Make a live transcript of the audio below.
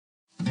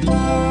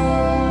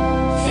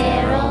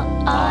Feral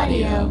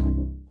Audio.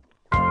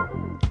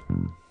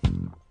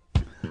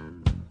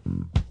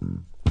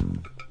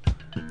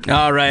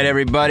 All right,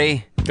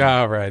 everybody.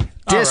 All right.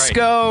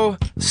 Disco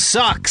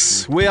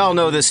sucks. We all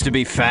know this to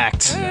be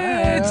fact.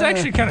 It's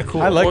actually kind of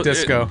cool. I like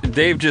disco.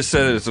 Dave just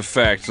said it's a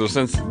fact, so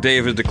since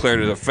Dave has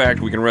declared it a fact,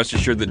 we can rest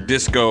assured that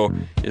disco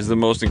is the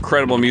most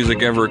incredible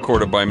music ever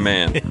recorded by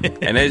man.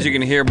 And as you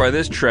can hear by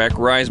this track,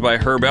 Rise by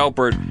Herb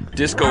Alpert,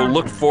 disco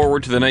looked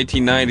forward to the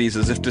 1990s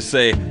as if to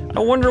say, I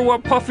wonder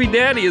what Puffy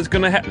Daddy is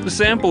going to have to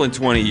sample in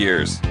 20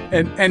 years.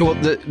 And Well,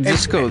 the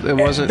disco, it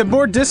wasn't... the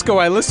more disco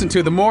I listen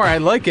to, the more I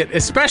like it,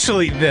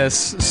 especially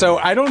this. So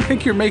I don't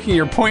think you're making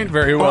your point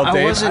very well, I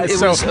Dave. wasn't... It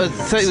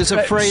was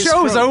a phrase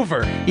Show's from-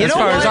 over, You as know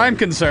far what? as I'm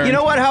concerned. You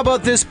know what? How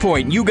about this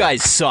point? You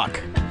guys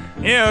suck.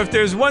 You know, if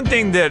there's one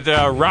thing that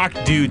rock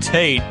dudes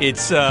hate,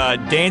 it's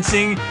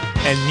dancing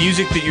and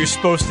music that you're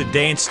supposed to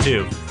dance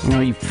to.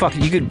 Well, you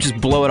could just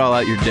blow it all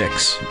out your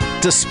dicks.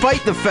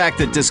 Despite the fact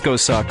that disco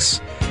sucks.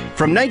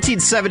 From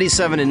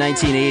 1977 to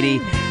 1980,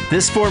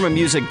 this form of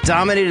music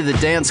dominated the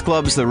dance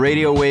clubs, the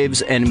radio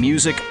waves, and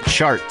music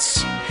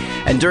charts.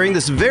 And during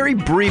this very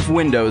brief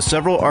window,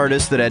 several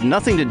artists that had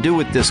nothing to do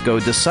with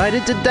disco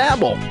decided to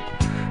dabble.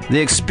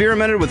 They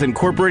experimented with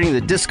incorporating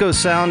the disco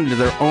sound into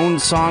their own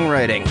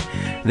songwriting.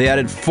 They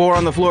added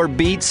 4-on-the-floor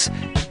beats,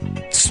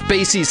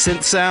 spacey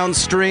synth sounds,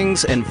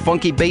 strings, and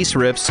funky bass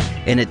riffs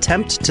in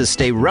attempt to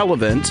stay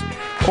relevant,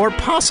 or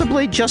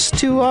possibly just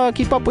to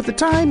keep up with the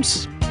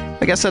times.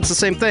 I guess that's the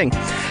same thing.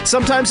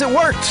 Sometimes it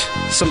worked,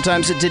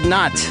 sometimes it did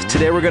not.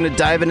 Today we're going to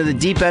dive into the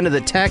deep end of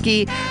the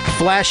tacky,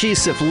 flashy,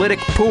 syphilitic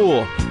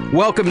pool.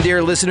 Welcome,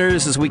 dear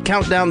listeners, as we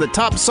count down the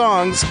top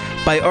songs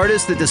by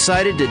artists that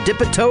decided to dip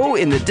a toe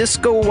in the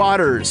disco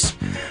waters.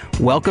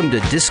 Welcome to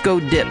Disco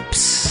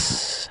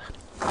Dips.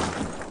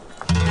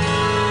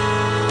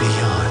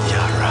 Beyond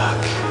Yacht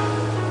Rock.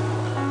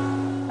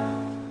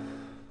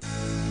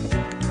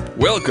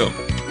 Welcome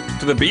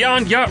to the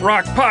Beyond Yacht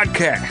Rock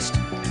podcast,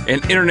 an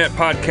internet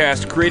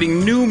podcast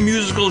creating new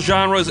musical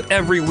genres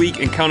every week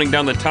and counting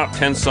down the top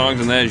 10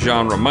 songs in that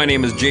genre. My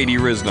name is JD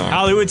Riznar.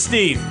 Hollywood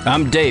Steve.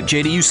 I'm Dave.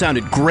 JD, you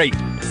sounded great.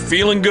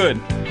 Feeling good.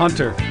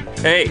 Hunter.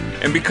 Hey,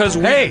 and because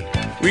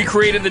we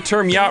created the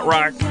term yacht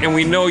rock, and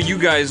we know you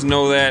guys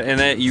know that, and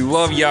that you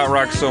love yacht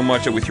rock so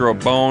much that we throw a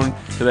bone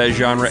to that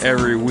genre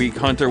every week.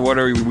 Hunter, what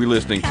are we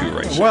listening to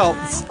right now?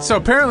 Well, so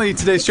apparently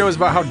today's show is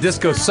about how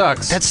disco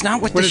sucks. That's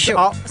not what When the it's show...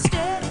 all-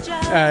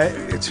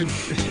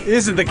 it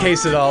isn't the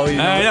case at all. You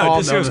know, I know, all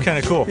disco's that. kind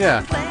of cool.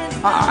 Yeah.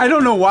 I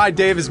don't know why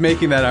Dave is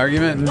making that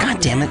argument. God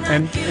damn it.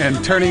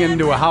 And turning it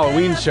into a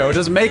Halloween show. It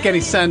doesn't make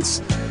any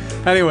sense.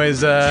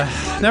 Anyways,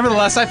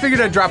 nevertheless, I figured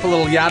I'd drop a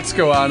little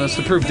Yatsko on us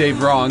to prove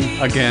Dave wrong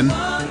again.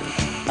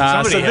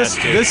 Somebody has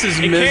to. This is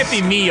it can't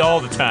be me all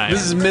the time.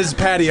 This is Ms.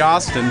 Patty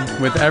Austin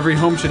with Every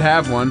Home Should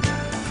Have One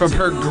from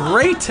her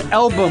great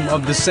album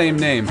of the same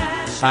name.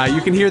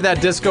 You can hear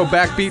that disco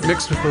backbeat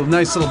mixed with a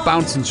nice little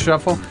bounce and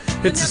shuffle.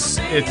 It's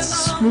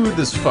smooth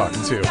as fuck,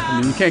 too. I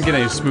mean, you can't get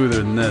any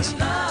smoother than this.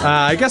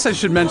 I guess I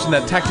should mention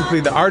that technically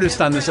the artist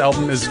on this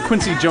album is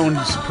Quincy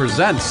Jones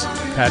Presents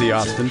Patty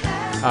Austin,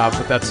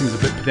 but that seems a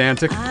bit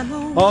pedantic.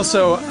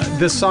 Also,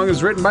 this song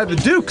is written by the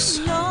Dukes,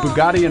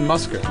 Bugatti and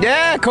Musker.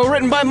 Yeah,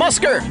 co-written by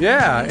Musker.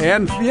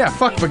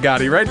 Fuck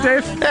Bugatti, right,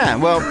 Dave? Yeah,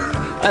 well,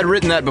 I'd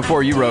written that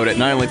before you wrote it,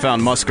 and I only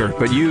found Musker,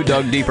 but you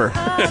dug deeper.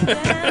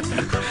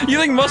 You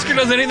think Musker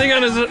does anything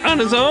on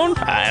his own?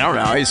 I don't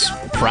know. He's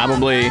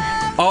probably...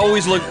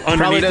 Always look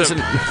Probably underneath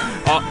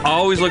doesn't...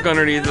 always look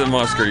underneath the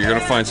Musker. You're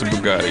gonna find some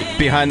Bugatti.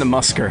 Behind the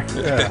Musker.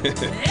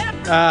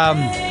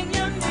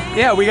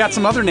 Yeah, we got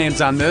some other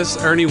names on this.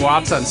 Ernie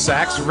Watts on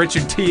sax,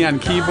 Richard T on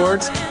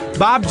keyboards,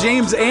 Bob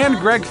James and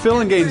Greg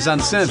Fillinganes on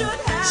synth,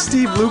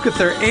 Steve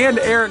Lukather and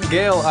Eric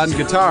Gale on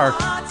guitar,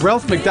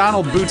 Ralph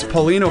McDonald boots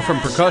Paulino from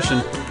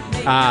percussion,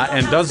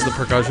 and does the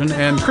percussion,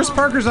 and Chris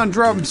Parker's on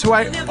drums, who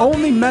I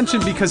only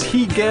mentioned because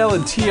he, Gale,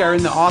 and T are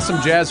in the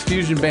awesome jazz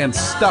fusion band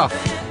Stuff,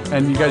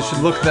 and you guys should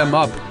look them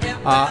up.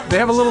 They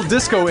have a little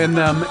disco in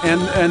them,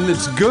 and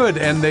it's good,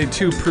 and they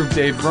too prove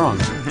Dave wrong.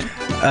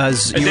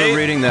 As you were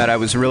reading that, I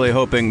was really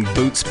hoping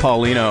Boots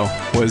Paulino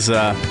was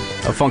a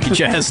funky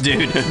jazz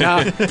dude.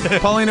 Now,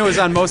 Paulino is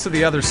on most of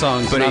the other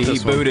songs, but not he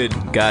this one. booted.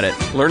 Got it.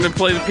 Learn to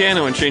play the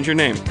piano and change your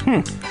name.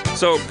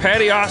 So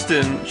Patty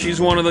Austin, she's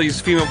one of these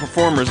female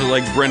performers that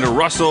like Brenda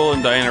Russell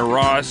and Diana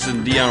Ross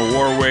and Dionne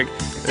Warwick.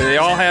 They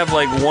all have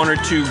like one or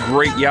two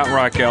great yacht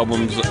rock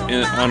albums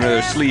under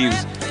their sleeves,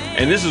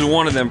 and this is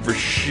one of them for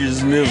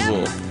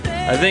schnizzle.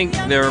 I think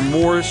there are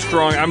more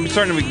strong... I'm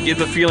starting to get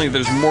the feeling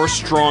there's more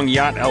strong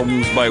yacht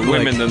albums by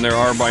women than there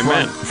are by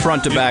men.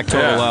 Front to back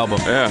total album.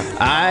 Yeah.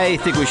 I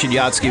think we should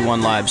Yachtski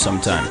one live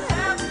sometime.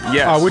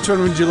 Yes. Which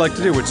one would you like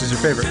to do? Which is your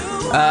favorite?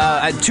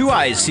 Two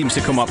Eyes seems to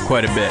come up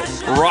quite a bit.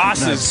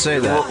 Ross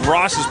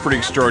Ross is pretty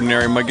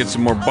extraordinary. Might get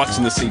some more butts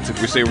in the seats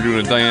if we say we're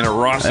doing a Diana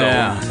Ross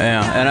album.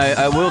 Yeah. And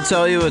I will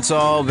tell you, it's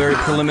all very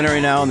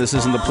preliminary now, and this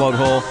isn't the plug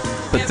hole,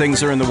 but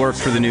things are in the work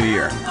for the new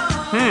year.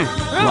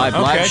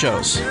 Live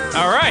shows.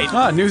 All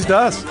right. News to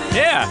us.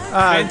 Yeah.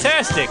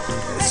 Fantastic.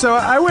 So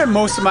I went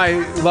most of my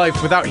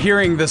life without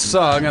hearing this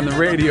song on the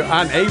radio,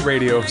 on a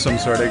radio of some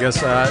sort, I guess.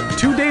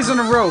 2 days in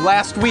a row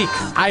last week,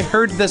 I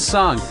heard this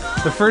song.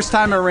 The first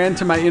time I ran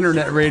to my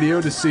internet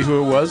radio to see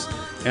who it was,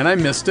 and I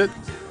missed it.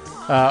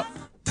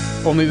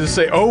 Only to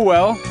say, oh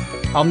well,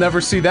 I'll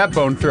never see that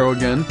bone throw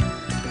again.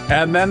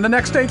 And then the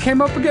next day it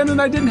came up again,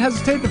 and I didn't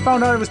hesitate and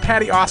found out it was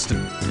Patty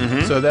Austin.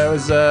 So that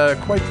was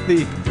quite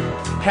the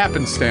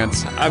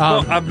happenstance.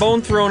 I've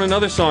bone thrown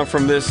another song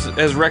from this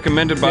as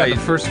recommended by the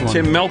first one.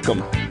 Tim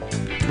Malcolm.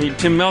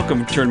 Tim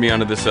Malcolm turned me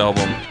onto this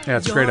album. Yeah,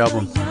 it's a great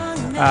album.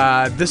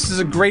 This is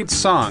a great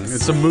song.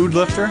 It's a mood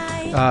lifter.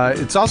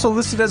 It's also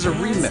listed as a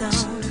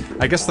remix.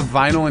 I guess the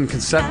vinyl and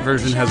cassette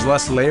version has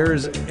less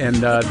layers, and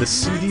the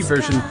CD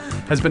version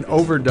has been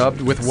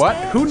overdubbed with what?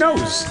 Who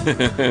knows?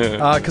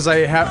 Because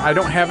I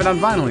don't have it on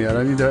vinyl yet.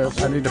 I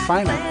need to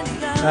find it.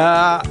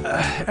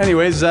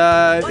 Anyways,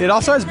 it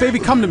also has "Baby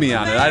Come to Me"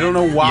 on it. I don't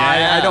know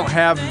why I don't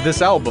have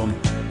this album,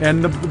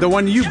 and the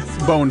one you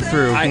boned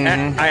through. I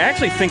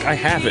actually think I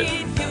have it.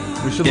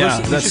 We should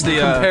listen. That's we should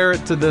compare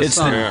it to this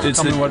song.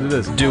 Tell me what it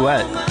is.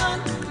 Duet.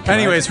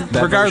 Anyways,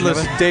 That regardless,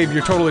 version of it? Dave,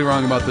 you're totally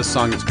wrong about this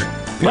song. It's great.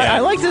 I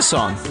like this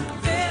song.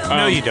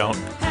 No, you don't.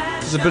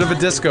 It's a bit of a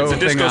disco It's a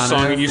thing disco on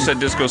song, it. and you said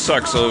disco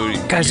sucks, so...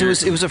 Guys,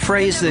 it was a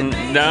phrase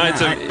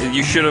that...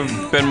 you should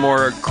have been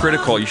more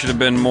critical. You should have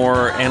been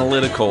more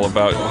analytical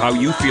about how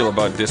you feel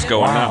about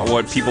disco and not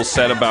what people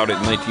said about it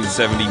in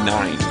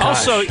 1979.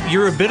 Also,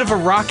 you're a bit of a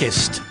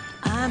rockist.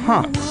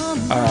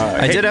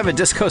 I did have a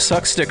Disco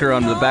Sucks sticker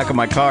on the back of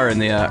my car in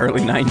the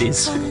early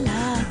 90s.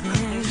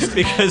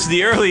 Because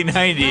the early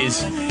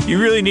 90s, you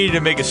really needed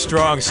to make a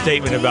strong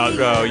statement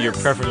about your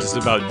preferences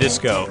about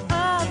disco.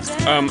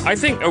 I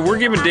think we're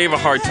giving Dave a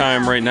hard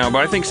time right now, but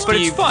I think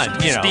Steve... But it's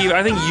fun, you know. Steve,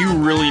 I think you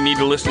really need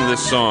to listen to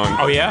this song.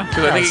 Oh, yeah?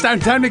 Because I think...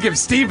 It's time to give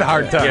Steve a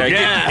hard time.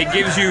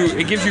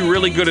 It gives you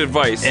really good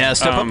advice. Yeah,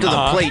 step up to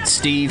the plate,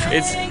 Steve.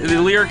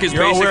 The lyric is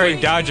You're all basically...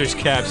 wearing Dodgers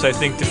caps, I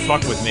think, to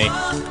fuck with me.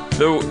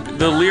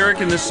 The lyric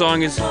in this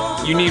song is,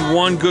 you need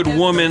one good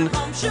woman,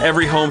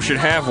 every home should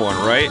have one,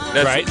 right?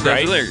 That's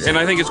the lyric. And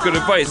I think it's good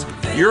advice.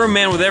 You're a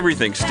man with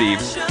everything, Steve.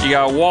 You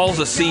got walls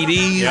of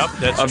CDs,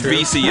 a true.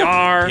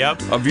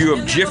 VCR, a view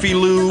of Jiffy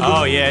Lube.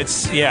 Oh, yeah,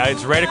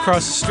 it's right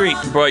across the street.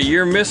 But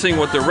you're missing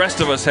what the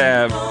rest of us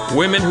have.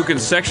 Women who can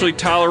sexually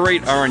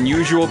tolerate our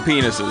unusual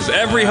penises.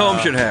 Every home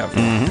should have.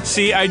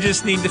 See, I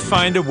just need to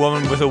find a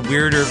woman with a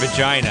weirder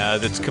vagina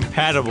that's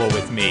compatible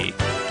with me.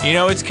 You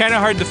know, it's kind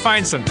of hard to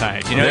find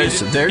sometimes. You know,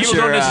 There's people your,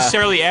 don't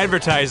necessarily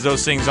advertise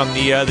those things on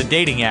the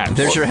dating apps.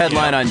 There's your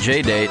headline on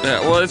J-Date.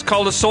 Yeah, well, it's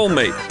called a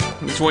soulmate.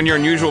 It's when your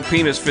unusual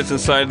penis fits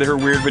inside her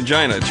weird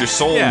vagina. It's your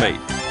soulmate.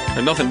 It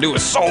has nothing to do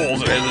with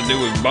souls. It has to do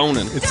with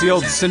boning. It's the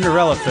old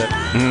Cinderella fit.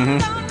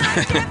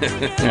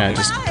 Yeah,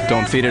 just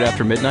don't feed it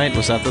after midnight.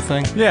 Was that the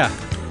thing? Yeah.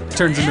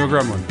 Turns into a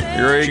gremlin.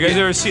 Did you guys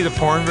ever see the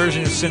porn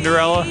version of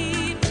Cinderella?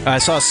 I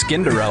saw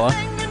Skinderella.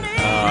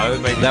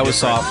 That was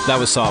soft. That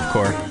was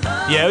softcore.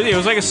 Yeah, it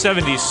was like a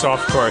 70s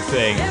softcore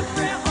thing.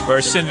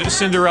 Where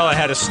Cinderella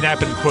had a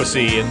snapping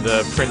pussy, and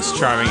the Prince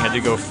Charming had to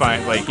go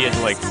find, he had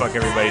to fuck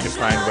everybody to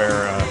find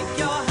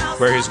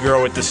where his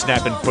girl with the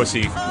snapping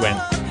pussy went.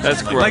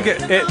 That's gross. Like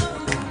it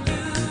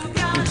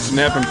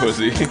Snapping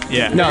pussy.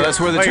 Yeah. No, that's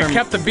where the term it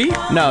kept the beat?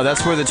 No,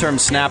 that's where the term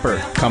snapper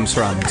comes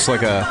from. It's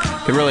like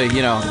can really,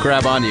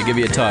 grab onto you, give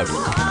you a tug.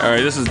 All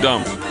right, this is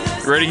dumb.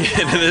 Ready to get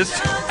into this?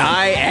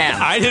 I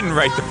am. I didn't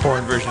write the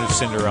porn version of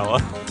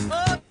Cinderella.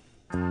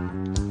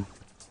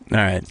 All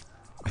right.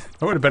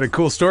 That would have been a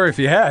cool story if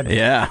you had.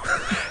 Yeah.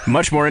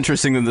 Much more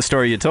interesting than the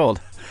story you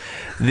told.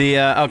 Okay,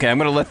 I'm going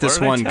to let this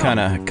one kind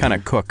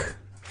of cook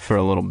for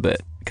a little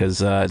bit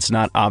because it's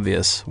not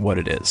obvious what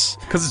it is.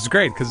 Because it's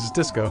great, because it's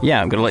disco.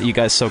 Yeah, I'm going to let you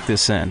guys soak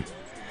this in.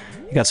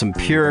 You got some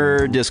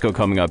pure disco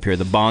coming up here.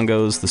 The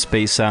bongos, the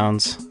space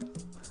sounds,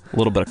 a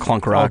little bit of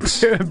clunk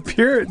rocks.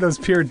 Those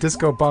pure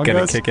disco bongos.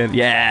 Gonna kick in.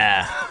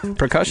 Yeah.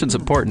 Percussion's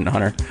important,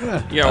 Hunter.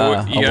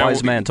 A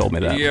wise man told me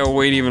that. Yeah,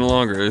 wait even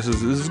longer. This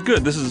is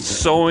good. This is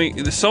sewing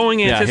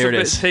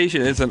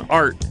anticipation. It's an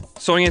art.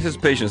 Sewing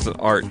anticipation is an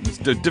art.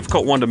 It's a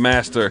difficult one to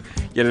master,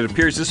 yet it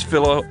appears this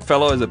fellow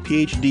has a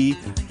PhD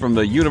from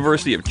the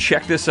University of,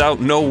 check this out,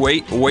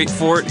 wait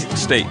for it,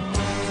 state.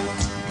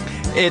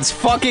 It's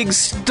fucking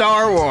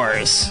Star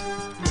Wars.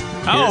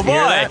 Oh,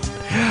 boy.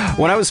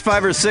 When I was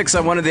 5 or 6, I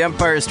wanted the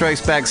Empire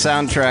Strikes Back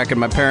soundtrack, and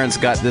my parents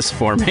got this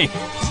for me.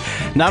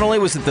 Not only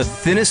was it the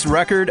thinnest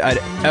record I'd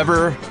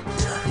ever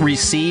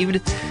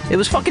received, it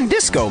was fucking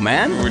disco,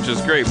 man. Which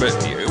is great, but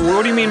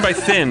what do you mean by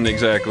thin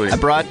exactly? I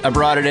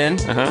brought it in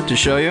to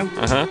show you.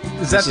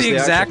 Is that the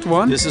exact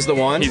one? This is the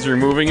one. He's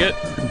removing it.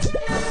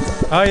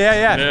 Oh,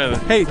 yeah.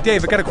 Hey,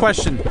 Dave, I got a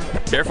question.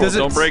 Careful,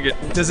 don't break it.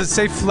 Does it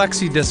say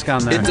Flexi Disc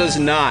on there? It does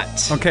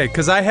not. Okay,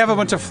 because I have a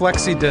bunch of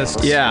Flexi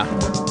Discs. Yeah.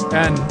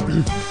 And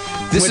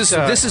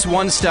this is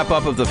one step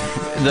up of the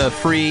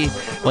free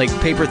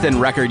paper thin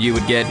record you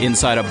would get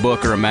inside a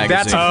book or a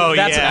magazine.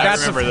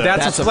 That's a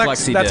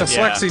Flexi Disc. That's a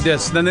Flexi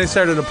Disc. Then they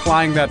started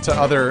applying that to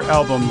other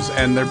albums,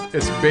 and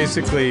it's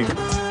basically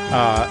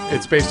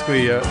It's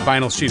basically a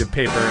vinyl sheet of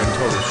paper and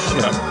total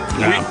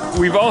shit.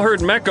 We've all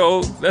heard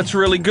Mecco. That's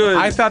really good.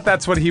 I thought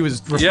that's what he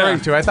was referring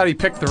to. I thought he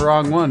picked the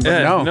wrong one,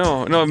 but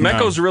no.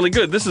 Mecco's really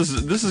good. This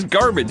is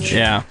garbage.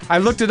 Yeah. I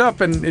looked it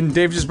up, and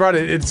Dave just brought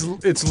it.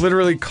 It's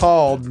literally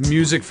called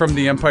Music from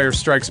the Empire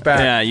Strikes Back.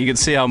 Yeah, you can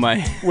see how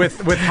my... With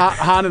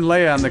Han and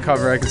Leia on the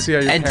cover, I can see how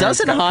your And parents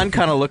doesn't Han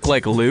kind of look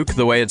like Luke,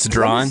 the way it's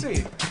drawn? Let me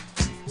see.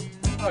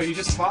 Oh, you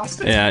just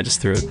tossed it? Yeah, I just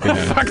threw it.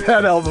 Fuck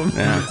that album.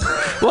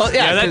 Well,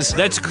 Yeah, yeah,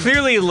 that's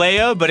clearly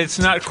Leia, but it's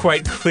not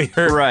quite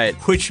clear Right.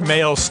 which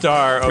male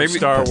star of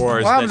Star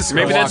Wars. Well, I'm just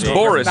maybe gonna that's walk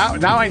Boris. over.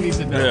 Now I need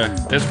to know. Yeah,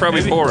 that's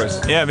probably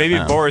Boris. Yeah, maybe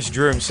Boris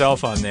drew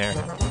himself on there.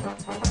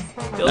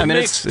 I mean,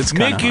 it's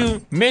kind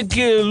of make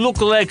you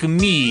look like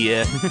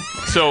me.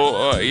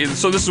 So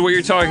this is what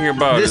you're talking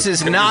about. This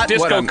is not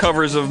disco what I'm-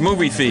 covers of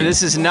movie themes.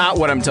 This is not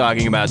what I'm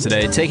talking about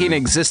today. Taking an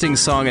existing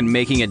song and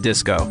making it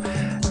disco.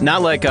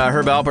 Not like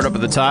Herb Alpert up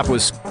at the top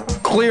was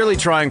clearly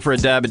trying for a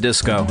dab at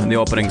disco in the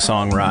opening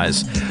song,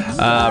 Rise.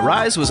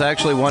 Rise was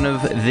actually one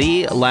of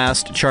the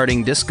last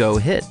charting disco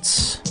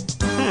hits.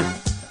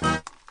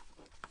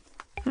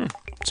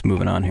 Let's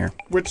moving on here.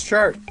 Which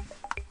chart?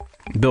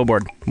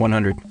 Billboard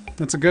 100.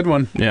 That's a good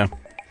one. Yeah.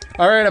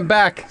 All right, I'm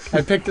back.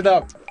 I picked it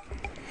up.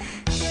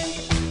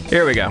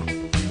 Here we go.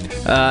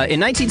 In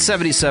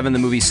 1977, the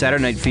movie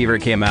Saturday Night Fever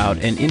came out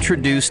and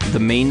introduced the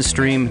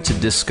mainstream to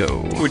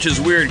disco. Which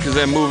is weird because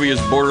that movie is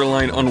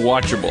borderline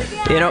unwatchable.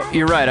 You know,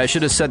 you're right. I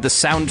should have said the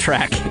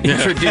soundtrack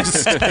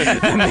introduced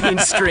the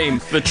mainstream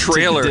The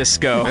trailer. to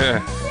disco. Yeah.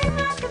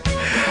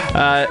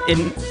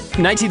 In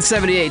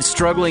 1978,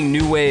 struggling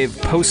new wave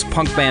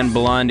post-punk band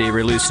Blondie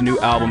released a new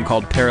album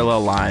called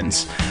Parallel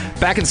Lines.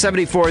 Back in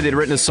 74, they'd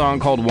written a song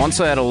called Once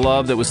I Had a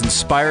Love that was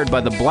inspired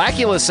by the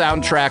Blackula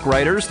soundtrack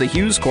writers, the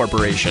Hughes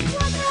Corporation.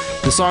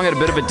 The song had a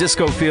bit of a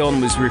disco feel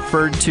and was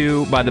referred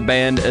to by the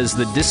band as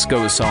the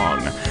disco song.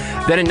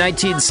 Then in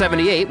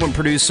 1978, when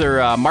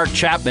producer Mark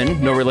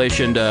Chapman, no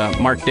relation to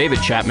Mark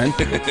David Chapman,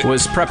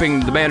 was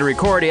prepping the band to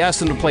record, he asked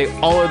them to play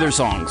all of their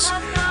songs.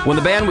 When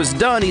the band was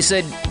done, he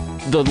said,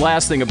 the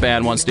last thing a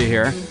band wants to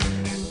hear,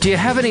 do you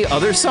have any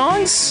other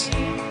songs?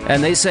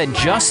 And they said,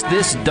 just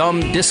this dumb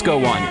disco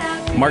one.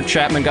 Mark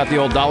Chapman got the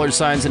old dollar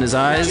signs in his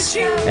eyes,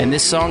 and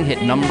this song hit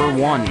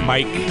 #1.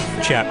 Mike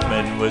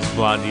Chapman was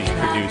Blondie's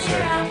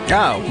producer.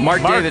 Oh,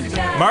 Mark David.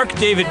 Mark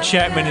David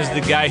Chapman is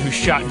the guy who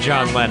shot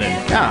John Lennon.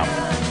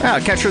 Oh,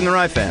 Catcher in the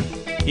Rye fan.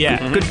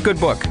 Yeah. Good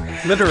book.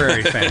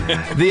 Literary fan.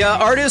 The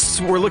artists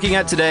we're looking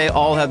at today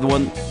all have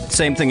the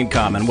same thing in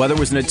common. Whether it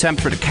was an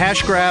attempt for a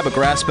cash grab, a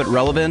grasp at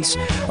relevance,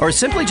 or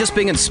simply just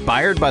being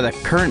inspired by the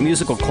current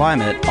musical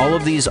climate, all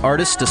of these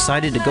artists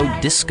decided to go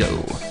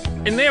disco.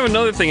 And they have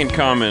another thing in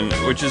common,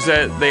 which is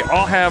that they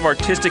all have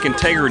artistic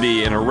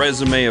integrity and a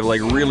resume of like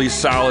really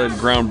solid,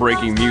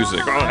 groundbreaking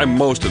music.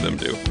 Most of them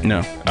do.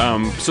 No.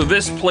 So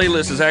this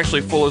playlist is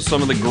actually full of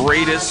some of the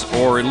greatest,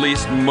 or at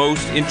least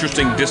most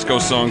interesting disco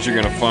songs you're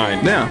gonna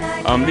find. Yeah.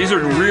 These are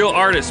real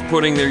artists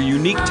putting their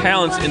unique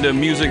talents into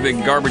music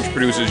that garbage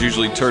producers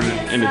usually turn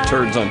into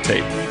turds on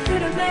tape.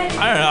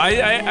 I don't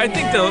know. I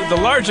think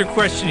the larger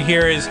question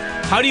here is,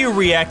 how do you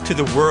react to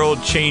the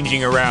world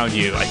changing around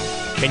you? Like,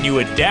 can you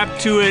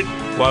adapt to it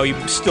while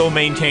you're still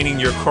maintaining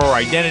your core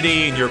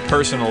identity and your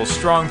personal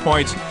strong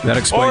points? That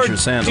explains or your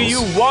sandals. do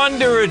you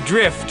wander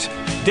adrift,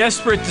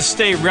 desperate to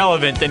stay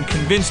relevant and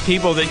convince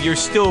people that you're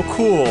still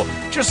cool,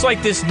 just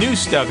like this new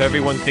stuff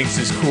everyone thinks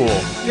is cool?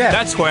 Yeah.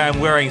 That's why I'm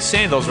wearing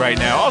sandals right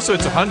now. Also,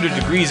 it's 100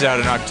 degrees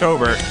out in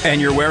October. And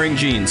you're wearing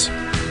jeans.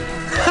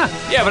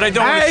 Yeah, but I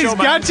don't want to show He's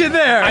got you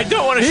there. I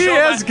don't want to He show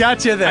has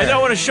got you there. I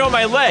don't want to show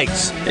my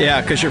legs.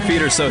 Yeah, because your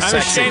feet are so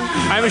sexy.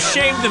 I'm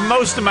ashamed of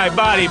most of my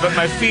body, but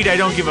my feet I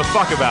don't give a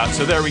fuck about.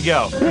 So there we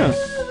go.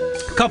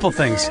 Couple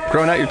things.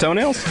 Growing out your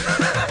toenails?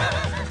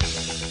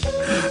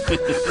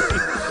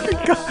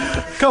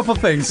 Couple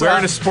things.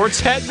 Wearing a sports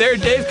hat there,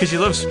 Dave, because you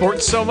love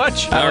sports so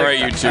much. All right,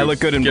 you two. I look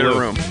good in Get blue. a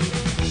room.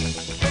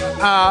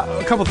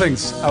 A couple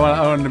things I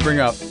wanted to bring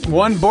up.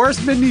 One, Boris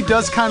Midney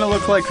does kind of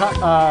look like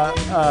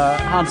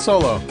Han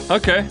Solo.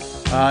 Okay.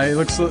 He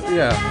looks,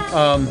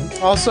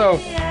 also,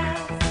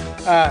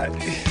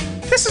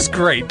 this is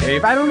great,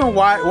 Dave. I don't know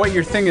what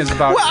your thing is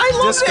about Well, I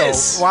love disco.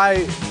 this.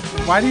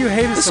 Why do you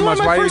hate it This so is one much?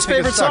 of my Why do you first think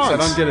it favorite sucks? I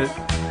songs. don't get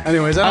it.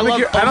 Anyways, I I don't love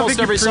think almost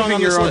you're every song proving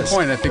on your this own list.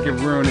 point. I think you're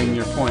ruining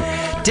your point.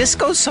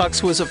 Disco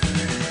Sucks was a...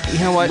 You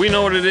know what? We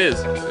know what it is.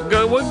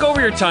 Go over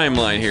your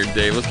timeline here,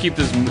 Dave. Let's keep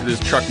this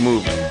truck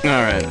moving.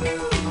 All right.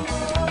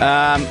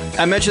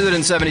 I mentioned that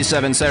in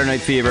 77, Saturday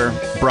Night Fever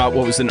brought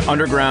what was an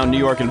underground New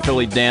York and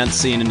Philly dance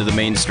scene into the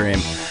mainstream.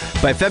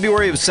 By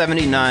February of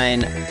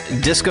 79,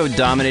 disco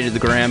dominated the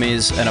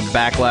Grammys and a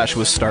backlash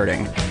was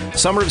starting.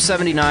 Summer of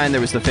 79,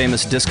 there was the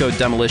famous disco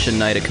demolition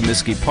night at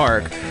Comiskey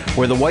Park,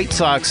 where the White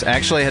Sox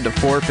actually had to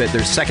forfeit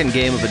their second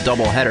game of a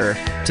doubleheader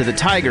to the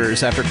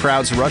Tigers after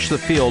crowds rushed the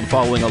field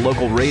following a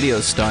local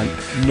radio stunt.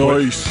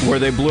 Nice. Where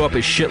they blew up a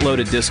shitload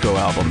of disco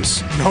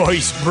albums.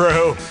 Nice,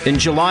 bro. In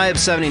July of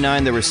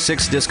 79, there were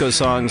 6 disco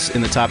songs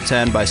in the top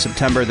 10. By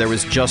September, there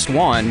was just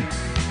one,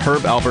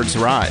 Herb Alpert's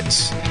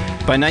Rise.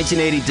 By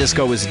 1980,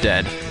 disco was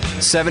dead.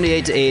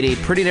 78 to 80,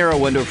 pretty narrow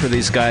window for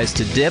these guys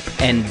to dip,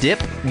 and dip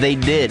they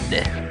did.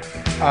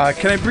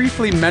 Can I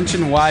briefly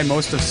mention why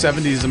most of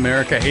 70s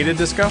America hated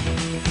disco?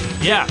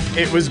 Yeah.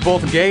 It was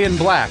both gay and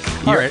black.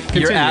 All right,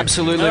 continue. You're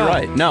absolutely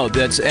right. No,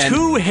 that's and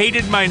Two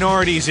hated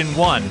minorities in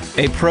one.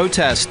 a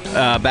protest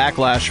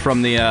backlash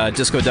from the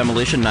Disco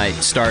Demolition Night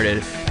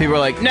started. People were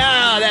like,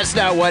 "No, that's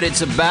not what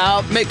it's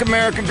about. Make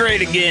America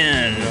great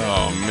again."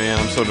 Oh man,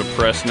 I'm so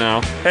depressed now.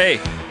 Hey,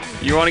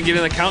 you want to get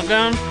in the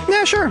countdown?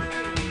 Yeah, sure.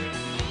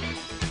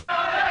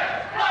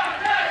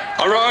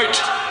 All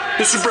right,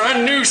 this is a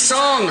brand new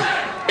song.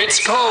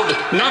 It's called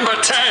Number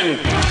 10.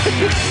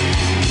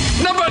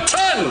 Number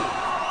 10!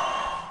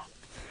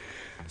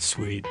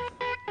 Sweet.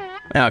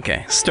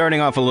 Okay, starting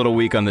off a little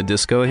weak on the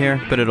disco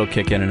here, but it'll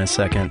kick in a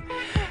second.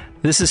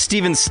 This is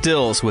Stephen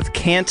Stills with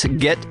Can't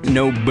Get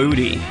No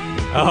Booty.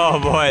 Oh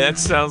boy, that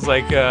sounds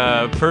like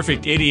a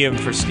perfect idiom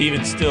for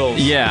Stephen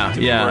Stills. Yeah, to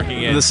be yeah.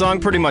 working in. The song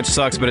pretty much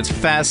sucks, but it's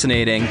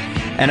fascinating,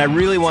 and I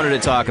really wanted to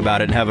talk about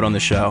it and have it on the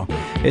show.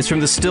 It's from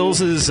the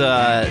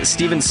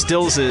Stephen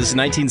Stills'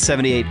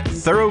 1978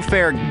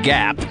 Thoroughfare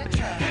Gap,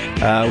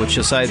 which,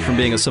 aside from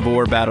being a Civil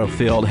War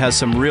battlefield, has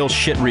some real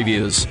shit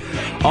reviews.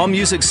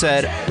 AllMusic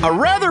said, a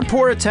rather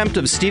poor attempt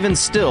of Stephen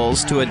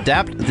Stills to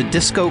adapt the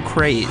disco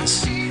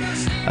craze.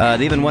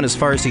 They even went as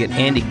far as to get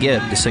Andy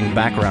Gibb to sing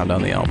background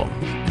on the album.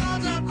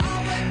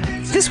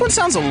 This one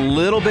sounds a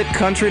little bit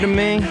country to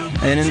me,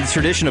 and in the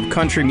tradition of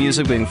country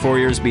music being 4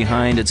 years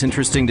behind, it's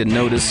interesting to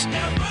notice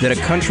that a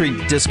country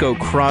disco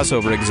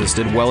crossover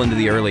existed well into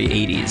the early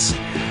 80s.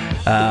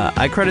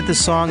 I credit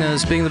this song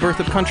as being the birth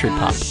of country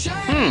pop.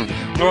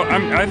 Well,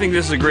 I think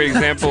this is a great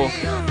example.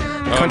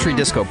 Country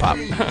disco pop.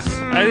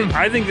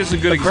 I think this is a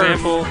good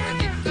example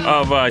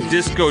of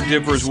disco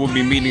dippers we'll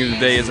be meeting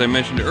today, as I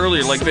mentioned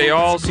earlier. Like, they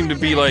all seem to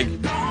be like,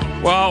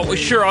 well,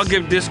 sure, I'll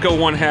give disco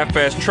one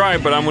half-assed try,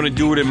 but I'm going to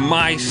do it in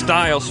my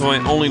style so I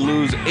only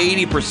lose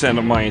 80%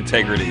 of my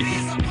integrity.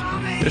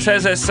 This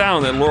has that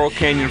sound, that Laurel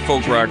Canyon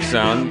folk rock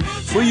sound,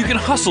 where you can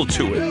hustle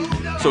to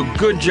it. So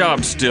good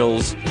job,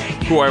 Stills,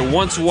 who I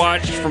once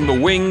watched from the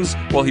wings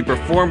while he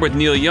performed with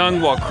Neil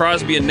Young while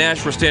Crosby and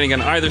Nash were standing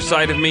on either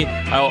side of me.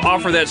 I'll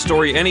offer that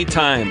story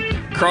anytime.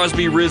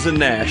 Crosby, Riz, and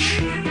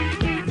Nash.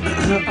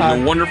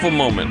 A wonderful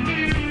moment.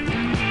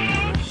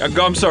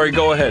 I'm sorry,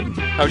 go ahead.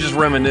 I was just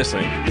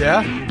reminiscing.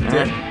 Yeah?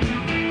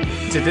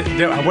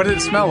 What did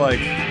it smell like?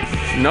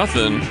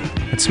 Nothing.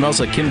 It smells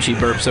like kimchi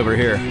burps over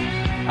here.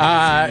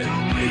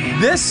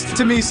 This,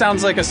 to me,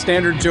 sounds like a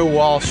standard Joe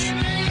Walsh,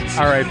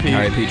 R.I.P.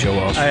 R.I.P. Joe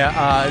Walsh.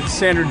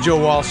 Standard Joe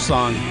Walsh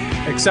song,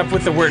 except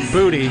with the word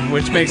booty,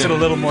 which makes it a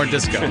little more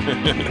disco.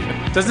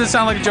 Doesn't it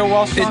sound like a Joe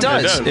Walsh song? It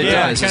does. It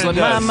Yeah, does. it It's like,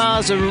 kinda my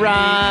does.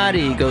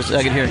 Maserati goes.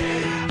 I can hear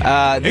it.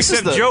 This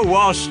Except is the, Joe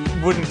Walsh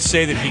wouldn't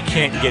say that he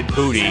can't get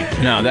booty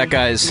No, that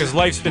guy's. because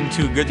life's been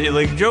too good.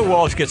 Like, Joe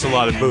Walsh gets a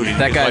lot of booty.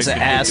 That because guy's life's been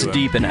good ass to him.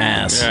 deep in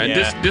ass. Yeah,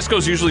 Yeah.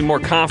 Disco's usually more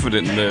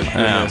confident than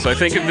this. I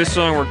think if this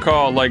song were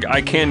called, like,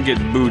 I Can Get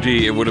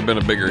Booty, it would have been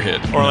a bigger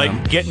hit. Or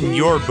like getting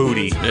your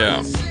booty Yeah.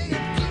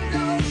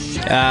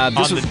 on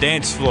the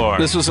dance floor.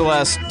 This was the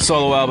last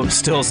solo album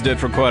Stills did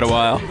for quite a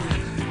while.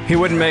 He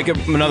wouldn't make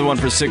another one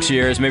for 6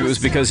 years. Maybe it was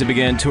because he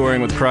began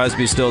touring with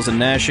Crosby, Stills, and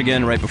Nash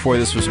again right before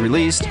this was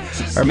released.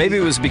 Or maybe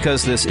it was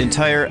because this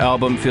entire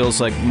album feels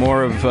like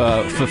more of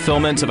a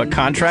fulfillment of a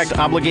contract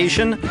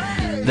obligation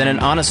than an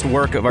honest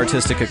work of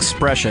artistic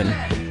expression.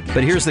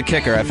 But here's the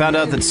kicker. I found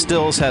out that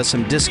Stills has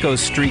some disco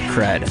street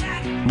cred.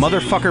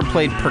 Motherfucker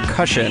played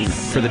percussion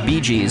for the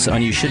Bee Gees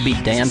on You Should Be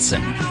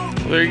Dancin'.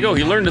 Well, there you go.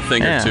 He learned a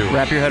thing or two.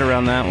 Wrap your head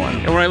around that one.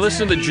 And when I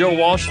listen to the Joe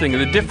Walsh thing,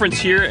 the difference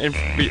here and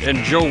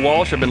Joe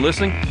Walsh, I've been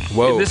listening.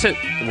 Whoa. It's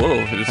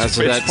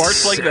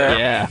parts like that.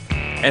 Yeah.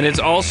 And it's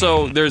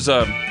also, there's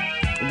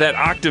that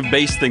octave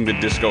bass thing that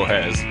disco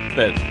has.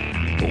 That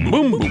boom,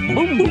 boom, boom,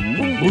 boom,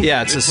 boom, boom.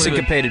 Yeah, it's They a play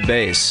syncopated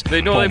bass.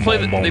 They play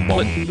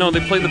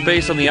the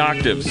bass on the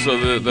octaves,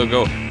 so they'll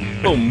go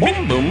boom,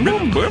 boom, boom,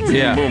 boom, boom,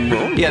 Yeah. boom,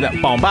 boom. Yeah, that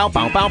boom, bow,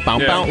 bow, bow, bow,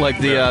 Yeah. bow, like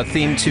the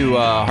theme to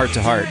Heart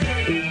to Heart.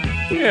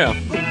 Yeah.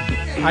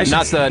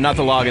 Not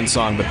the login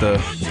song, but the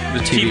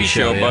TV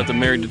show yeah. about the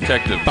married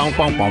detective. Bow,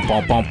 bow, bow,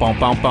 bow, bow, bow,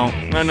 bow, bow.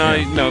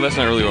 No, that's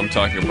not really what I'm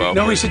talking about.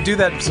 No, we should do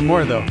that some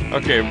more, though.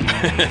 Okay.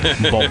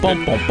 Boom,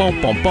 boom, boom,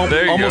 boom, boom, boom.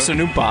 There you Almost go. an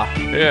oompa.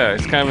 Yeah,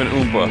 it's kind of an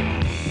oompa.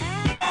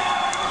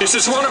 This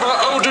is one of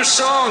our older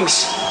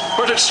songs,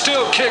 but it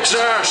still kicks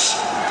ass.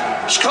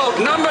 It's called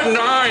Number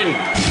 9.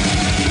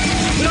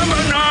 Number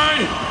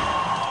 9!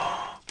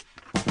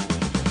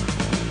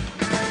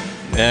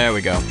 There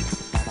we go.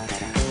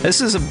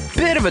 This is a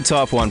bit of a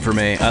tough one for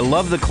me. I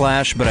love The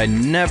Clash, but I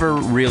never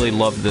really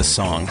loved this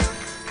song.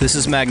 This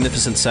is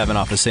Magnificent Seven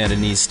off of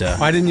Sandinista.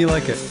 Why didn't you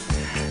like it?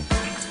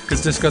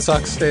 Because disco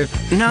sucks, Dave.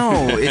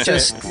 No, it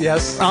just...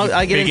 Yes. I'll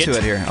get Bigot. into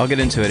it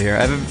here.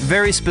 I have a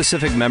very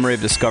specific memory of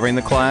discovering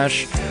The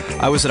Clash.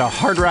 I was at a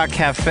Hard Rock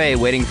Cafe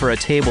waiting for a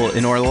table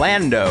in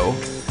Orlando,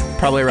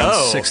 probably around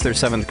 6th or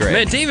 7th grade.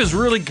 Man, Dave is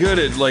really good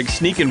at like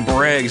sneaking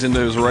brags into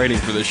his writing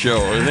for the show,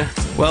 isn't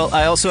he? Well,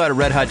 I also had a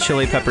Red Hot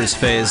Chili Peppers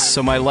phase,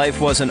 so my life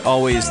wasn't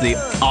always the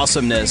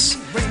awesomeness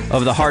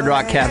of the Hard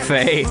Rock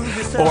Cafe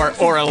or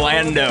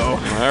Orlando.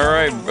 All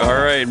right,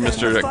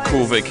 Mr.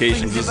 Cool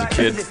Vacations as a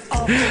kid.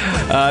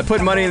 I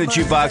put money in the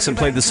jukebox and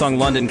played the song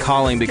London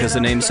Calling because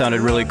the name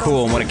sounded really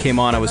cool, and when it came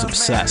on, I was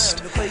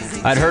obsessed.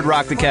 I'd heard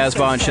Rock the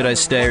Casbah and Should I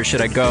Stay or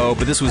Should I Go,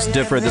 but this was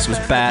different, this was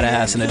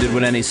badass, and I did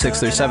what any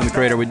 6th or 7th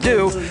grader would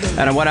do,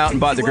 and I went out and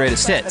bought the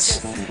greatest hits.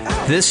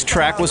 This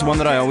track was one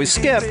that I always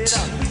skipped,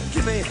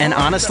 and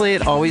honestly,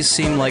 it always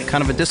seemed like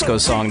kind of a disco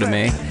song to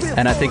me,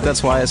 and I think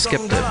that's why I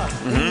skipped it.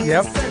 Mm-hmm.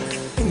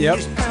 Yep.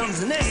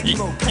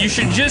 You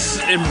should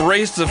just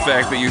embrace the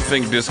fact that you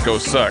think disco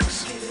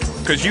sucks.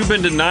 Because you've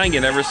been denying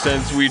it ever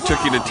since we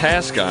took you to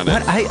task on it.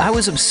 But I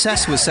was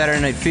obsessed with Saturday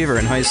Night Fever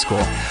in high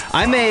school.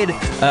 I made,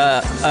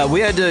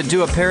 we had to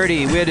do a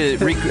parody, we had a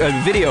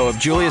video of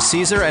Julius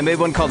Caesar. I made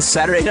one called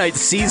Saturday Night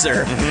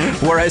Caesar,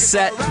 where I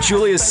set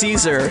Julius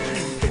Caesar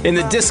in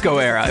the disco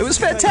era. It was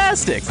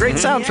fantastic. Great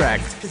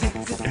soundtrack.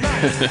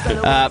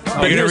 Are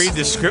you going to read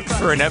the script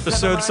for an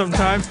episode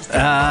sometime?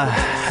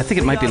 I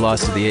think it might be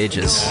lost to the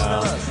ages.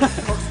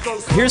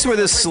 Here's where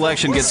this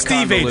selection gets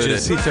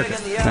convoluted. Steve Ages, he took it.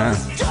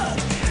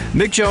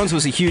 Mick Jones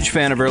was a huge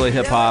fan of early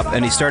hip-hop,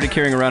 and he started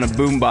carrying around a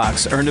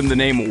boombox, earned him the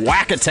name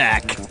Whack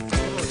Attack.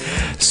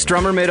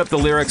 Strummer made up the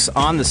lyrics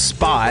on the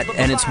spot,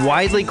 and it's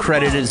widely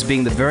credited as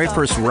being the very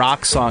first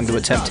rock song to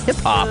attempt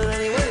hip-hop,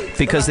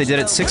 because they did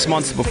it 6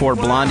 months before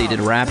Blondie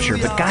did Rapture.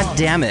 But god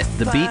damn it,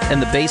 the beat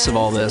and the bass of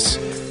all this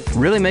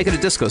really make it a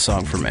disco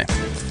song for me.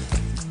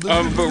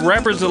 But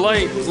Rapper's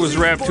Delight was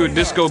rapped to a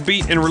disco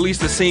beat and released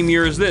the same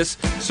year as this,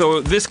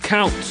 so this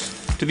counts.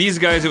 To these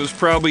guys, it was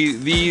probably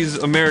these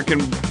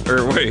American...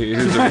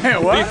 These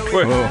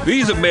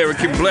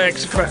American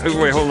blacks...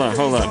 Wait, hold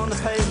on.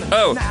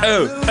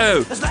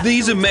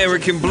 These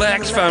American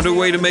blacks found a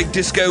way to make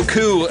disco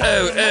cool.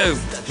 Oh,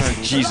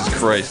 Jesus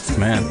Christ.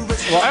 Man.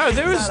 Well,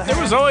 there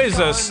was always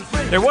a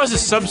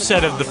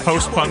subset of the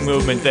post-punk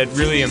movement that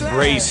really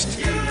embraced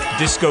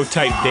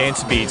disco-type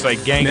dance beats,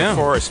 like Gang of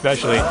Four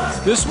especially.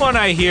 This one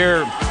I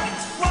hear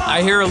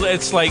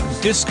it's like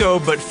disco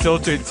but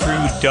filtered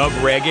through dub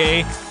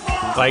reggae.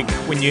 Like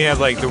when you have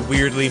like the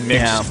weirdly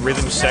mixed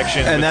rhythm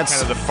section, and that's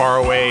kind of the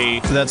faraway.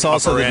 That's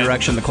also the end.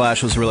 direction the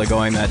Clash was really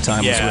going that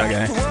time. Was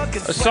reggae.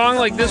 A song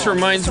like this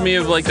reminds me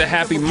of like the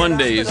Happy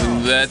Mondays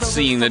and that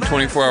scene, that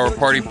 24-hour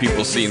party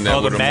people scene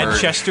that would the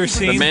Manchester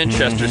scene. The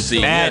Manchester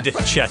scene.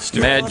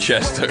 Madchester.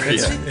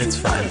 Yeah. It's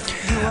fine.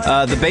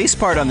 The bass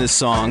part on this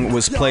song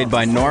was played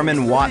by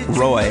Norman Watt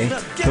Roy,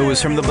 who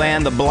was from the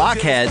band The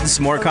Blockheads,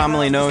 more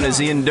commonly known as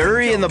Ian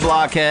Dury and the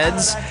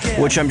Blockheads,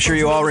 which I'm sure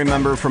you all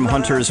remember from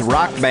Hunter's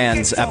Rock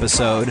Bands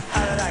episode.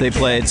 They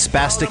played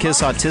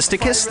Spasticus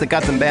Autisticus that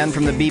got them banned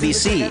from the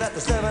BBC.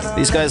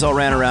 These guys all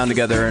ran around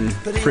together and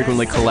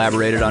frequently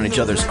collaborated on each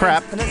other's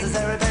crap,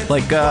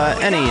 like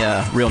any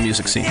real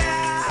music scene.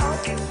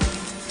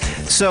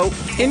 So,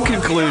 in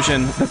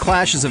conclusion, The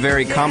Clash is a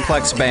very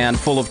complex band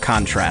full of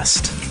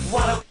contrast.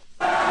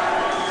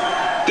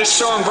 This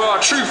song for our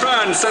true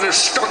fans that have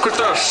stuck with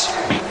us.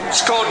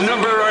 It's called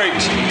Number 8.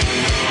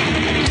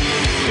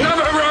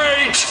 Number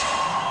 8!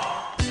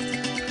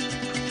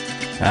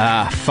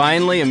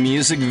 Finally a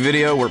music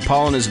video where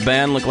Paul and his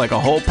band look like a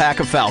whole pack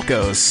of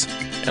Falcos.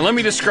 And let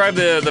me describe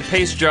the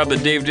paste job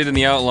that Dave did in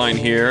the outline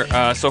here.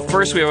 So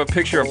first we have a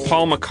picture of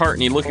Paul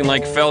McCartney looking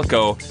like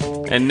Falco,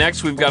 and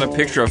next we've got a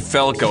picture of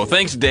Falco.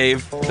 Thanks,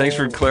 Dave. Thanks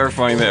for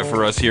clarifying that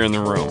for us here in the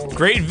room.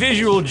 Great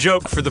visual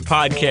joke for the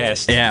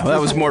podcast. Yeah, well,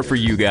 that was more for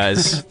you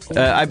guys.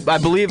 I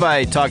believe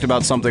I talked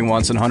about something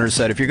once, and Hunter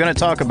said, if you're going to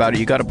talk about it,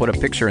 you got to put a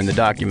picture in the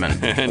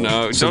document.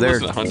 No, so don't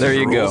listen to Hunter's there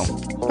you rules.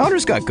 go.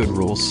 Hunter's got good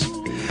rules.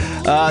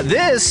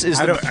 This is.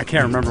 I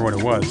can't remember what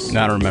it was.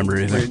 I don't remember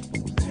either.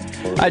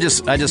 I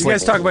just. You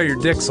guys talk about your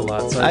dicks a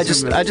lot. So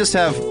I just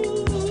have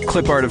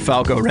clip art of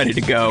Falco ready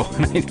to go.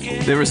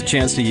 There was a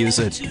chance to use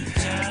it.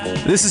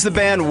 This is the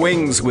band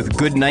Wings with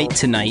Good Night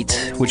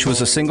Tonight, which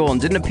was a single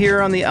and didn't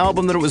appear on the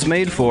album that it was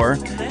made for.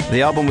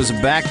 The album was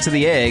Back to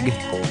the Egg,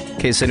 in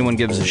case anyone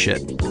gives a shit.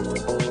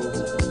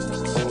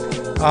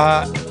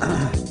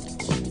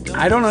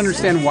 I don't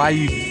understand why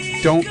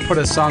you don't put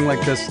a song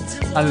like this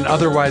on an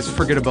otherwise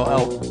forgettable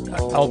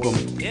album.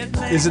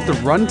 Is it the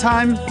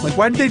runtime? Like,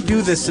 why did they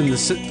do this in the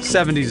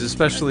 70s,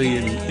 especially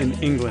in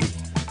England?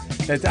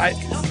 You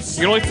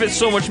can only fit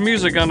so much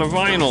music on a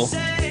vinyl.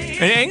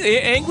 In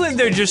England,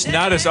 they're just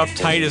not as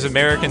uptight as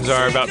Americans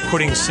are about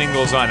putting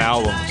singles on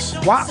albums.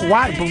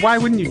 Why? But why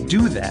wouldn't you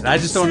do that? I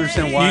just don't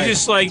understand why. You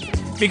just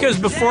because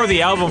before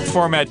the album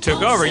format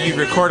took over, you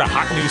record a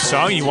hot new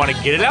song, you want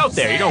to get it out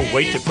there. You don't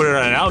wait to put it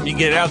on an album. You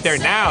get it out there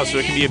now so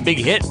it can be a big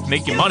hit,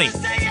 make you money.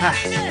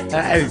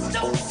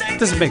 It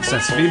doesn't make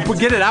sense. If you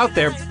get it out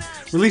there,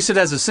 release it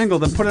as a single,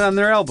 then put it on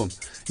their album.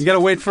 You got to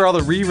wait for all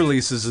the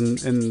re-releases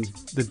in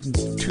the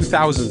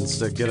 2000s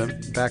to get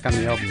it back on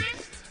the album.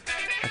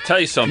 I'll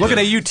tell you something. Looking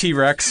at you,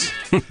 T-Rex.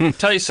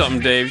 Tell you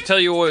something, Dave. Tell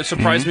you what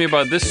surprised me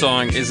about this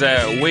song is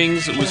that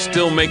Wings was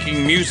still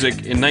making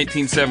music in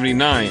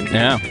 1979.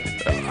 Yeah.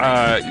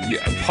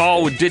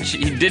 Paul would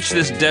ditch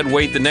this dead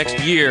weight the next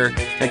year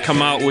and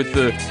come out with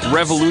the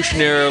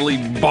revolutionarily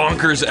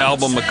bonkers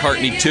album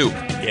McCartney 2.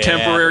 Yeah.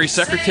 Temporary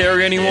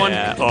Secretary, anyone?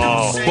 Yeah.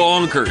 Oh.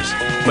 Bonkers.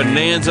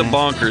 Bonanza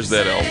bonkers,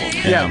 that album.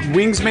 Yeah,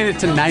 Wings made it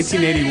to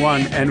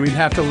 1981, and we'd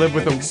have to live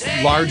with a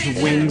large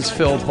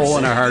Wings-filled hole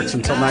in our hearts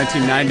until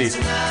 1990,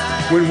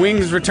 when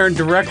Wings returned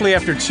directly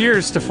after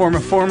Cheers to form a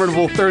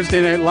formidable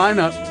Thursday night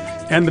lineup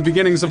and the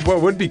beginnings of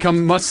what would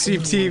become must-see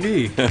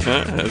TV.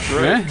 That's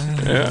right.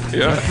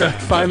 Yeah.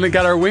 Finally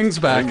got our Wings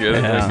back. I get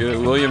it.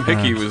 William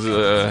Hickey was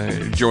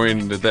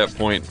joined at that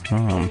point. Is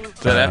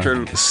that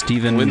after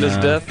Stephen Linda's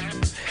death?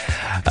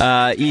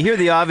 You hear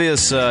the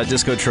obvious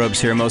disco tropes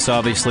here, most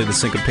obviously the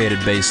syncopated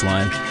bass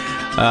line.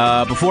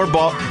 Before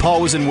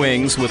Paul was in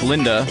Wings with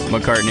Linda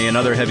McCartney and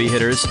other heavy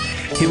hitters,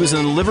 he was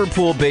in a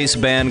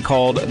Liverpool-based band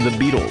called The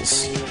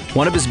Beatles.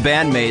 One of his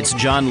bandmates,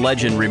 John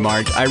Legend,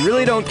 remarked, "I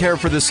really don't care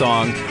for the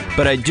song,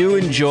 but I do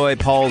enjoy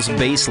Paul's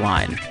bass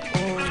line."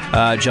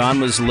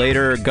 John was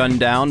later gunned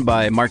down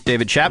by Mark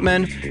David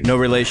Chapman, no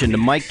relation to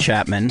Mike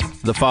Chapman,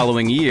 the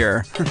following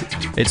year.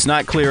 It's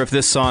not clear if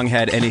this song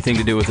had anything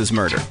to do with his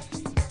murder.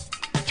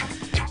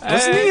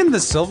 Wasn't he in the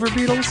Silver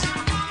Beatles?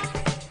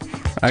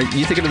 Are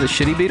you thinking of the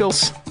shitty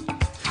Beatles?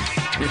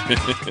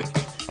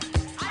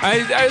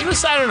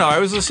 I don't know. I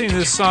was listening to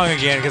this song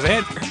again because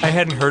I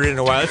hadn't heard it in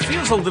a while. It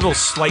feels a little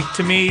slight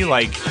to me,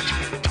 like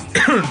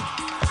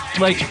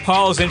like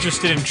Paul is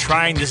interested in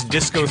trying this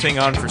disco thing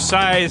on for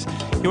size.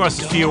 He wants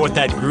to feel what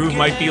that groove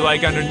might be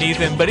like underneath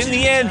him, but in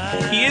the end,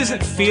 he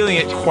isn't feeling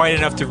it quite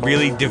enough to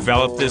really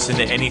develop this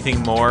into anything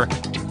more.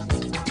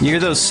 You hear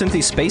those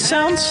synthy space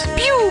sounds?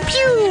 Pew,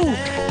 pew,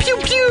 pew,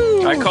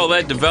 pew. I call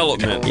that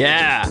development.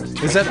 Yeah.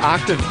 Is that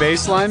octave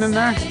bass line in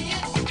there?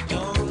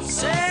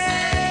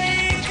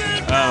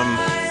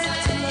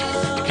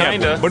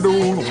 Kinda.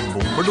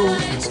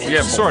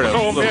 Yeah, Sort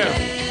of.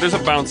 Yeah. There's a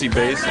bouncy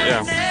bass.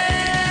 Yeah.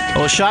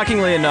 Well,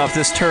 shockingly enough,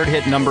 this turd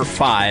hit number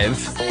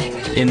 5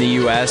 in the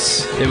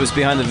U.S. It was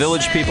behind the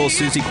Village People,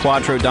 Susie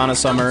Quattro, Donna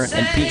Summer,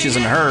 and Peaches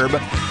and Herb.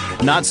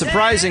 Not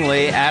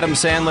surprisingly, Adam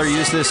Sandler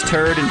used this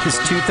turd in his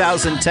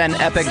 2010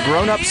 epic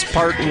Grown Ups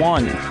Part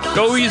 1.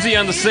 Go easy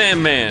on the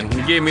Sandman.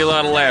 He gave me a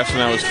lot of laughs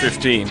when I was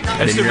 15.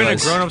 Has there been a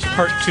Grown Ups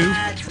Part 2?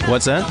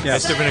 What's that?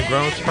 Has there been a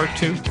Grown Ups Part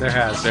 2? There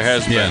has. There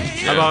has been.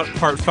 How about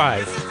Part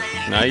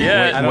 5? Not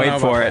yet. I don't know Wait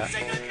for about it.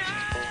 that.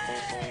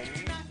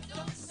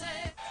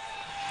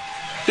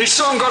 This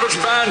song got us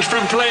banned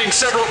from playing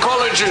several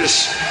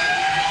colleges.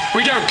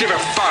 We don't give a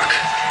fuck.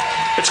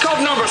 It's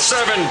called Number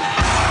 7.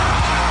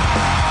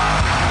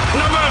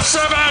 Number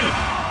 7!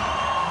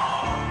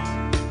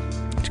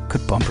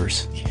 Good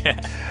bumpers. Yeah.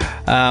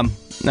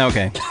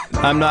 Okay.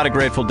 I'm not a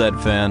Grateful Dead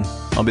fan.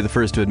 I'll be the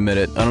first to admit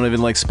it. I don't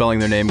even like spelling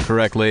their name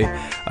correctly.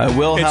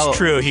 It's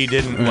true, he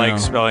didn't like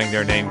spelling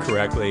their name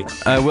correctly.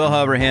 I will,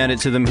 however, hand it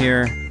to them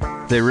here.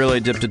 They really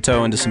dipped a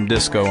toe into some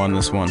disco on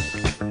this one.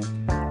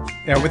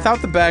 Yeah,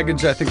 without the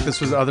baggage, I think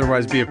this would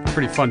otherwise be a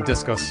pretty fun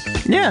disco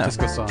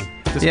song.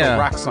 Disco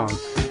rock song.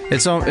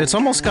 It's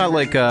almost got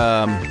like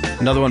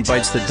Another One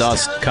Bites the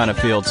Dust kind of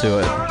feel to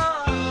it.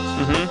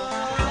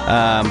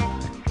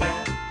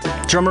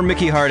 Drummer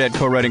Mickey Hart had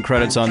co-writing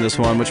credits on this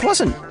one, which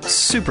wasn't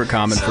super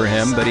common for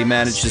him, but he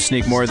managed to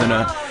sneak more than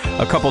a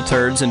couple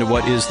turds into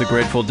what is the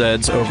Grateful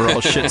Dead's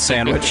overall shit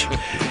sandwich.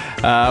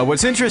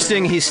 What's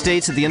interesting, he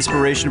states that the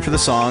inspiration for the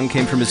song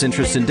came from his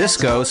interest in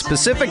disco,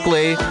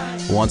 specifically,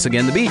 once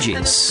again, the Bee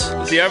Gees.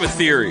 See, I have a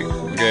theory.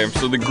 Okay,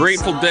 so the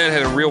Grateful Dead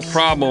had a real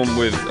problem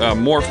with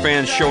more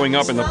fans showing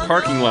up in the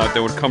parking lot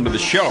that would come to the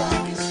show.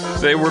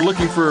 They were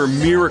looking for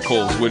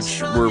miracles,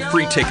 which were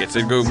free tickets.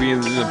 They'd go be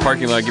in the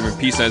parking lot giving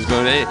peace signs,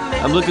 going, "Hey,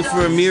 I'm looking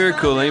for a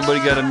miracle. Anybody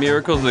got a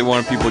miracle?" They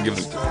wanted people to give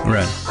them.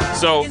 Right.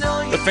 So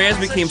the fans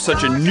became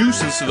such a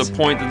nuisance to the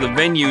point that the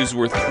venues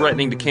were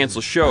threatening to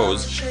cancel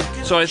shows.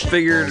 So I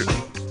figured,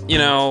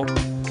 the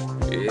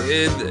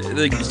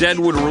Dead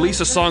would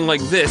release a song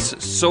like this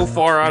so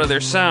far out of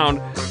their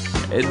sound.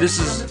 This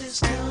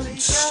is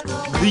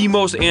the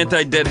most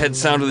anti-Deadhead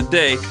sound of the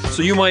day.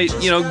 So you might,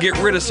 get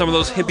rid of some of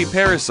those hippie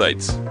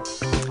parasites.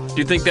 Do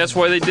you think that's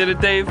why they did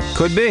it, Dave?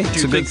 Could be. Do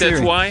you think that's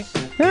why?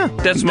 Yeah.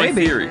 That's my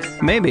theory.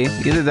 Maybe.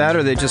 Either that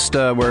or they just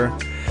were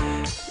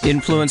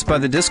influenced by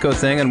the disco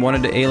thing and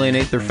wanted to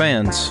alienate their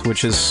fans,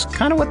 which is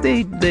kind of what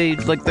they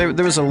like.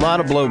 There was a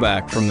lot of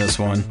blowback from this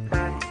one.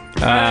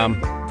 I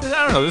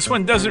don't know. This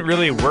one doesn't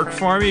really work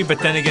for me, but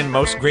then again,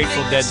 most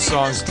Grateful Dead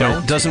songs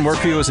don't. Doesn't work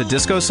for you as a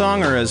disco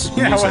song or as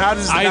music? Well, how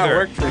does it not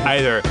work for you?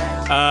 Either.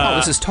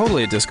 This is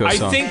totally a disco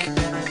song. I think,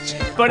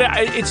 but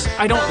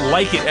I don't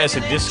like it as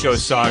a disco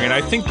song, and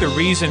I think the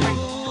reason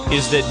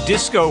is that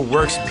disco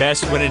works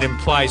best when it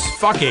implies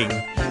fucking,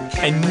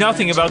 and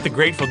nothing about the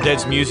Grateful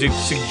Dead's music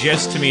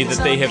suggests to me that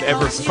they have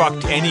ever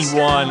fucked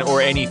anyone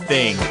or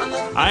anything.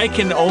 I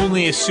can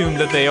only assume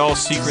that they all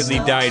secretly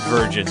died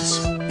virgins.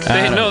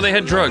 They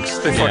had drugs.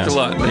 They fucked a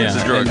lot. They had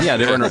the drugs. Yeah,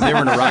 they were in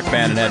a rock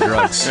band and had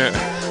drugs.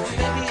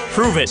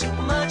 Prove it.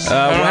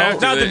 have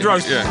to. Not the They-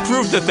 drugs. yeah.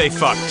 Prove that they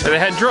fucked. They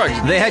had drugs.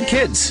 They had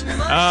kids.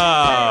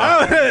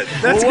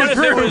 That's What good if,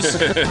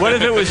 proof. what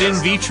if it was in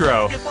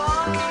vitro?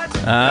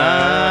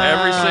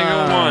 Every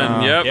single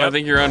one. Yep, Yep. I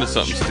think you're onto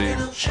something, Steve.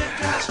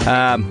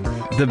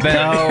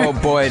 Oh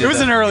boy! It was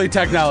an early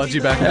technology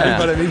back then,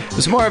 but I mean, it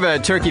was more of a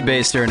turkey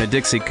baster in a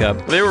Dixie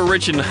cup. They were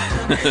rich enough.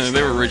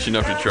 They were rich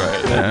enough to try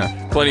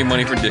it. Plenty of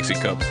money for Dixie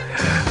cups.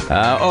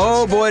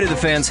 Oh boy, did the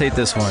fans hate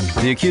this one.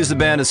 They accused the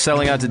band of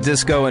selling out to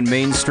disco and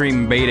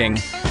mainstream baiting.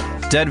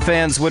 Dead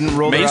fans wouldn't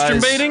roll their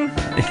eyes. Mainstream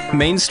baiting?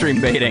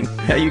 Mainstream baiting.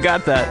 Yeah, you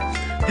got that.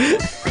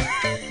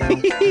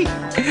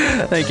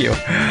 Thank you.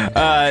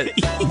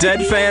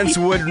 Dead fans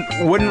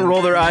wouldn't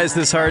roll their eyes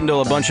this hard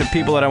until a bunch of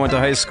people that I went to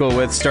high school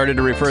with started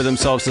to refer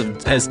themselves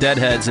as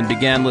Deadheads and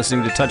began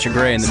listening to Touch of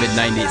Grey in the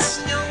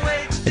mid-'90s.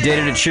 I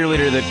dated a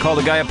cheerleader that called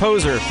a guy a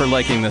poser for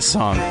liking this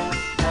song.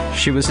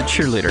 She was a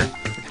cheerleader.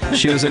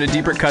 She was into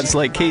deeper cuts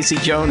like Casey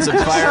Jones and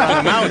Fire on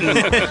the Mountain.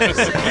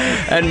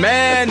 And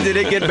man, did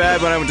it get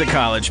bad when I went to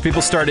college.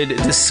 People started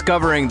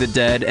discovering the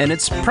Dead, and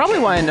it's probably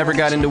why I never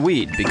got into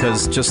weed,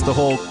 because just the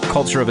whole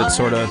culture of it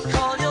sort of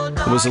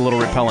was a little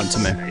repellent to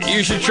me.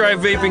 You should try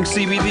vaping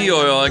CBD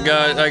oil. I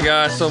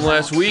got some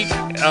last week.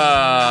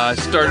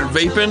 Started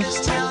vaping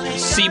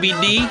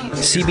CBD.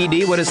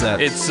 CBD, what is that?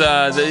 It's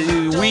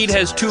the weed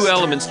has two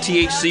elements: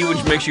 THC,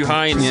 which makes you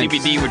high, and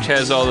CBD, which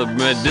has all the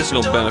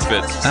medicinal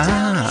benefits.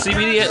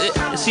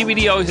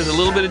 CBD always has a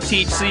little bit of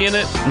THC in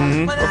it,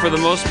 but for the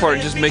most part,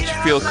 it just makes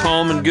you feel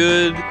calm and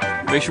good.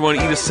 Makes you want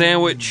to eat a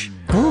sandwich.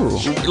 Ooh.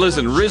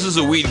 Listen, Riz is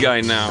a weed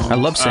guy now. I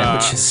love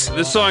sandwiches.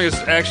 This song is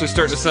actually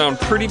starting to sound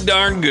pretty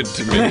darn good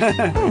to me.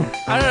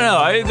 I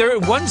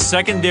don't know. One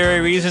secondary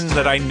reason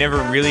that I never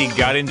really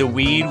got into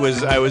weed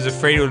was I was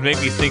afraid it would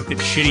make me think that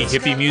shitty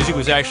hippie music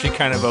was actually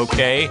kind of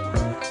okay.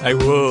 Like,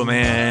 whoa,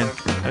 man,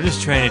 I'm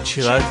just trying to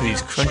chill out to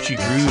these crunchy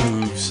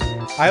grooves.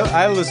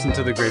 I listened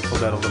to the Grateful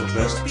Dead a little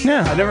bit.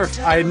 Yeah.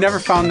 I never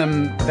found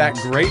them that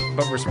great,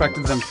 but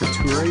respected them for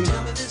touring.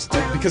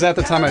 Because at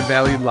the time I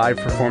valued live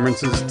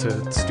performances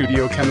to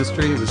studio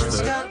chemistry. It was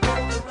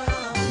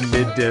the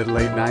mid to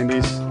late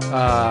 90s.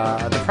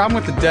 The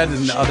problem with the Dead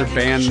and the other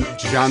band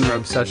genre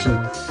obsession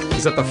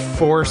is that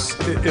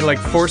it like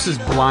forces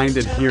blind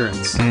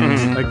adherence.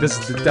 Like this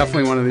is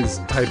definitely one of these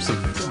types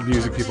of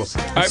music people.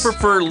 I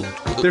prefer.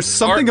 There's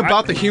something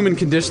about the human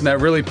condition that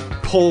really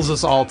pulls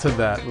us all to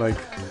that, like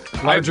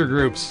larger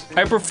groups.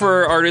 I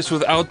prefer artists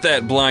without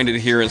that blind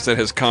adherence that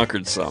has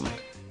conquered some.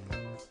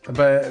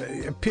 But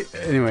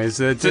anyways,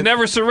 It's a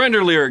never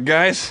surrender lyric,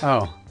 guys.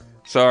 oh.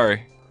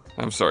 Sorry.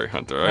 I'm sorry,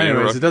 Hunter.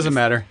 Anyways, it doesn't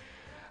matter.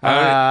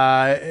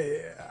 But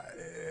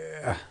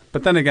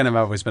then again, I've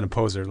always been a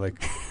poser.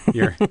 Like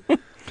your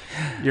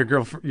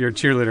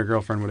cheerleader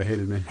girlfriend would have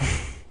hated me.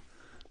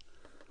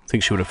 I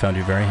think she would have found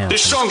you very handsome.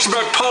 This song's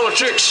about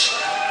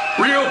politics.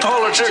 Real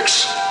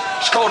politics.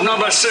 It's called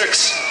Number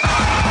 6.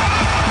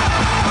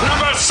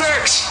 Number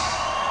 6!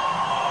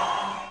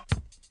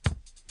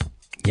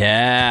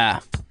 Yeah.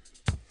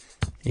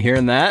 You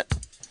hearing that?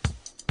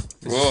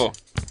 Whoa.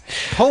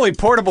 Holy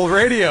portable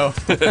radio!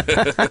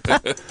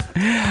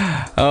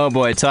 Oh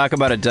boy, talk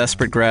about a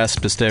desperate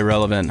grasp to stay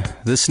relevant.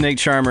 This Snake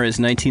Charmer is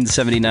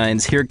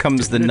 1979's Here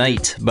Comes the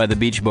Night by the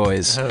Beach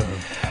Boys.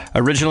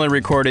 Originally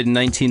recorded in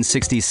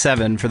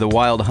 1967 for the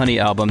Wild Honey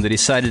album, they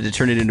decided to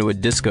turn it into a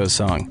disco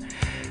song.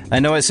 I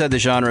know I said the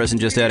genre isn't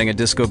just adding a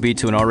disco beat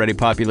to an already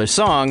popular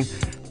song.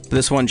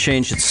 This one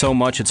changed it so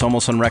much it's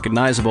almost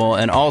unrecognizable,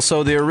 and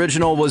also the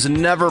original was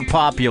never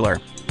popular.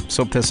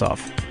 So piss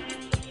off.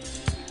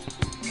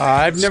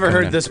 I've never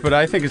heard this, but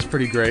I think it's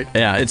pretty great.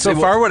 Yeah, it's So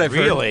far what I've heard.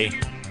 Really?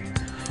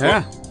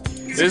 Yeah.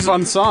 It's a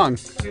fun song.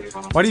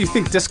 Why do you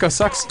think disco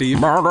sucks, Steve?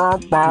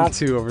 You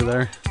two over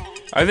there.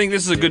 I think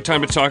this is a good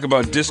time to talk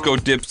about Disco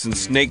Dips and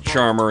Snake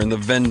Charmer and the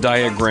Venn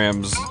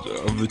diagrams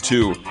of the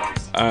two.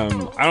 I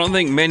don't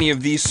think many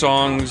of these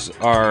songs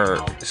are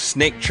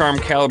Snake Charm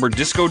caliber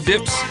disco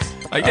dips.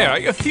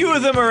 A few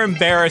of them are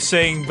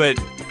embarrassing, but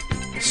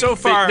so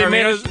far, other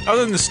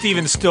than the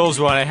Stephen Stills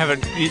one,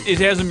 it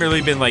hasn't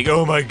really been like,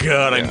 oh my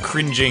god, I'm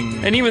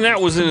cringing. And even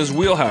that was in his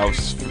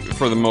wheelhouse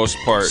for the most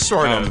part.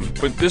 Sort of.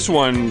 But this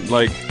one,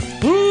 like,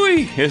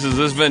 whoo-wee, this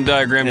Venn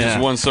diagram is Yeah.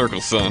 one circle,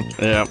 son.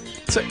 Yeah.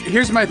 So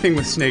here's my thing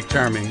with snake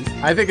charming.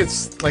 I think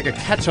it's like a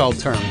catch-all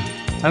term.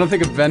 I don't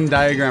think a Venn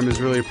diagram is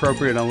really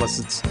appropriate unless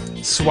it's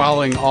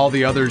swallowing all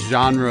the other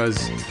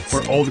genres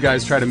where old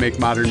guys try to make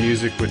modern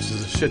music, which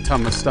is a shit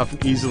ton of stuff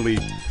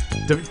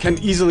can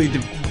easily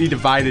be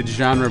divided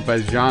genre by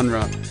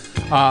genre.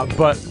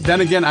 But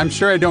then again, I'm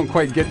sure I don't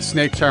quite get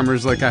Snake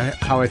Charmers like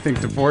how I think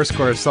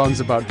divorcecore songs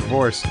about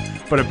divorce.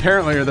 But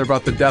apparently they're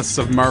about the deaths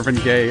of Marvin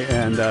Gaye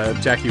and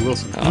Jackie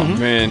Wilson. Oh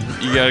man,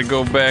 you gotta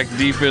go back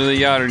deep into the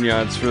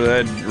Yachts for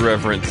that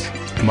reference.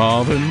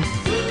 Marvin.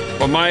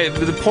 Well,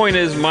 the point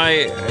is,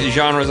 my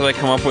genres that I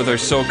come up with are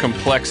so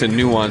complex and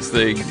nuanced,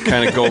 they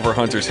kind of go over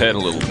Hunter's head a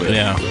little bit.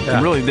 Yeah.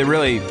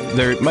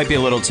 They might be a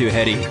little too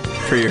heady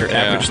for your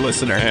average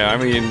listener. Yeah, I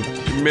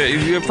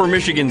mean, for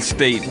Michigan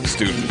State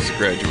students,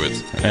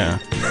 graduates. Yeah.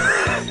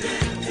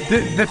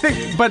 The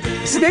thing, but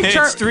Snake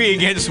Charmer. It's 3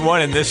 against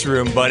 1 in this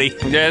room, buddy.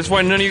 Yeah, that's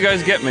why none of you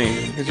guys get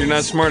me, because you're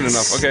not smart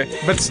enough. Okay.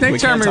 But Snake We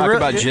can't Charmer talk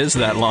about jizz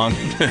that long.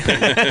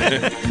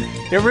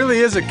 it really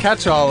is a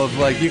catch-all of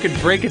like you could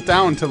break it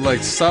down to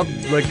like sub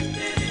like.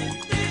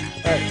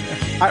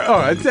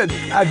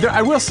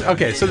 I will say,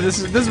 okay. So this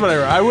is what I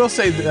wrote. I will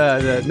say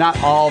that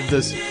not all of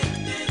this.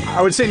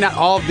 I would say not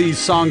all of these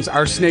songs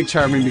are Snake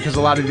Charming because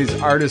a lot of these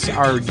artists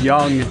are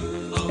young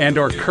and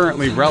or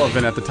currently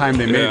relevant at the time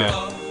they made it.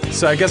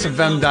 So I guess a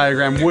Venn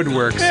diagram would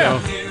work.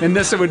 Yeah. So in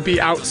this it would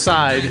be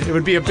outside. It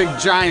would be a big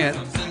giant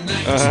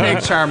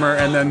Snake Charmer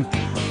and then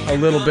a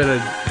little bit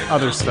of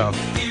other stuff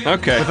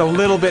Okay. with a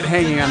little bit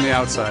hanging on the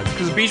outside.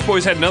 Because the Beach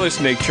Boys had another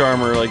Snake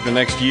Charmer like the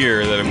next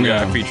year that I'm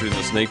going to feature in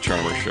the Snake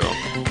Charmer show.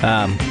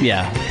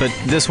 Yeah, but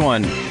this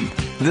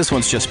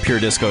one's just pure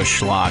disco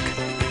schlock.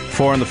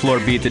 4 on the floor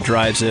beat that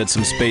drives it,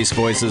 some space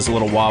voices, a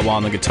little wah-wah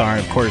on the guitar,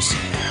 and of course,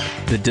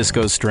 the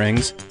disco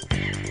strings.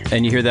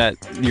 And you hear that,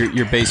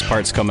 your bass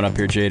part's coming up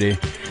here, JD.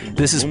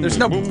 There's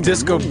no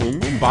disco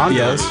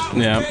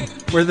bongos. Yeah.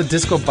 Where are the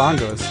disco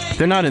bongos?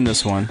 They're not in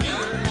this one,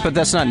 but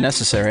that's not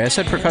necessary. I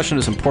said percussion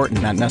is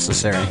important, not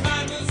necessary.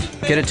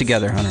 Get it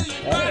together, Hunter.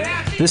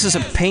 This is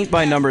a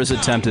paint-by-numbers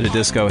attempt at a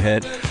disco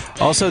hit.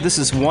 Also, this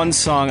is one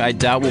song I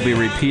doubt we'll be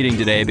repeating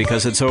today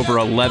because it's over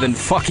 11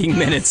 fucking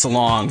minutes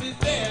long.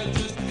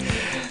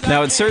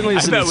 Now, it certainly I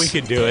isn't. bet we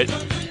could do it.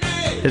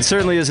 It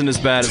certainly isn't as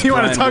bad as Do you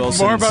want Brian to talk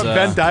Wilson's, more about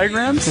Venn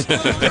diagrams?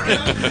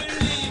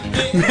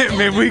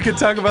 Maybe we could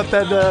talk about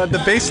that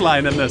the bass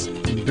line in this.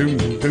 Boom,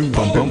 boom, Boom,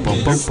 boom, boom,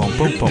 boom, boom,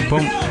 boom, boom,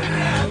 boom.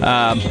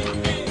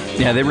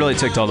 Yeah, they really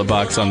ticked all the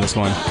box on this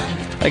one.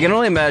 I can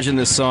only imagine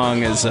this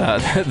song is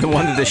the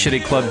one that the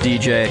Shitty Club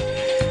DJ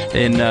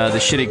in the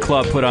Shitty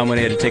Club put on when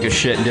he had to take a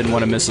shit and didn't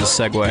want to miss his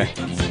segue.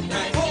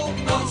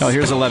 Oh,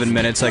 here's 11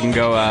 minutes. I can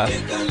go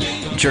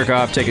jerk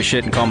off, take a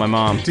shit, and call my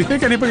mom. Do you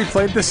think anybody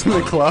played this in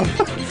the club?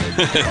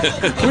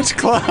 Which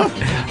club?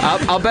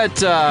 I'll bet.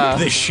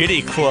 The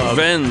Shitty Club.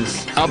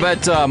 Vens. I'll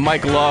bet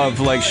Mike Love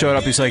like showed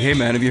up. He's like, "Hey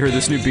man, have you heard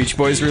this new Beach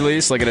Boys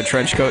release?" Like in a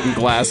trench coat and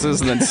glasses,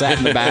 and then sat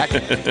in the back. I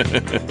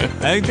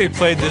think they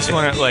played this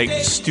one at like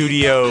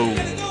Studio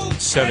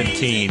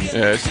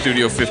 17.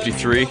 Studio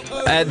 53.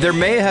 There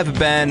may have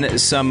been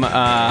some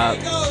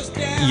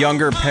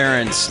younger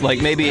parents,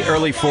 like maybe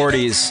early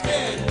 40s,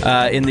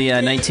 in the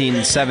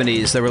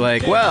 1970s, that were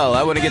like, "Well,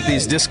 I want to get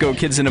these disco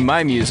kids into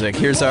my music.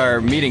 Here's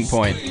our meeting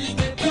point."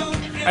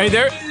 I mean,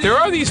 there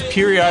are these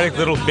periodic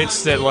little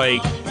bits that,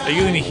 like, are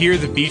you going to hear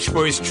the Beach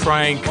Boys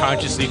trying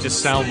consciously to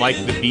sound like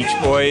the Beach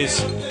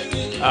Boys?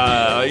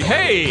 Like,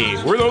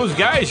 hey, we're those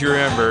guys you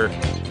remember.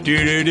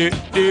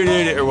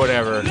 Do-do-do-do-do, or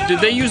whatever. Did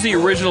they use the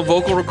original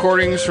vocal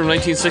recordings from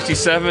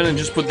 1967 and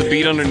just put the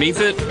beat underneath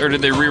it, or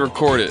did they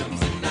re-record it?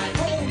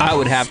 I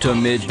would have to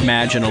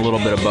imagine a little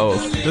bit of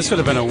both. This would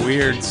have been a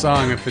weird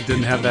song if it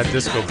didn't have that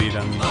disco beat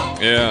on the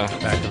Yeah.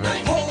 back of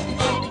it.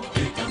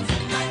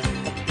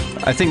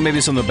 I think maybe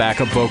some of the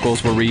backup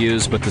vocals were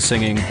reused, but the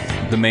singing,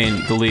 the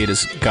lead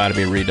has got to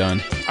be redone.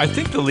 I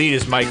think the lead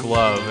is Mike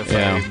Love, if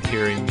Yeah. I'm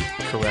hearing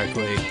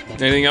correctly.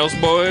 Anything else,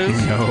 boys?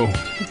 No.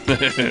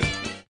 50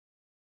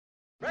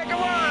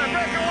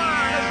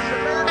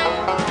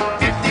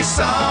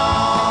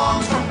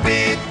 songs from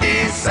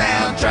 50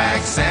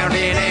 soundtracks,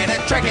 sounding and a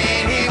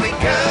tracking, here we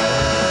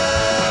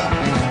come.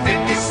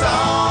 50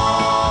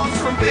 songs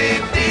from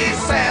 50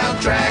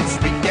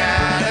 soundtracks, we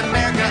got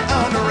America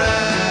on the run.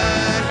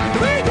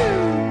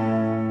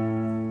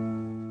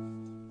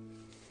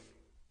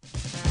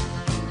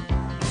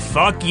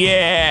 Fuck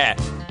yeah!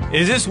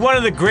 Is this one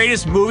of the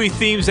greatest movie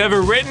themes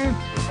ever written?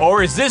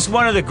 Or is this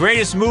one of the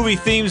greatest movie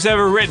themes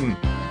ever written?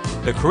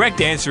 The correct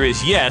answer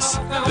is yes.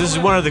 This is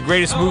one of the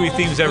greatest movie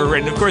themes ever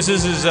written. Of course,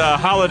 this is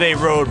Holiday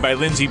Road by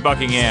Lindsey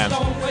Buckingham.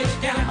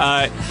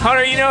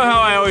 Hunter, you know how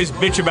I always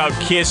bitch about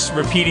Kiss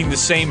repeating the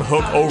same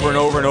hook over and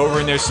over and over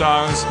in their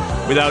songs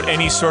without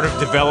any sort of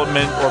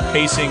development or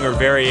pacing or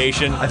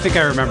variation? I think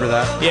I remember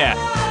that. Yeah.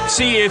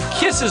 See, if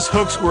Kiss's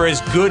hooks were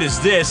as good as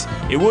this,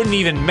 it wouldn't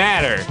even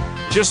matter.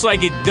 Just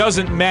like it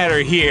doesn't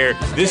matter here,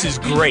 this is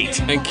great.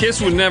 And Kiss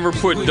would never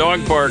put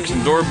dog barks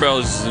and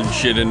doorbells and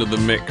shit into the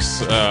mix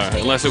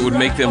unless it would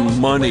make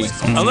them money.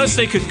 Unless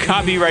they could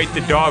copyright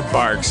the dog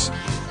barks.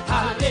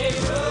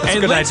 That's a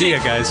good idea,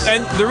 guys.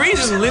 And the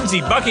reason Lindsey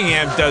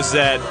Buckingham does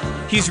that,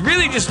 he's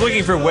really just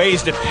looking for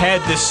ways to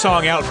pad this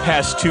song out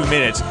past 2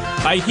 minutes.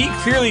 He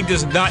clearly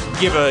does not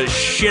give a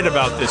shit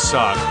about this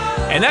song.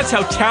 And that's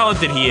how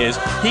talented he is.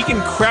 He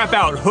can crap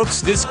out hooks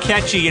this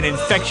catchy and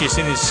infectious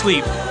in his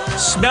sleep,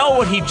 smell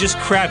what he just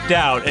crapped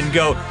out, and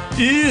go,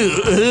 ew,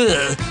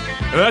 ugh.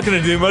 I'm not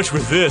going to do much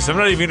with this. I'm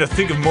not even going to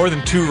think of more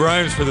than 2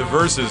 rhymes for the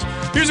verses.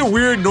 Here's a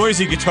weird,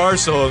 noisy guitar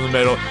solo in the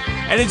middle.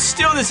 And it's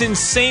still this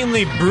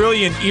insanely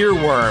brilliant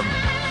earworm.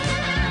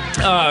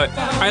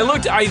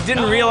 I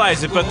didn't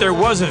realize it, but there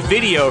was a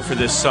video for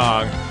this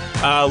song.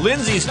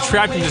 Lindsey's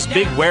trapped in this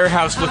big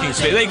warehouse-looking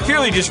space. They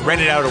clearly just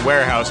rented out a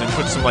warehouse and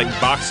put some, like,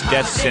 box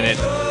desks in it.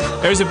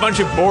 There's a bunch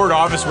of bored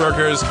office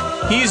workers.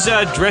 He's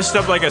dressed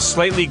up like a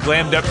slightly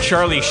glammed-up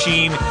Charlie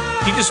Sheen.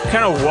 he just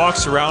kind of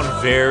walks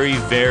around very,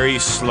 very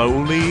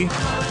slowly.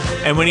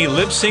 And when he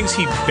lip syncs,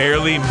 he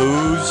barely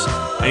moves.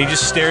 And he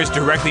just stares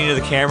directly into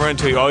the camera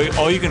until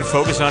all you can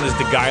focus on is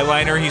the guy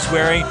liner he's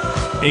wearing.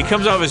 And he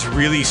comes off as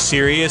really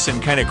serious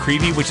and kind of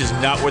creepy, which is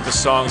not what the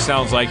song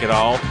sounds like at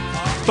all.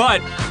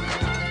 But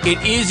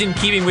it is in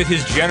keeping with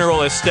his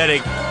general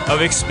aesthetic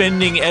of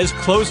expending as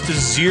close to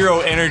zero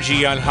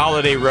energy on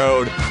Holiday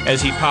Road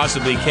as he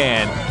possibly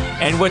can.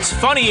 And what's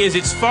funny is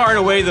it's far and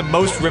away the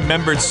most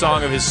remembered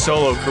song of his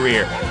solo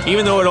career,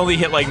 even though it only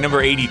hit like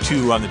number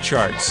 82 on the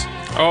charts.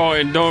 Oh,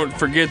 and don't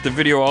forget the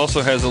video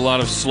also has a lot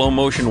of slow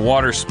motion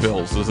water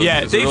spills. It's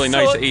a really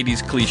nice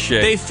 80s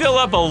cliche. They fill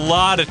up a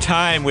lot of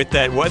time with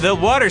that. The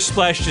water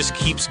splash just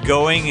keeps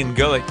going and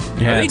going.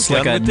 Yeah, it's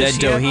like a Ned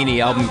Doheny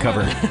album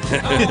cover.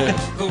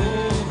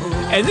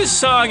 And this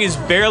song is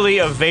barely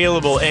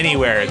available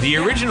anywhere. The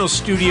original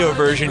studio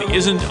version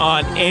isn't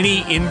on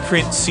any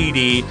in-print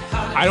CD.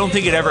 I don't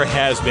think it ever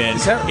has been.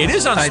 It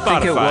is on Spotify. I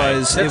think it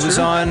was. It was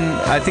on.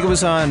 I think it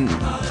was on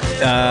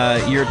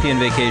European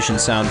Vacation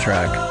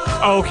soundtrack.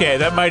 Okay,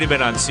 that might have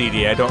been on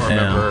CD. I don't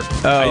remember.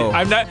 Oh,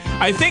 I'm not.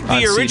 I think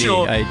the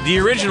original, the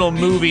original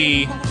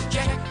movie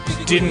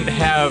didn't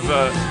have.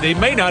 They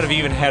may not have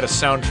even had a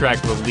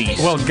soundtrack release.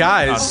 Well,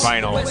 guys,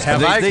 on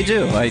vinyl. They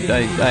do. I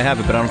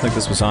have it, but I don't think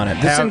this was on it.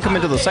 This didn't come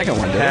into the second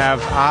one, did it?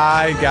 Have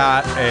I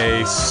got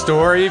a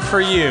story for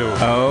you?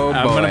 Oh, boy.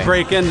 I'm going to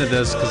break into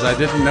this because I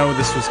didn't know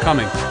this was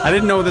coming. I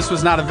didn't know this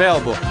was not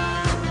available.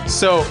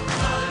 So,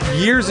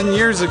 years and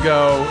years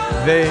ago,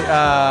 they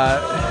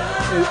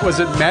was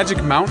it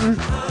Magic Mountain,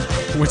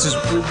 which is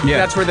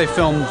that's where they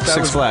filmed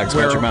Six Flags,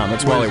 Magic Mountain.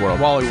 That's Wally World.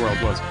 Wally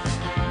World was.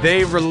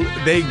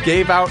 They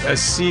gave out a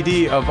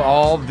CD of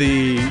all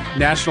the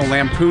National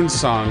Lampoon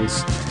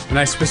songs, and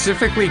I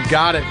specifically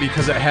got it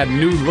because it had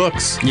New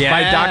Looks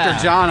by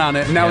Dr. John on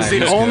it, and that was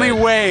the only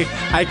way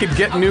I could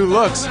get New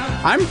Looks.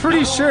 I'm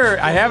pretty sure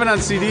I have it on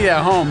CD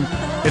at home.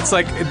 It's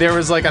like there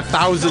was like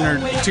 1,000 or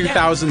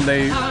 2,000.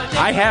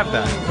 I have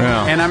that,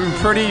 and I'm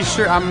pretty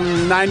sure.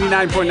 I'm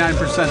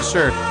 99.9%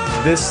 sure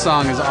this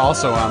song is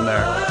also on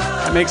there.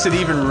 That makes it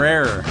even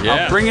rarer. Yeah.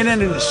 I'll bring it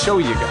in and show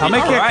you. I'll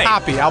make you a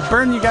copy. I'll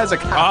burn you guys a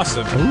copy.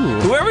 Awesome.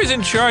 Whoever's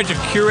in charge of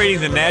curating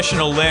the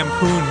National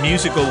Lampoon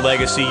musical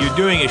legacy, you're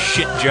doing a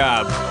shit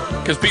job.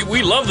 Because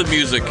we love the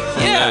music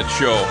from that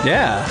show.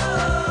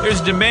 Yeah. There's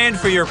demand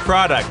for your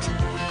product.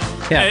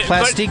 Yeah,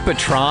 Plastique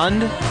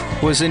Bertrand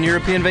was in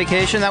European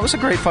Vacation. That was a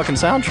great fucking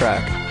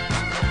soundtrack.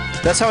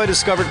 That's how I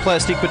discovered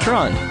Plastique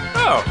Bertrand.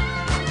 Oh.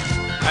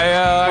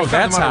 I found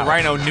that's them on how. a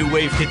Rhino New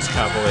Wave Hits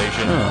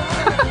compilation.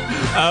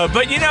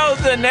 But you know,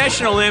 the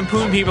National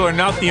Lampoon people are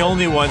not the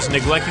only ones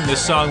neglecting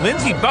this song.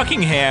 Lindsey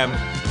Buckingham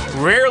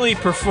rarely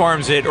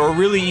performs it or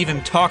really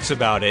even talks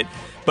about it,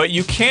 but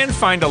you can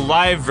find a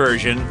live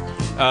version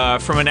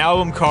from an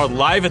album called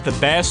Live at the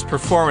Bass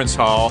Performance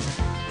Hall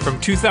from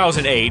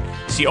 2008.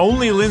 It's the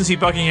only Lindsey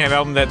Buckingham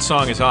album that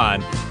song is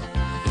on.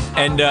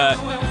 And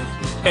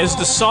as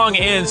the song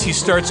ends, he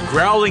starts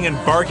growling and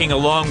barking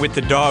along with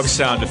the dog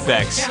sound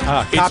effects. It's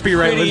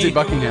Copyright pretty- Lindsey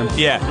Buckingham.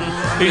 Yeah.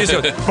 He just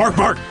goes, bark,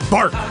 bark,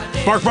 bark,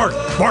 bark, bark,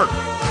 bark,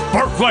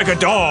 bark like a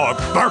dog,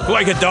 bark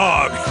like a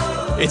dog.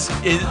 It's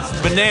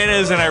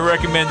bananas, and I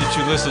recommend that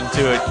you listen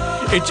to it.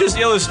 It just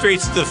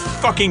illustrates the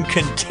fucking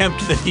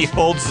contempt that he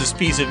holds this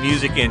piece of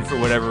music in for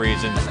whatever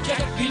reason.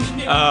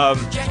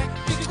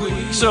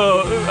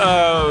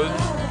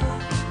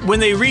 When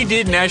they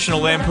redid National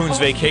Lampoon's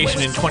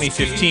Vacation in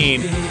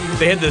 2015,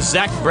 they had the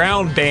Zac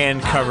Brown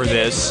Band cover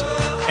this,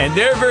 and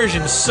their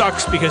version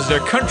sucks because they're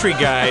country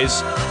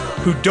guys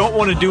who don't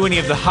want to do any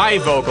of the high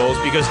vocals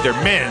because they're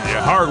men,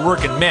 they're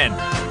hard-working men.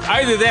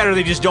 Either that or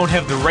they just don't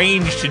have the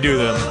range to do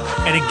them,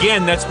 and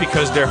again, that's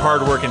because they're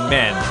hard-working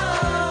men.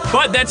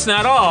 But that's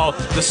not all.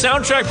 The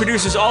soundtrack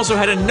producers also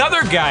had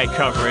another guy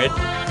cover it,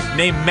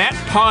 named Matt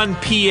Pond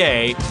PA,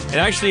 and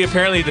actually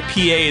apparently the PA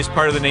is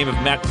part of the name of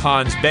Matt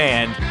Pond's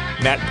band,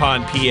 Matt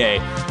Pond PA.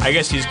 I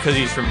guess because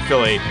he's from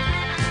Philly.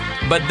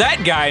 But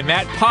that guy,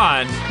 Matt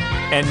Pond,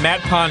 and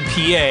Matt Pond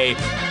PA,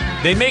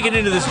 they make it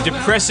into this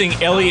depressing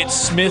Elliott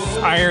Smith,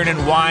 Iron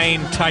and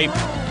Wine type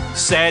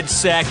sad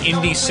sack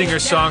indie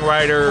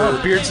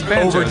singer-songwriter Beards and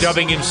Banjos.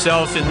 overdubbing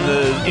himself in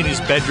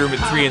his bedroom at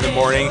 3 a.m.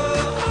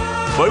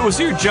 What was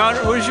your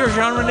genre? What is your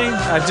genre name?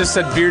 I just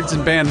said Beards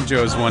and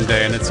Banjos one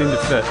day, and it seemed to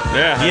fit.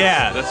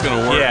 Yeah, that's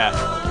gonna work.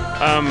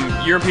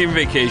 Yeah. European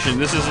Vacation.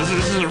 This is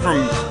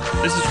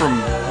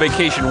from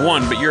Vacation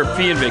 1, but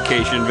European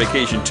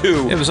Vacation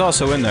 2. It was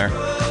also in there.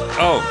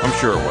 Oh, I'm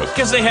sure it was.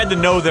 Because they had to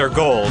know their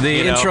goal.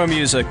 The intro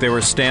music, they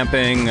were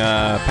stamping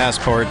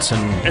passports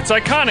and... It's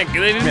iconic.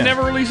 They didn't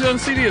never release it on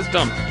CD. It's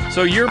dumb.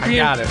 So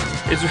European. I got it.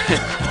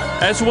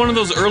 That's one of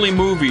those early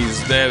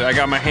movies that I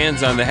got my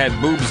hands on that had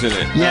boobs in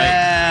it.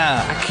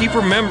 Yeah. I keep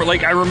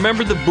I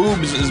remember the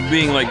boobs as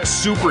being like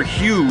super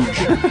huge,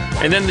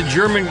 and then the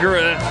German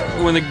girl,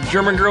 when the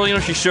German girl,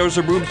 she shows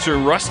her boobs to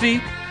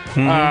Rusty.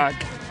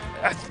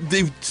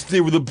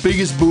 They were the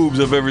biggest boobs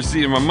I've ever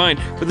seen in my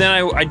mind. But then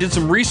I did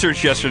some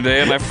research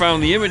yesterday, and I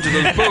found the image of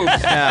those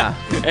boobs. Yeah.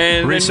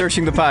 And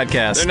Researching the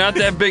podcast. they're not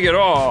that big at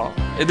all.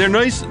 They're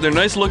nice. They're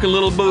nice looking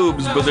little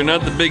boobs, but they're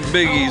not the big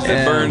biggies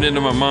that burned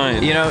into my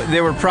mind. You know,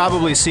 they were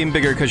probably seem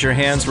bigger because your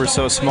hands were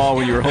so small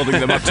when you were holding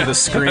them up to the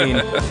screen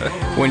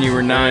when you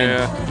were 9.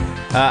 Yeah.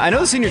 I know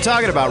the scene you're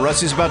talking about.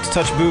 Rusty's about to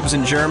touch boobs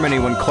in Germany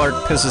when Clark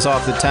pisses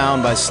off the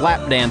town by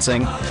slap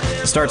dancing,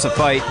 starts a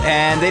fight,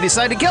 and they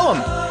decide to kill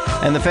him.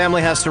 And the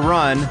family has to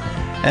run.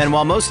 And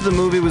while most of the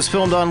movie was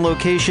filmed on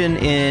location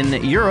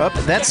in Europe,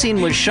 that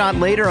scene was shot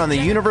later on the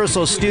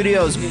Universal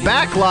Studios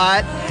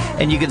backlot,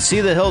 and you can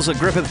see the hills of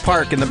Griffith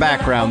Park in the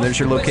background. There's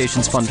your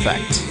location's fun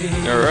fact.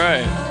 All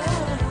right.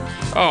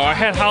 Oh, I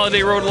had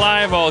Holiday Road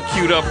Live all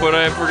queued up, but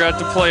I forgot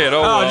to play it.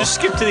 Oh, well. just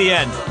skip to the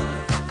end.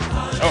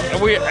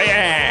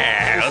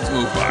 Let's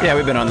move on. Yeah,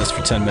 we've been on this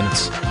for 10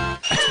 minutes.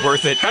 It's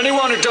worth it.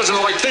 Anyone who doesn't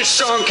like this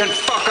song can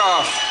fuck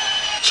off.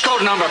 It's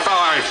called number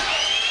 5.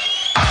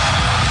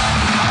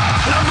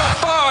 Number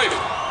 5!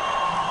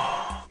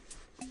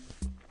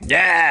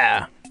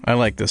 Yeah! I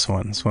like this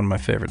one. It's one of my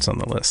favorites on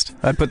the list.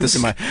 I'd put this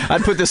in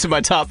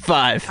my top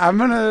 5. I'm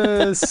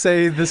gonna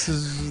say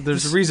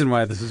there's a reason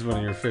why this is one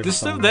of your favorites.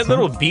 That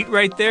little beat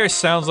right there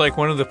sounds like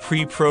one of the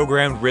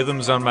pre-programmed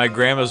rhythms on my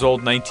grandma's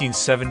old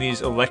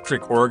 1970s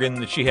electric organ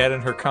that she had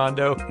in her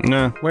condo.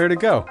 No. Where'd it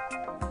go?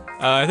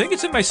 I think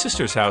it's at my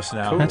sister's house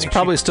now. That's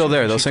probably still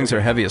there. Those things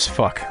are heavy as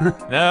fuck.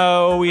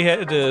 No, we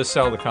had to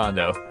sell the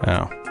condo.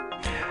 Oh.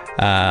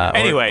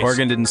 Anyways.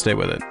 Oregon didn't stay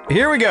with it.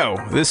 Here we go.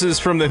 This is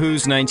from the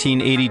Who's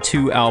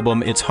 1982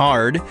 album, It's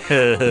Hard,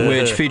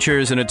 which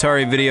features an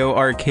Atari Video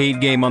arcade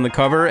game on the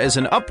cover as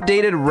an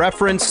updated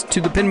reference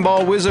to the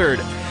Pinball Wizard.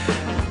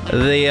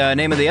 The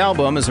name of the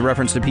album is a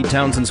reference to Pete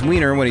Townshend's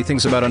wiener when he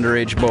thinks about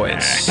underage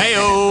boys.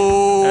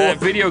 Hey-o! That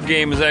video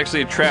game is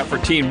actually a trap for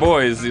teen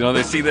boys. You know,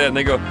 they see that and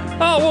they go,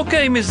 "Oh, what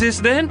game is this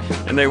then?"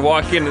 And they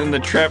walk in and the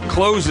trap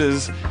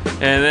closes,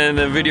 and then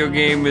the video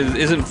game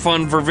isn't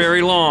fun for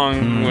very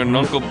long when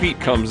Uncle Pete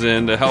comes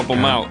in to help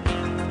him out.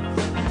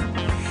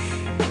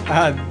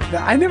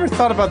 I never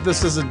thought about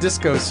this as a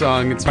disco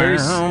song. It's very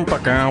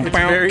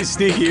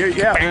sneaky.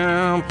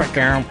 Yeah.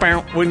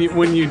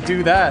 When you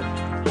do that,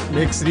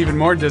 makes it even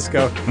more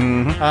disco.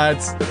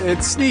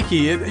 It's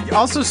sneaky.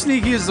 Also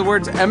sneaky is the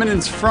words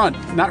eminence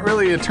front. Not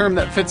really a term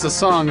that fits a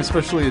song,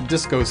 especially a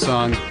disco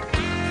song.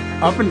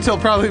 Up until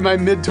probably my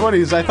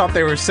mid-20s, I thought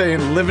they were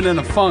saying living in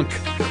a funk.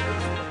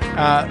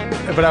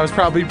 But I was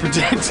probably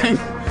projecting.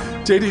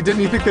 JD, didn't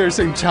you think they were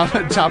saying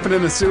chopping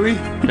in a suey?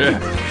 Yeah.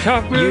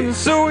 Chopping in a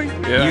suey.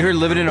 Yeah. You heard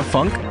Living in a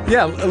Funk?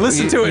 Yeah,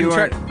 listen to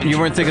it. You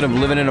weren't thinking of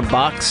Living in a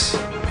Box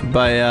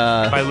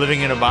by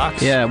Living in a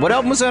Box? Yeah, what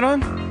album was that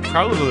on?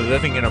 Probably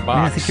Living in a Box.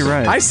 Yeah, I think you're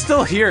right. I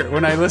still hear it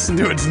when I listen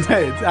to it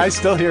today. I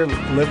still hear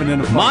living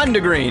in a funk.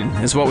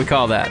 Mondegreen is what we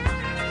call that.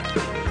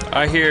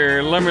 I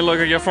hear, "Let me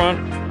look at your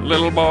front.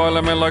 Little boy,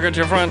 let me look at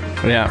your front."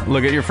 Yeah,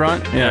 look at your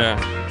front. Yeah.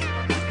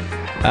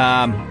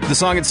 The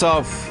song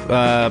itself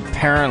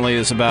apparently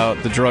is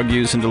about the drug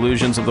use and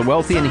delusions of the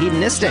wealthy and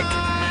hedonistic.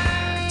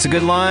 It's a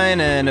good line,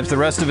 and if the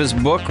rest of his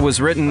book was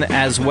written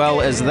as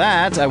well as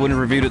that, I wouldn't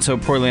have reviewed it so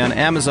poorly on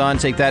Amazon.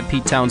 Take that,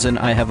 Pete Townsend.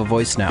 I have a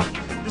voice now.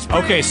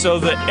 Okay, so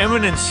the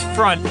eminence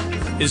front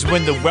is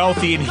when the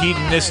wealthy and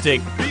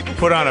hedonistic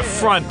put on a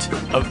front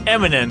of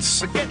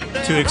eminence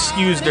to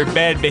excuse their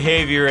bad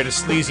behavior at a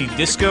sleazy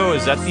disco.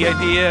 Is that the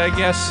idea, I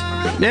guess?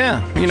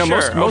 Yeah, you know,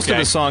 Sure, most of okay.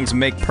 the songs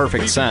make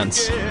perfect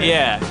sense.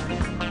 Yeah.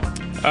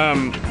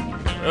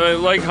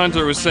 Like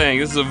Hunter was saying,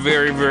 this is a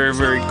very, very,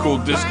 very cool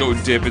disco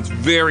dip. It's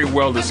very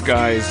well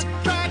disguised.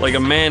 Like a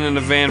man in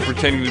a van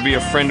pretending to be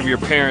a friend of your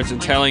parents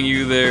and telling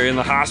you they're in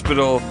the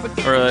hospital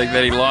or like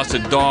that he lost a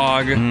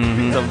dog.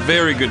 It's a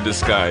very good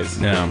disguise.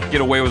 Yeah.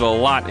 Get away with a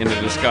lot in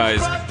a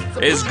disguise.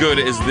 As good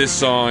as this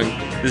song,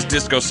 this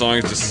disco song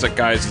is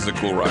disguised as a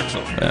cool rock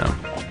song. Yeah.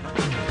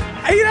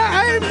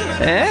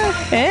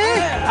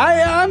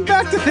 I'm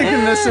back to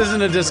thinking this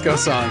isn't a disco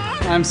song.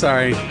 I'm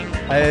sorry.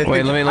 I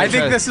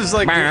think this is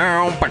like.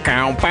 Yeah,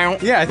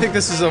 I think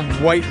this is a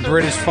white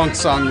British funk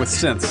song with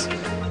synths.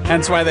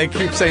 Hence why they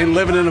keep saying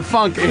living in a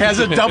funk. It has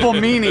a double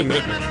meaning.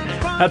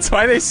 That's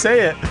why they say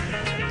it.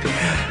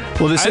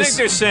 Well, I think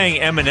they're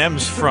saying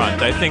Eminem's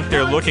front. I think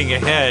they're looking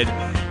ahead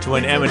to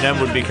when Eminem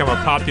would become a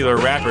popular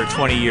rapper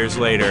 20 years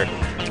later.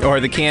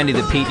 Or the candy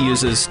that Pete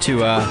uses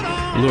to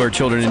lure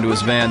children into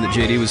his van that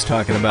JD was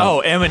talking about.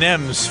 Oh,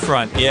 Eminem's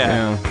front,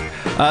 yeah.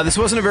 This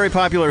wasn't a very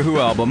popular Who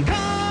album.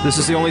 This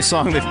is the only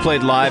song they've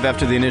played live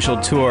after the initial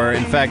tour.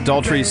 In fact,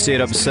 Daltrey stayed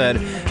up and said,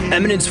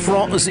 "Eminem's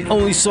Front is the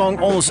only song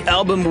on this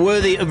album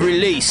worthy of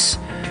release."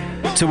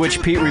 To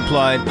which Pete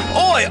replied,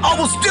 "Oi, I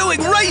was doing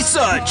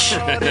research!"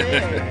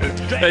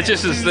 That's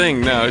just his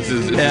thing now. It's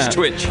his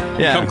Twitch.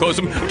 Yeah. Come close.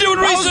 I'm doing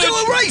research. I was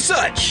doing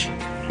research!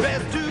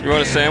 You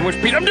want a sandwich,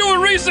 Pete? I'm doing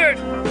research.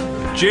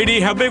 JD,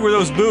 how big were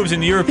those boobs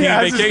in the European Yeah,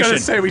 I was vacation? just gonna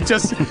say we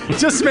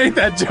just made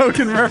that joke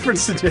in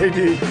reference to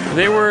JD.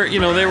 They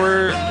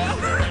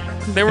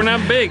were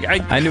not big.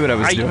 I knew what I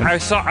was doing. I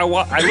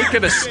looked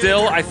at a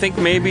still. I think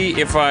maybe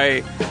if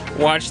I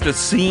watched the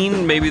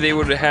scene, maybe they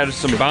would have had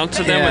some bounce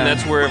to them, Yeah. and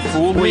that's where it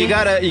fooled Well, me. you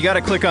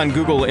gotta click on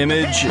Google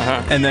Image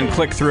and then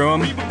click through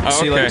them,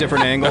 see like okay.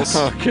 different angles.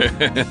 Okay.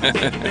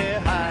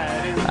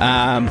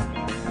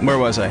 Where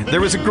was I?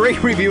 There was a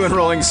great review in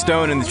Rolling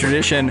Stone in the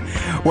tradition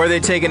where they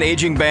take an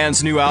aging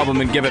band's new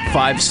album and give it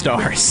 5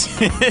 stars.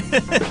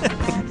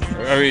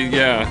 I mean,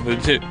 yeah.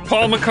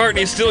 Paul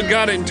McCartney still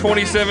got it in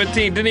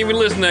 2017. Didn't even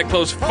listen that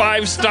close.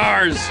 5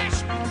 stars.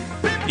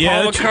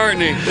 Yeah, Paul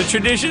McCartney. The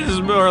tradition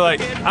is more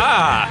like,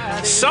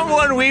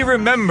 someone we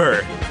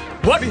remember.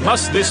 What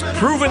must this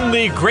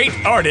provenly great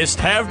artist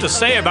have to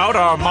say about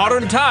our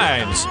modern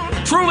times?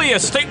 Truly a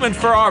statement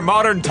for our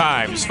modern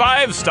times.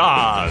 5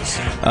 stars.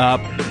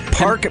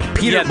 Park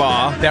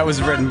Peterbaugh. That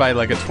was written by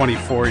like a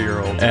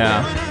 24-year-old.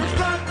 Yeah.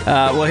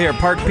 Well, here,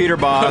 Park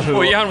Peterbaugh,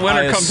 who Jan I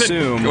Wenner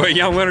assume...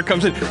 Jan Wenner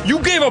comes in. You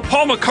gave a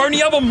Paul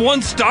McCartney album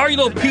 1 star, you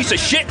little piece of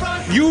shit.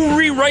 You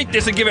rewrite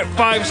this and give it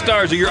 5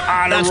 stars, or you're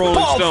out of Rolling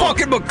Paul Stone.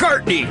 fucking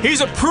McCartney.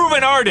 He's a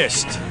proven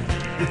artist.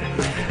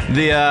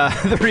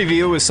 The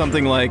review was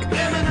something like,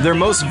 their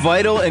most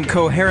vital and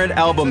coherent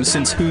album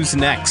since Who's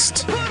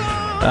Next.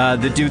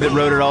 The dude that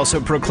wrote it also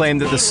proclaimed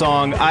that the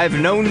song I've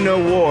Known No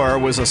War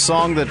was a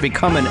song that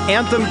become an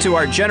anthem to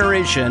our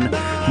generation,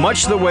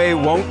 much the way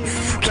Won't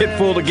Get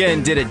Fooled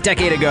Again did a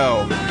decade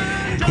ago.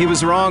 He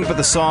was wrong, but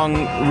the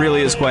song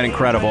really is quite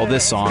incredible,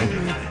 this song.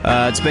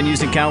 It's been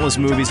used in countless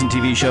movies and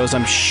TV shows.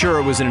 I'm sure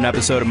it was in an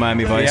episode of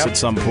Miami Vice at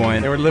some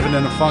point. They were living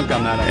in a funk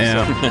on that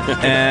episode. Yeah.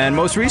 And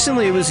most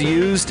recently it was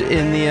used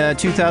in the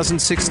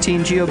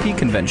 2016 GOP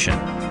convention.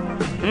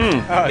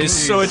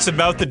 So it's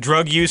about the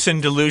drug use and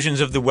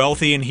delusions of the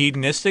wealthy and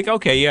hedonistic?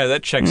 Okay, yeah,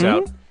 that checks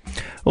out.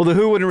 Well, The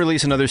Who wouldn't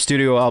release another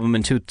studio album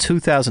until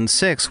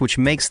 2006, which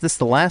makes this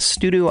the last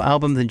studio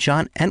album that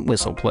John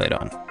Entwistle played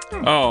on.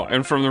 Oh,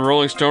 and from the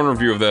Rolling Stone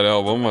review of that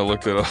album, I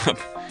looked it up,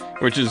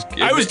 which is...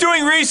 I was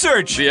doing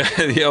research!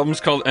 The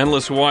album's called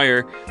Endless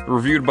Wire,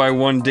 reviewed by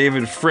one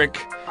David Frick,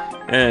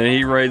 and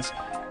he writes...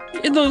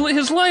 In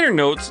his liner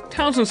notes,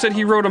 Townsend said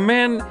he wrote a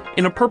man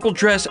in a purple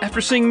dress after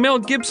seeing Mel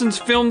Gibson's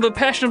film The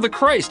Passion of the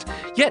Christ,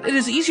 yet it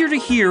is easier to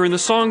hear in the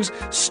song's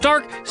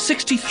stark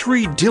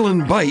 63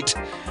 Dylan bite.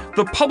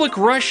 The public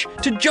rush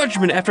to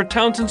judgment after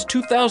Townsend's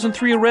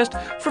 2003 arrest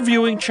for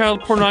viewing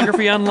child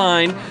pornography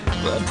online.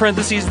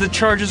 Parentheses, the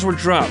charges were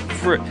dropped.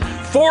 For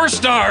 4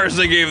 stars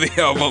they gave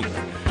the album.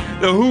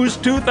 The Who's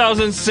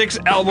 2006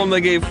 album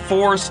they gave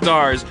 4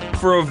 stars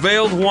for a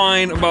veiled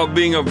whine about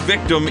being a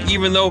victim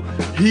even though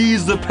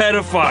he's the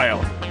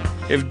pedophile.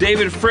 If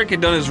David Frick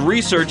had done his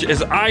research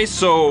as I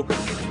so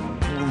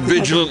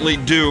vigilantly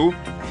do,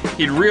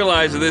 he'd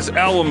realize that this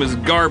album is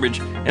garbage.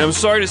 And I'm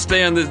sorry to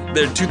stay on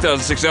their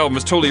 2006 album,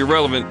 it's totally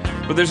irrelevant,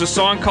 but there's a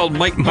song called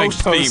Mike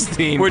Post's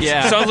theme, which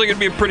sounds like it'd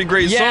be a pretty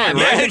great song, right?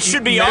 Yeah, it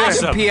should be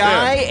awesome.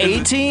 P.I.,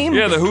 A-Team?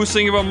 Yeah, the Who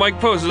sing about Mike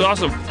Post is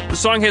awesome. The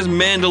song has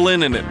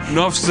mandolin in it.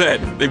 Enough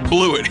said. They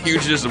blew it.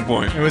 Huge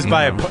disappointment. It was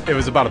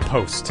about a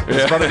post. It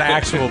was about an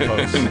actual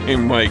post.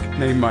 Named Mike.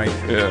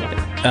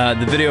 Yeah.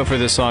 The video for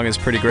this song is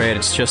pretty great.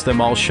 It's just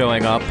them all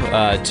showing up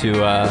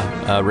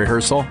to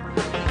rehearsal.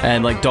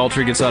 And, like,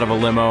 Daltrey gets out of a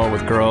limo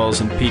with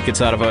girls, and Pete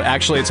gets out of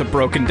actually, it's a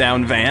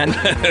broken-down van.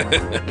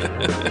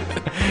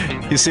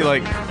 You see,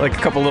 like a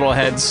couple little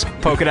heads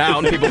poking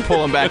out, and people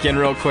pull them back in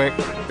real quick.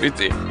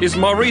 It's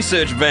my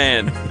research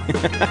van.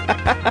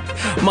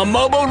 My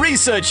mobile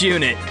research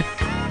unit.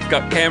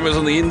 Got cameras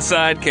on the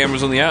inside,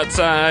 cameras on the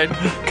outside.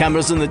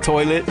 Cameras in the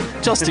toilet,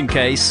 just in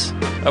case.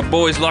 A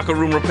boys' locker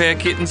room repair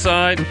kit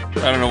inside.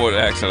 I don't know what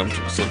accent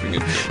I'm slipping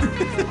in.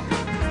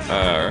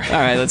 All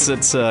right, let's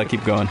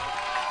keep going.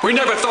 We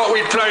never thought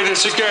we'd play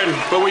this again,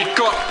 but we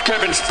got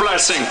Kevin's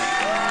blessing.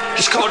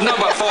 It's called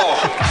Number 4.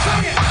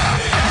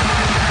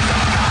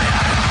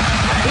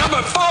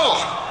 Number 4!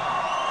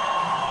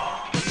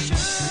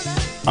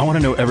 I want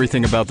to know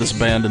everything about this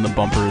band and the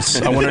bumpers.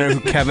 I want to know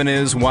who Kevin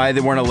is, why they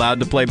weren't allowed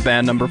to play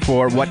band number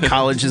 4, what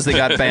colleges they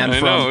got banned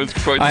from. I know, it's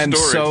quite the I am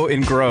story. so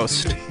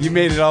engrossed. You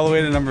made it all the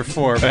way to number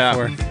 4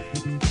 before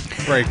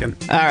breaking.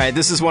 All right,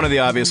 this is one of the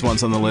obvious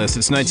ones on the list.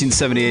 It's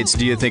 1978's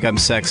Do You Think I'm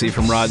Sexy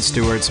from Rod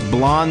Stewart's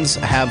Blondes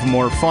Have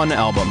More Fun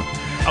album.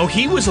 Oh,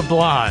 he was a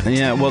blonde.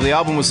 Yeah, well, the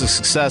album was a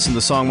success and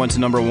the song went to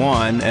number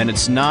 1, and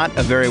it's not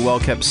a very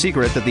well-kept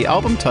secret that the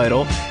album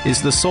title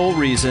is the sole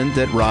reason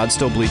that Rod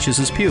still bleaches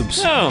his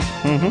pubes. Oh.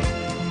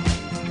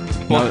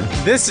 Mm-hmm. Well,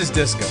 this is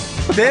disco.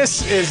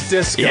 This is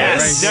disco.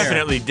 Yes, right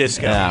definitely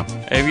disco. Yeah.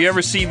 Have you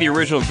ever seen the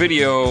original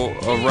video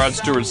of Rod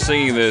Stewart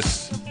singing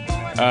this?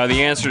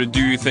 The answer to Do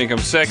You Think I'm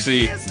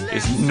Sexy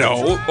is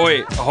no.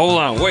 Wait, hold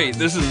on. Wait,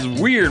 this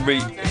is weird, but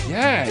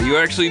yeah, you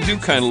actually do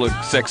kind of look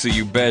sexy,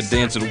 you bad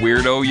dancing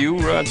weirdo, you,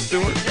 Rod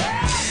Stewart.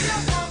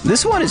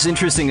 This one is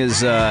interesting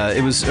as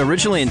it was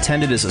originally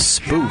intended as a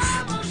spoof.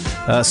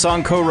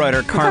 Song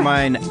co-writer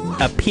Carmine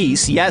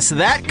Appice, yes,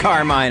 that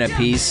Carmine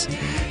Appice,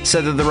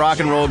 said that the rock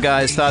and roll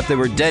guys thought they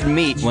were dead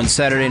meat when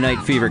Saturday Night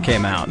Fever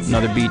came out.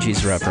 Another Bee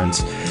Gees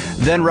reference.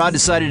 Then Rod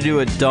decided to do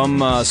a dumb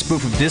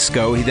spoof of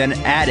disco. He then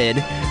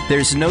added,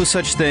 "There's no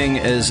such thing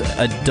as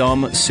a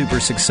dumb super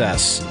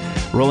success."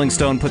 Rolling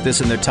Stone put this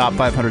in their top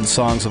 500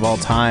 songs of all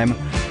time.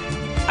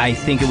 I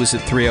think it was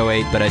at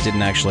 308, but I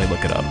didn't actually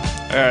look it up.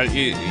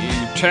 You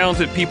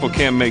talented people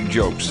can't make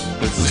jokes.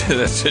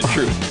 That's the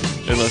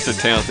truth. Unless they're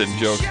talented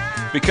jokes.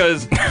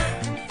 Because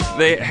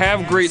they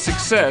have great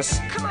success.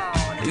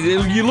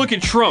 You look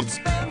at Trump,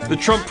 the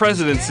Trump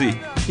presidency.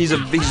 He's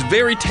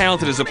very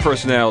talented as a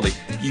personality.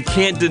 You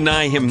can't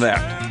deny him that,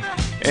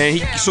 and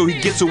so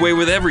he gets away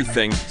with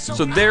everything.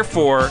 So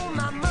therefore,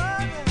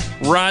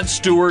 Rod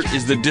Stewart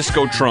is the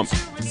disco Trump.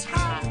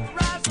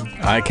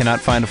 I cannot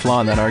find a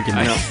flaw in that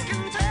argument.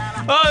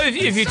 Well,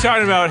 if you're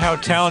talking about how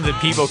talented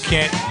people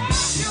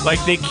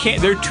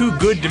they're too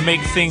good to make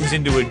things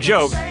into a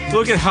joke.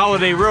 Look at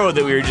Holiday Road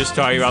that we were just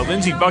talking about.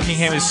 Lindsey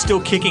Buckingham is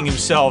still kicking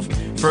himself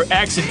for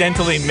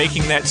accidentally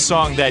making that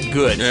song that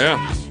good.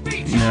 Yeah.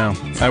 No,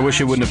 I wish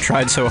he wouldn't have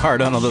tried so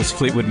hard on all those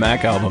Fleetwood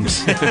Mac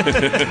albums.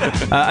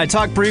 I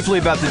talked briefly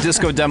about the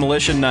Disco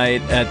Demolition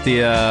Night at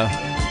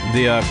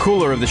the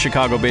cooler of the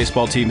Chicago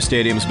baseball team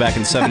stadiums back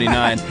in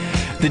 '79.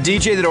 The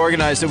DJ that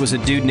organized it was a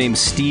dude named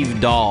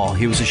Steve Dahl.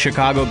 He was a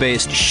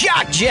Chicago-based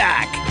shock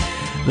jack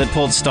that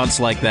pulled stunts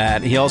like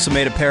that. He also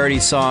made a parody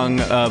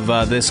song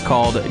of this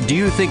called Do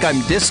You Think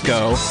I'm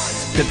Disco?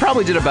 That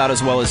probably did about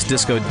as well as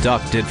Disco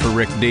Duck did for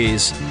Rick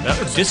Dees.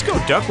 Disco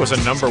Duck was a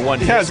 #1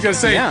 hit. Yeah, I was going to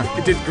say, Yeah.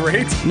 it did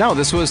great. No,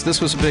 this was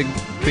a big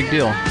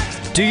deal.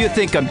 Do you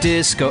think I'm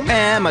disco?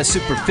 Am I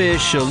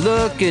superficial?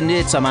 Look, and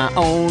it's my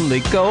only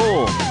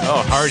goal.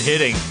 Oh, hard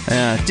hitting.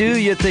 Do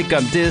you think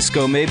I'm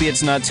disco? Maybe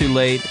it's not too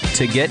late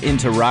to get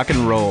into rock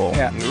and roll.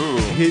 Yeah.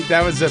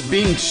 That was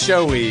being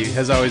showy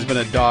has always been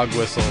a dog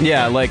whistle.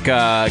 Yeah, like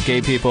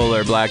gay people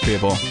or black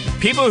people.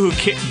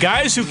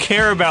 Guys who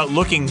care about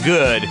looking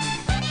good.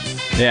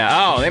 Yeah,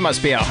 oh, they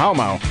must be a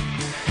homo.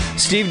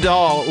 Steve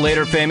Dahl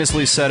later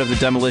famously said of the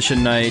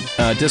Demolition Night,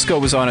 disco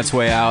was on its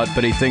way out,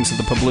 but he thinks that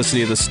the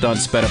publicity of the stunt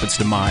sped up its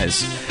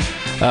demise.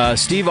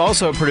 Steve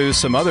also produced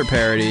some other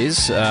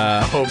parodies.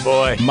 Oh,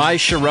 boy. My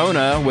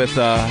Sharona with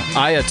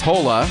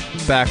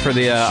Ayatollah, back for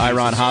the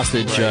Iran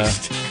hostage.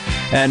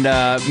 And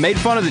made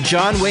fun of the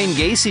John Wayne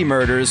Gacy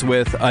murders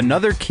with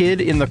Another Kid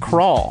in the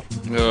Crawl.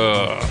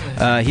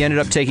 He ended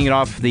up taking it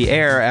off the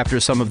air after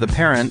some of the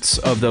parents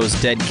of those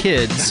dead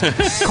kids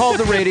called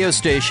the radio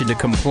station to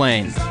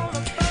complain.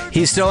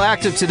 He's still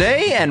active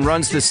today and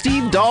runs the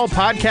Steve Dahl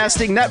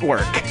Podcasting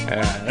Network.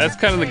 That's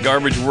kind of the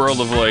garbage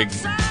world of like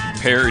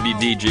parody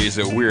DJs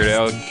that Weird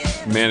Al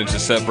managed to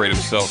separate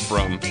himself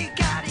from.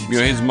 You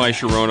know, his My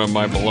Sharona,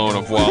 My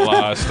Bologna,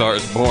 Voila, Star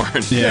is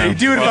Born. Yeah, you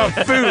do it about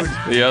food.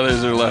 The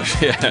others are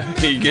left. Yeah,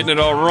 you're getting it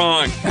all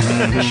wrong.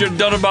 You should have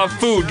done about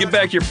food. Get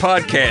back your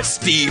podcast,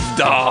 Steve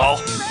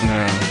Dahl.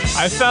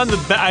 I found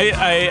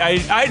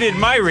I did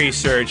my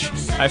research.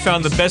 I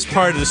found the best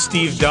part of the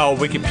Steve Dahl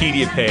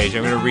Wikipedia page.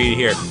 I'm going to read it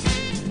here.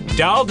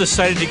 Dahl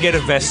decided to get a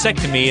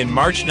vasectomy in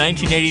March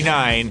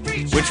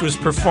 1989, which was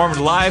performed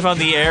live on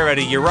the air at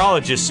a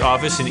urologist's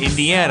office in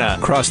Indiana.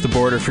 Across the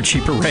border for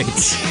cheaper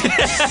rates.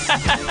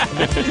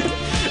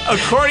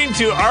 According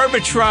to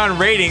Arbitron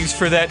ratings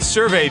for that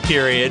survey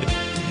period,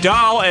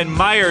 Dahl and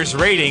Myers'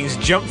 ratings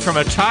jumped from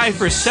a tie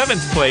for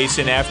 7th place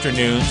in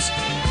afternoons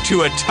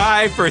to a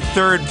tie for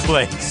 3rd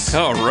place.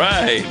 All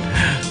right.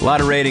 A lot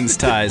of ratings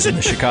ties in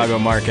the Chicago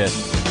market.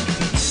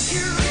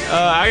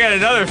 I got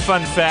another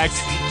fun fact.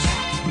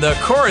 The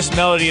chorus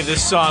melody of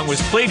this song was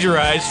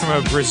plagiarized from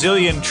a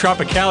Brazilian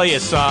Tropicalia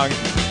song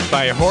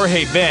by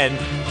Jorge Ben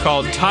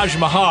called Taj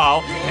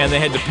Mahal, and they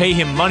had to pay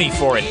him money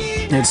for it.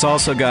 It's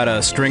also got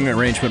a string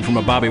arrangement from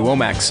a Bobby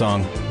Womack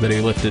song that he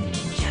lifted.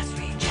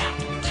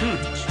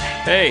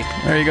 Hey.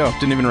 There you go.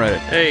 Didn't even write it.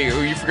 Hey,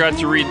 you forgot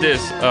to read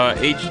this.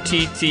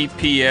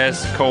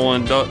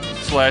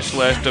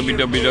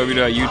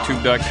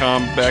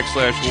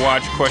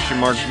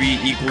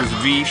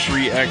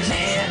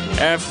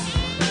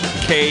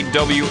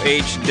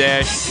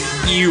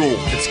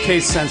 It's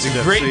case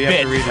sensitive. Great so you have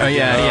bit. to read it. Oh,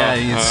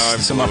 yeah.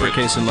 Some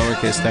uppercase and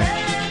lowercase there.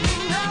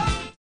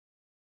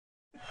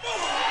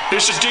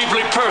 It's a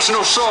deeply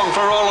personal song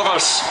for all of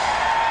us.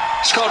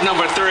 It's called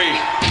Number 3.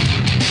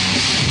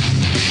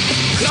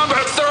 Number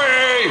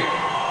 3!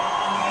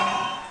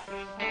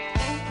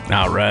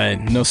 All right.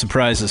 No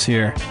surprises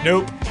here.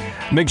 Nope.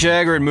 Mick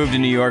Jagger had moved to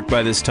New York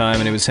by this time,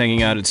 and he was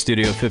hanging out at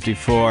Studio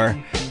 54.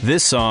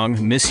 This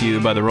song, Miss You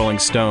by the Rolling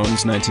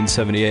Stones,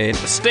 1978.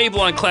 A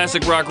staple on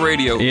classic rock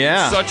radio.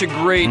 Yeah. Such a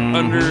great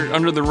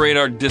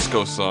under-the-radar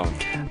disco song.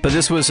 But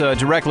this was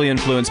directly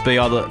influenced by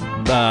all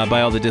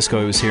the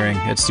disco he was hearing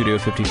at Studio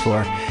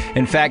 54.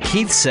 In fact,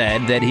 Keith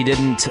said that he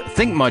didn't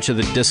think much of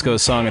the disco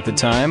song at the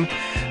time.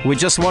 We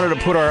just wanted to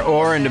put our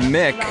oar into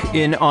Mick,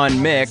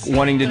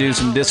 wanting to do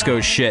some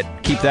disco shit.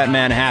 Keep that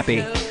man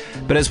happy.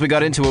 But as we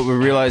got into it, we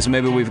realized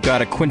maybe we've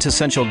got a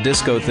quintessential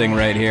disco thing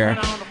right here.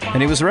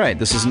 And he was right.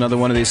 This is another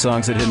one of these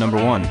songs that hit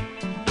number 1.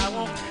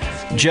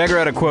 Jagger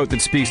had a quote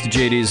that speaks to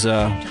JD's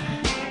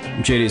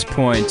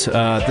point.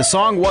 The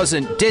song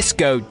wasn't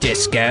disco.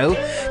 Disco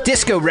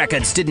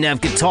records didn't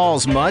have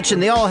guitars much,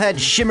 and they all had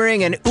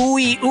shimmering and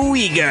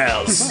ooey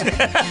girls.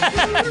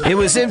 It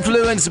was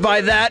influenced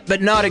by that,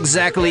 but not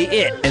exactly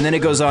it. And then it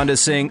goes on to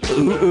sing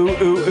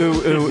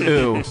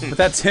ooh. But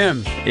that's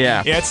him.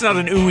 Yeah. Yeah, it's not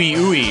an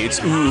ooey, it's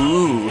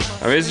ooh.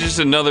 I mean, it's just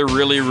another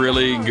really,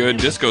 really good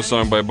disco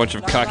song by a bunch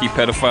of cocky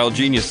pedophile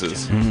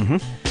geniuses.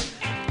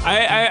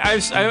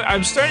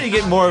 I'm starting to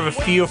get more of a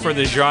feel for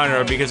the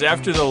genre because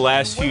after the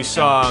last few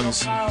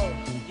songs,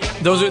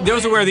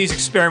 those are where these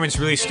experiments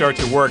really start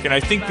to work. And I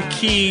think the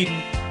key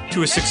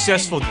to a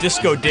successful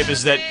disco dip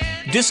is that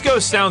disco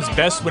sounds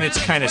best when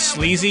it's kind of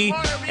sleazy.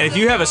 And if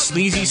you have a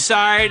sleazy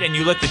side and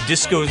you let the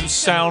disco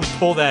sound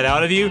pull that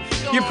out of you,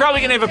 you're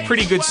probably going to have a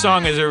pretty good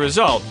song as a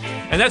result.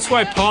 And that's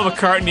why Paul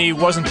McCartney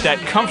wasn't that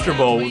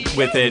comfortable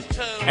with it.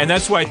 And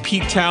that's why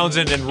Pete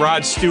Townsend and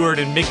Rod Stewart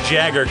and Mick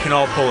Jagger can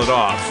all pull it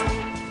off.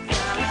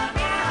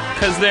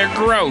 Because they're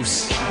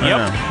gross.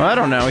 Yep. I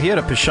don't know. He had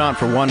a penchant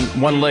for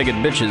one-legged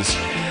bitches.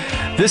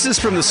 This is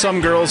from the Some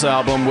Girls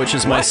album, which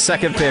is my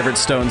second favorite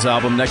Stones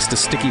album next to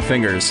Sticky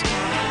Fingers.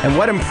 And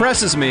what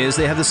impresses me is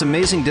they have this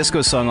amazing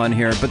disco song on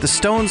here, but the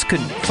Stones could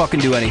fucking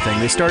do anything.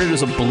 They started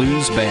as a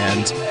blues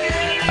band,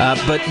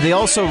 but they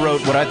also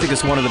wrote what I think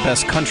is one of the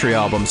best country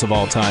albums of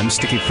all time,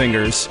 Sticky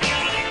Fingers.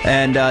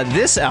 And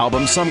this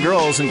album, Some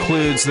Girls,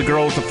 includes The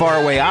Girl with the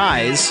Faraway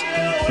Eyes,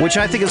 which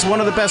I think is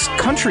one of the best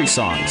country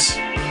songs.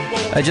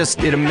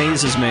 It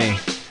amazes me.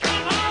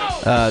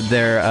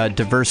 Their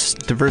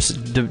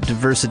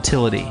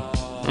versatility.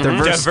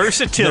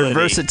 Their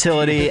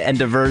versatility and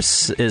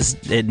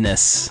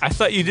diverse-ness. I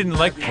thought you didn't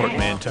like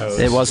portmanteaus.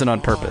 It wasn't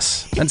on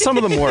purpose. And some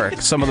of them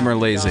work. Some of them are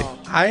lazy.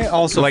 I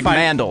also like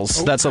find...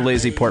 Mandels. That's a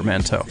lazy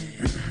portmanteau.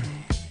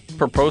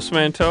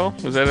 Portmanteau?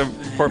 Was that a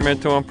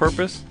portmanteau on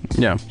purpose?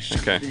 Yeah.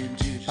 Okay.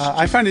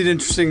 I find it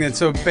interesting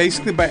that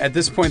basically at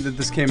this point that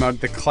this came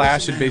out, The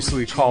Clash had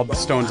basically called the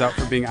Stones out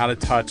for being out of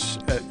touch,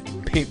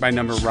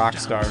 paint-by-number rock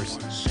stars,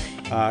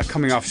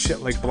 coming off shit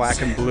like Black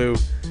and Blue.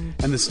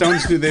 And the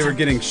Stones knew they were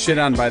getting shit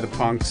on by the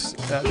punks.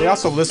 They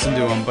also listened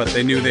to them, but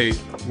they knew they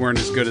weren't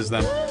as good as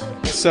them.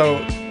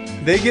 So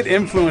they get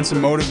influenced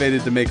and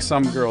motivated to make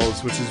Some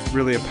Girls, which is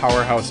really a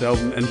powerhouse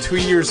album. And 2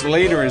 years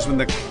later is when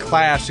the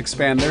Clash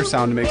expand their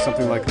sound to make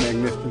something like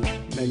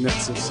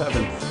Magnificent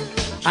Seven.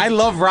 I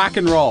love rock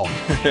and roll.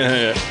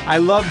 I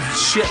love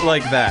shit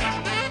like that.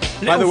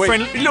 By the way,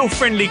 little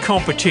friendly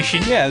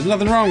competition. Yeah, there's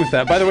nothing wrong with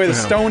that. By the way, the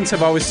Stones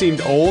have always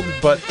seemed old,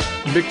 but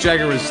Mick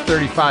Jagger was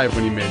 35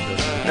 when he made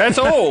this. That's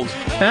old.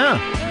 Yeah.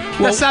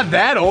 Well, that's not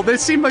that old. They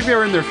seemed like they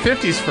were in their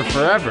 50s for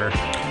forever.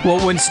 Well,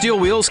 when Steel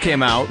Wheels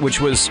came out, which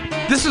was...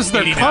 This was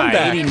their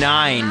comeback.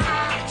 89.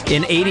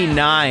 In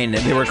 89,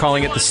 they were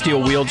calling it the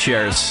Steel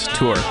Wheelchairs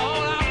Tour.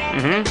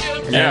 Mm-hmm.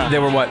 Yeah. And they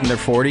were, what, in their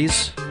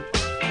 40s?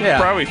 Yeah.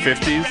 Probably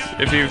 50s.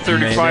 If you're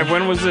 35, Maybe.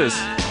 when was this?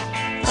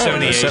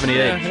 78.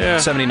 78. Yeah.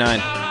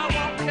 79.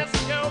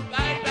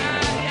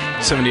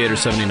 78 or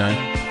 79.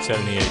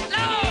 78.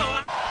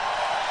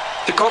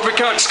 The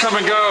copycats come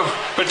and go,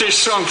 but this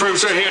song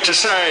proves we're here to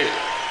stay.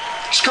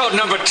 It's called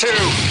Number 2.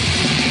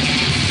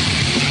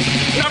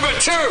 Number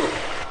 2!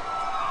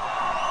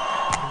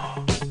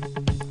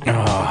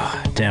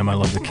 Oh, damn, I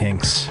love the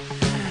Kinks.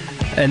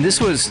 And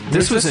this was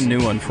a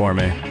new one for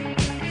me.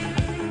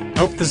 I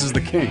hope this is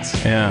the Kinks.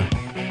 Yeah.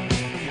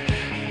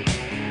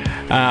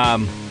 I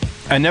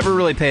never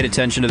really paid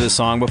attention to this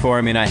song before.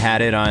 I mean, I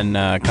had it on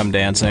Come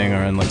Dancing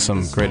or in like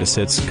some greatest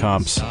hits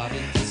comps.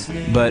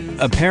 But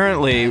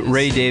apparently,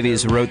 Ray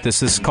Davies wrote this.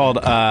 This is called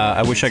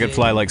I Wish I Could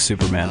Fly Like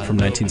Superman from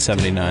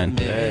 1979.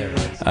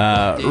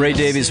 Ray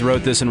Davies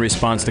wrote this in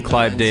response to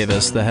Clive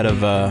Davis, the head of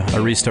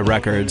Arista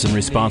Records and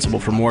responsible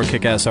for more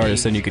kick-ass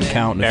artists than you could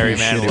count and a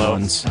few shitty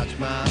ones.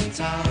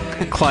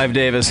 Clive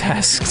Davis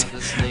asked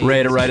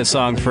Ray to write a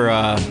song for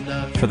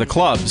the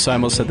Clubs. I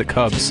almost said the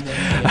Cubs.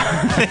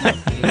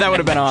 That would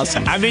have been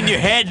awesome. I'm in your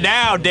head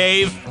now,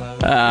 Dave.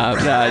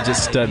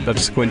 I'm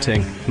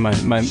squinting.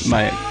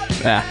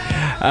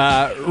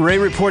 Ray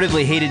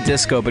reportedly hated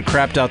disco, but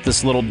crapped out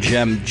this little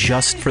gem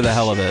just for the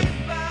hell of it.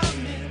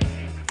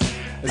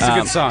 It's a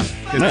good song.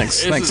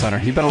 Thanks,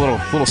 Hunter. You've been a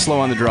little slow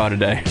on the draw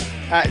today.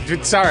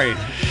 Sorry.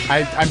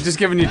 I'm just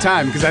giving you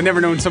time because I never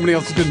know when somebody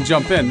else is going to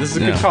jump in. This is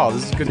a good call.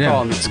 This is a good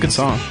call. It's a good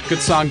song. Good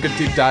song. Good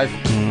deep dive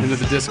into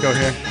the disco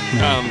here.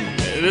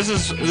 This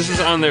is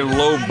on their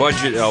low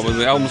budget album.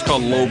 The album's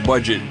called Low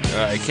Budget.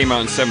 It came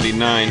out in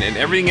 '79, and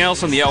everything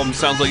else on the album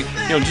sounds like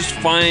just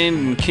fine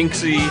and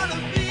kinksy.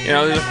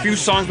 There's a few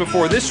songs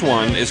before this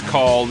one is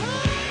called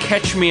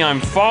Catch Me I'm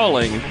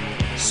Falling.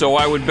 So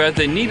I would bet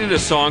they needed a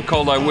song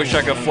called I Wish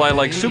I Could Fly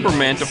Like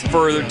Superman to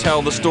further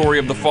tell the story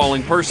of the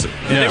falling person.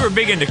 Yeah. They were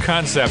big into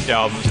concept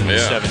albums in the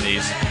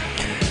 70s.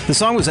 The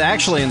song was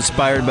actually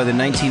inspired by the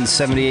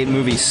 1978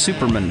 movie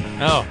Superman.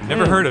 Oh,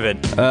 never heard of it.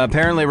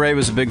 Apparently Ray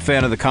was a big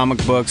fan of the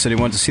comic books and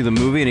he went to see the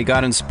movie and he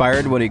got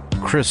inspired when he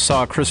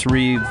saw Chris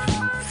Reeve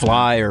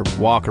fly or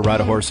walk or ride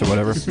a horse or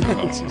whatever.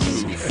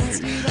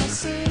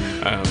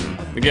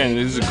 Again,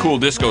 this is a cool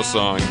disco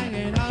song.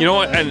 You know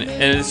what? And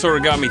it sort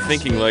of got me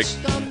thinking, like,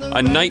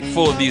 a night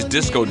full of these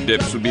disco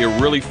dips would be a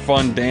really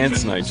fun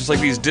dance night. Just like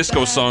these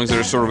disco songs that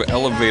are sort of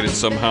elevated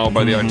somehow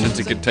by the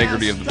artistic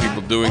integrity of the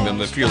people doing them.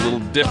 That feel a little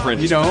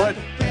different. You know what?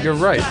 You're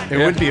right. It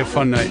would be a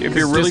fun night. It'd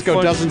be really disco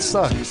fun. doesn't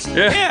suck.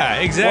 Yeah,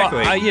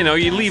 exactly. Well,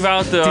 you leave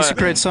out the These are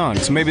great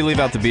songs. Maybe leave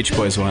out the Beach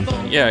Boys one.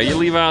 you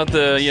leave out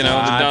the the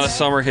Donna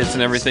Summer hits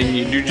and everything.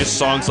 You do just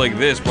songs like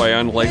this by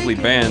unlikely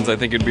bands. I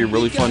think it'd be a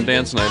really fun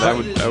dance night. I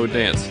would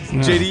dance.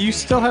 JD, you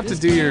still have to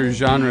do your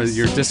genre,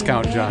 your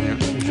discount genre.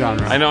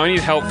 I know I need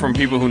help from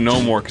people who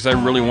know more because I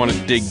really want to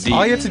dig deep.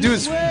 All you have to do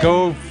is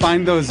go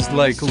find those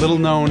like little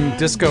known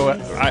disco,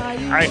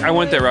 I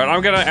went that route.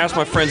 I'm gonna ask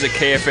my friends at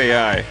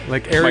KFAI,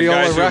 like my guys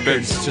Areola who have been-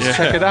 Records. Just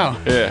check it out.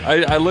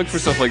 Yeah, I look for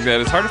stuff like that.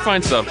 It's hard to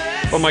find stuff,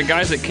 but my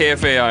guys at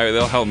KFAI,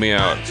 they'll help me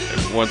out.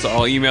 Once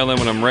I'll email them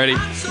when I'm ready.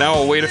 Now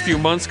I'll wait a few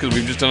months because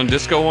we've just done a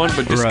disco one,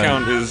 but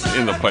discount is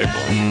in the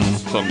pipeline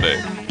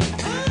someday.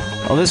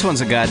 Well, this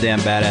one's a goddamn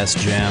badass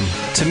jam.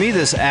 To me,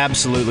 this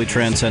absolutely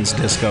transcends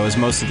disco, as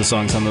most of the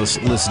songs on this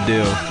list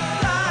do.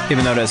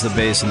 Even though it has the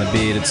bass and the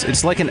beat,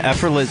 it's like an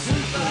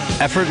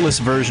effortless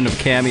version of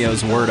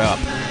Cameo's "Word Up."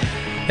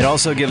 It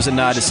also gives a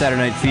nod to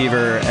Saturday Night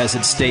Fever, as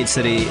it states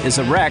that he is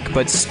a wreck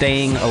but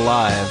staying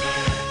alive.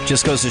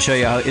 Just goes to show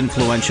you how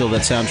influential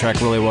that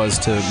soundtrack really was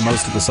to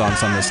most of the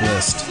songs on this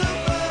list.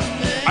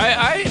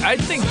 I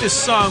think this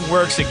song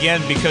works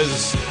again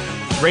because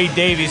Ray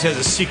Davies has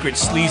a secret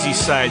sleazy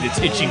side that's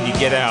itching to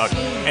get out.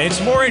 And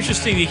it's more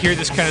interesting to hear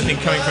this kind of thing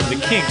coming from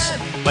the Kinks.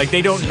 Like,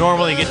 they don't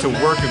normally get to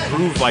work a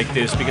groove like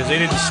this because they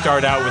didn't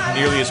start out with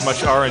nearly as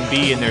much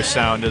R&B in their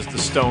sound as the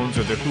Stones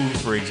or the Who,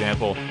 for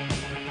example.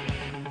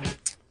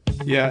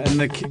 Yeah, and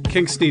the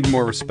Kinks need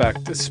more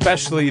respect,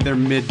 especially their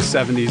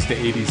mid-70s to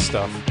 80s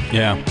stuff.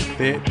 Yeah.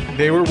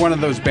 They were one of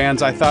those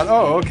bands I thought,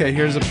 oh, okay,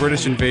 here's a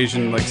British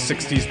Invasion, like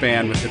 60s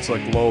band with hits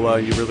like Lola,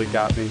 You Really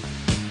Got Me,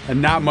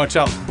 and not much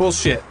else.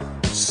 Bullshit.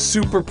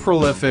 Super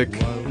prolific.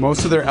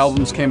 Most of their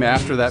albums came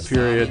after that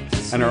period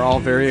and are all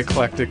very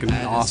eclectic and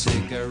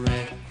awesome.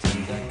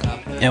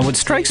 And what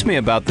strikes me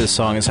about this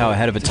song is how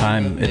ahead of a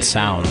time it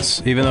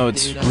sounds. Even though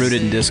it's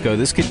rooted in disco,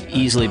 this could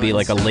easily be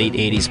like a late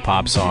 80s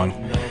pop song.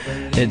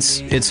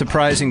 It's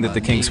surprising that the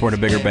Kinks weren't a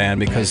bigger band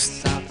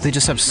because they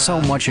just have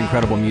so much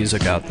incredible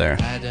music out there.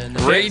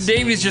 Ray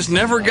Davies just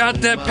never got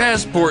that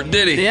passport,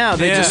 did he? Yeah,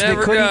 they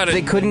never got it.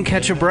 they couldn't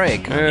catch a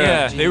break.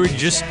 Yeah, they were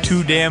just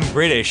too damn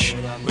British,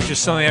 which is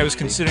something I was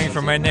considering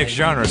for my next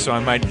genre, so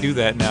I might do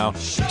that now.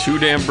 Too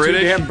damn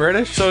British. Too damn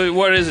British? So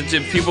what is it?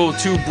 Did people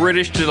too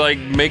British to like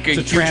make a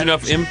huge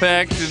enough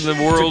impact in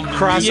the world?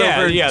 cross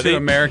over to they,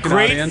 American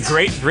great, audience.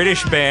 Great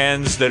British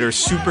bands that are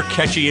super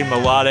catchy and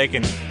melodic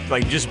and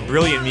like just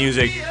brilliant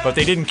music, but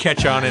they didn't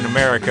catch on in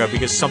America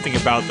because something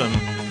about them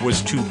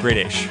was too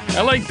British.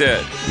 I like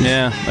that.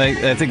 Yeah,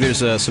 I think there's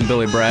some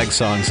Billy Bragg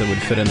songs that would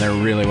fit in there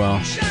really well.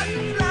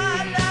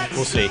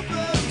 We'll see.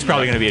 It's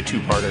probably going to be a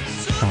two-parter.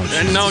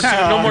 And no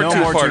more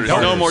two-parters.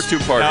 No more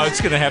two-parters. No,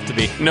 it's going to have to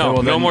be. No,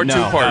 Well, no then, more no.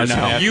 two-parters.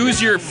 No.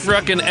 Use your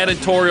fucking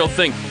editorial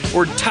thing.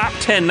 We're top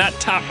 10, not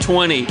top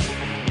 20.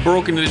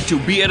 Broken into two.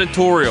 Be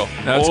editorial.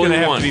 No, it's All going to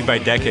in have one. to be by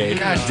decade.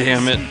 God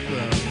damn it.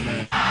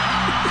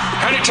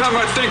 Anytime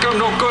I think I'm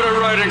no good at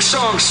writing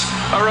songs,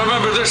 I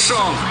remember this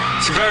song.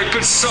 It's a very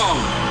good song.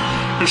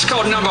 It's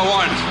called Number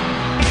One.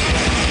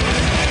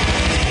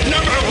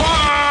 Number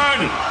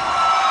One!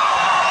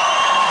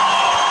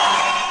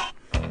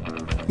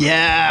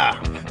 Yeah.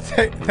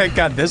 Thank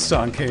God this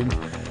song came.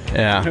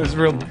 Yeah. There's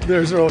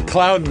a real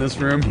cloud in this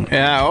room.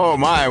 Yeah, oh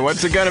my,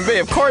 what's it gonna be?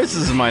 Of course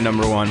this is my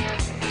number one.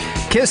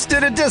 Kiss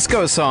did a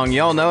disco song,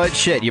 y'all know it.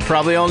 Shit, you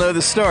probably all know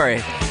the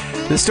story.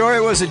 The story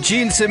was that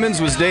Gene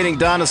Simmons was dating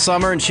Donna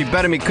Summer and she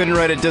bet him he couldn't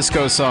write a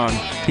disco song.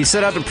 He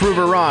set out to prove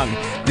her wrong.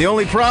 The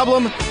only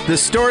problem? The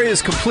story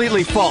is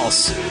completely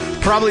false.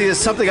 Probably is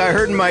something I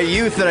heard in my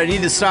youth that I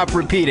need to stop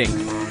repeating.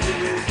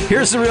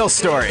 Here's the real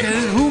story.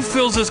 Who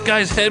fills this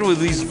guy's head with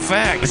these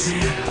facts?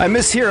 I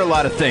mishear a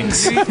lot of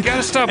things. You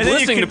gotta stop And then you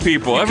listening to can-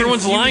 people. you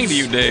Everyone's confuse- lying to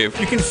you, Dave.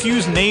 You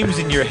confuse names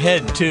in your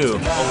head, too.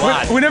 A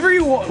lot. Whenever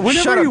you walk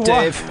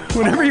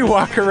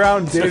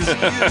around, Dave.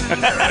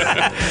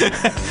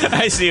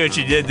 I see what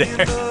you did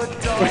there.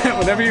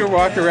 Whenever you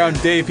walk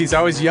around Dave, he's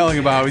always yelling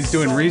about how he's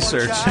doing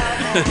research.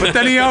 But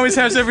then he always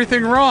has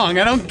everything wrong.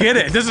 I don't get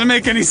it. It doesn't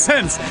make any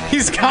sense.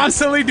 He's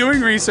constantly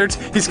doing research.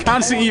 He's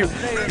constantly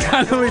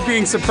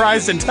being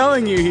surprised and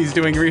telling you he's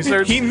doing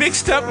research. He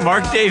mixed up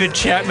Mark David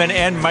Chapman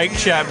and Mike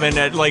Chapman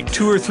at like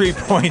 2 or 3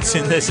 points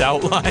in this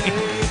outline.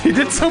 He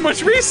did so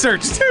much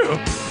research, too.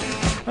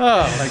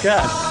 Oh, my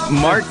God.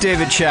 Mark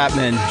David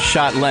Chapman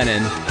shot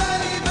Lennon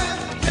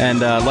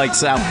and liked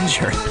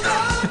Salinger.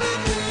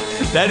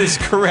 That is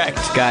correct.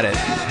 Got it.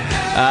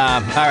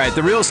 All right,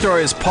 the real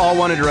story is Paul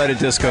wanted to write a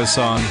disco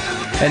song,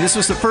 and this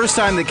was the first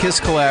time that Kiss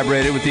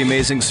collaborated with the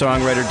amazing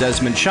songwriter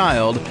Desmond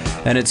Child,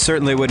 and it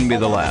certainly wouldn't be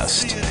the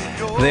last.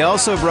 They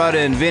also brought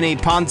in Vinnie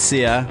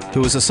Poncia, who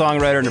was a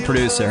songwriter and a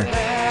producer.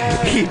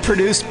 He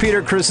produced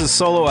Peter Criss's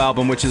solo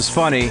album, which is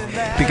funny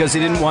because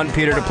he didn't want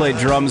Peter to play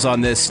drums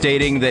on this,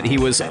 stating that he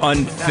was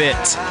unfit.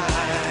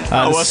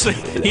 So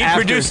he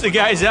produced the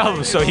guy's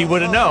album, so he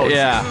would have known.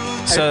 Yeah.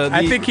 So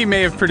I think he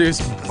may have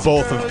produced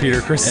both of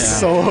Peter Criss's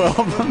solo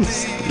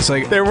albums. it's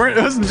like It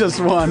wasn't just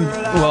one.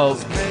 well,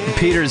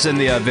 Peter's in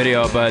the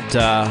video, but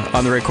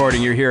on the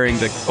recording you're hearing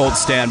the old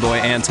Stand Boy,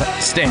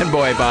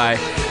 the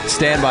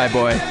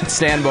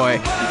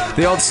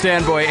old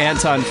Stand Boy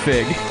Anton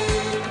Fig.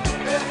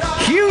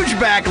 Huge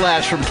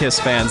backlash from Kiss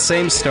fans.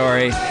 Same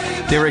story.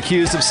 They were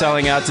accused of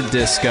selling out to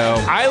disco.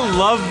 I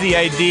love the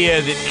idea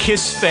that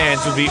Kiss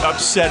fans would be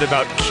upset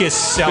about Kiss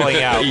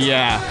selling out.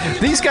 Yeah,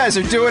 these guys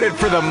are doing it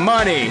for the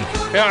money.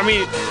 Yeah, I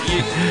mean,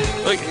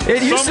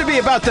 It used to be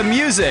about the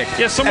music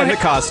and the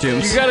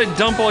costumes. You got to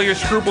dump all your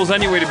scruples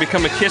anyway to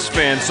become a Kiss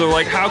fan. So,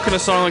 like, how can a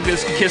song like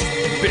this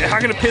how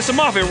can it piss them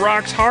off? It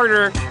rocks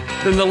harder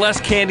than the less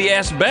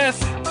candy-ass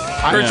Beth.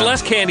 Or it's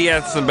less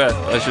candy-ass than Beth,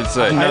 I should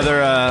say.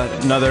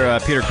 Another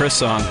Peter Criss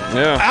song.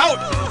 Yeah. Out!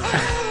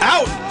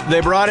 They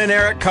brought in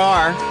Eric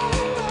Carr,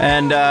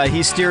 and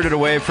he steered it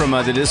away from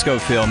the disco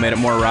feel, made it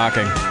more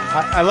rocking.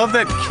 I love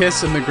that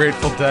Kiss and the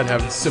Grateful Dead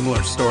have a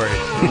similar story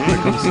when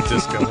it comes to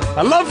disco.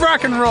 I love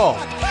rock and roll.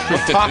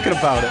 We're talking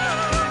about it.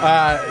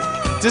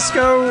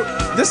 Disco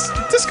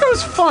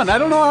is fun. I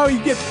don't know how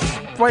you get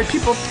why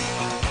people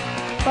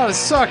thought it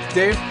sucked,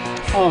 Dave.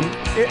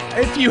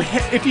 If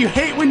you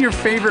hate when your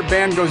favorite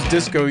band goes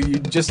disco, you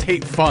just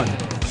hate fun,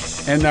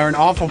 and are an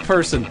awful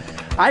person.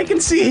 I can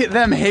see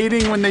them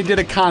hating when they did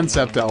a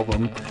concept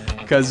album,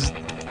 because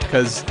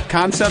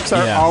concepts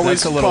are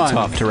always that's a little fun.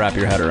 tough to wrap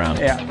your head around.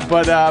 Yeah,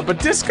 but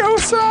disco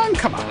song,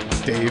 come on,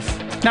 Dave.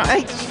 No,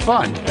 hey, It's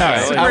fun. all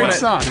right, It's a great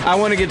song. I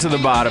want to get to the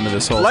bottom of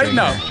this whole Lighten thing.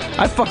 up. Here.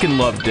 I fucking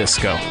love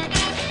disco.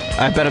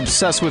 I've been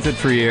obsessed with it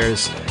for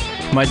years.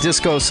 My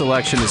disco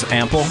selection is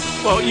ample.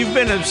 Well, you've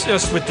been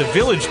obsessed with the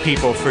Village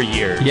People for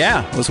years.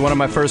 Yeah, it was one of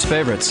my first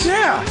favorites.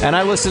 Yeah. And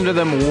I listened to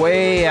them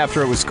way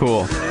after it was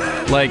cool.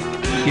 Like,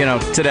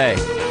 today.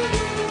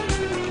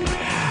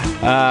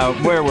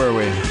 Where were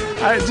we?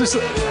 I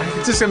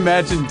just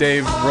imagine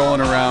Dave rolling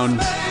around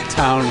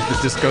town with the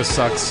Disco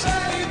Sucks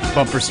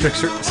bumper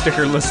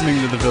sticker listening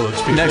to the Village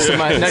People. Next to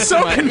my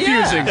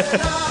confusing.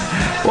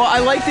 Yeah. Well, I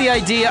like the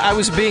idea. I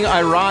was being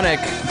ironic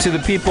to the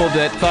people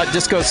that thought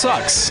disco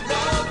sucks.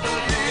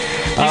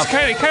 He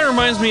kind of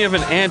reminds me of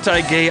an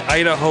anti-gay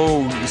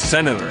Idaho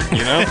senator,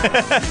 you know?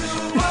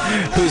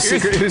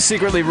 Who's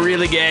secretly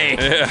really gay.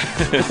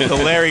 The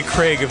Larry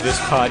Craig of this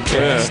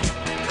podcast.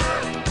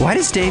 Why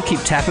does Dave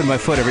keep tapping my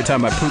foot every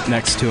time I poop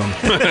next to him?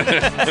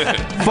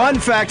 Fun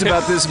fact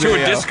about this To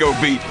video. a disco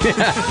beat.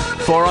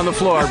 4 on the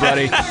floor,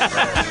 buddy.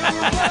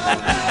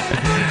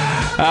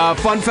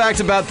 Fun fact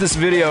about this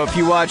video, if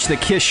you watch the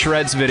Kiss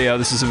Shreds video,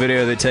 this is a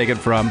video they take it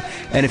from,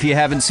 and if you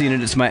haven't seen it,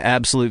 it's my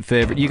absolute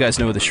favorite. You guys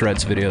know the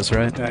Shreds videos,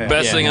 right?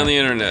 Best thing on the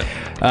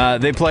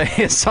internet. They play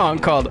a song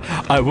called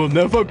I Will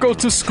Never Go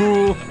to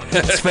School.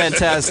 It's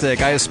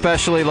fantastic. I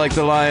especially like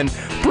the line,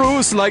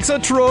 Bruce likes a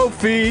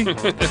trophy.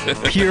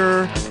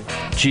 Pure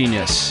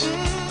genius.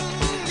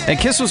 And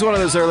Kiss was one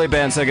of those early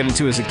bands I got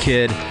into as a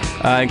kid.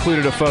 I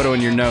included a photo in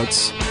your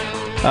notes.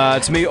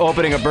 It's me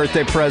opening a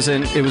birthday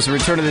present. It was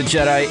Return of the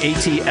Jedi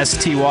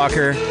AT-ST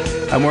Walker.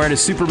 I'm wearing a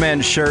Superman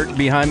shirt.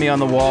 Behind me on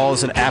the wall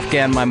is an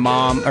Afghan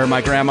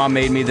my grandma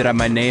made me that had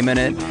my name in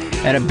it.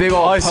 And a big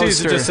old All I poster. see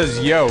is it just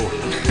says "Yo."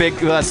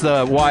 That's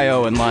the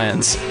YO in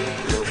Lions.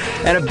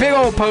 And a big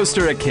old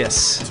poster of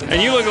Kiss. And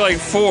you look like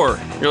 4.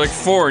 You're like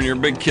 4 and you're a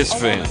big Kiss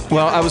fan.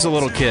 Well, I was a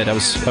little kid. I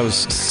was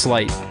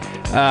slight.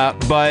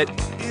 But,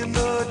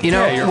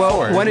 you're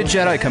 4. when did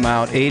Jedi come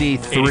out?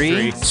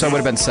 83? 83. So I would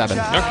have been 7.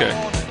 Okay.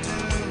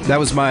 That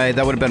would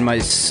have been my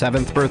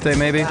 7th birthday,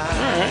 maybe.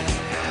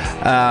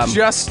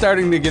 Just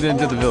starting to get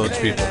into the Village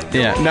People.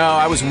 Yeah. No,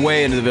 I was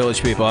way into the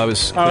Village People. I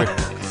was.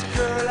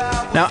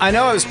 Now, I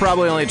know I was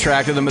probably only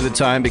attracted to them at the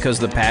time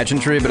because of the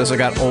pageantry, but as I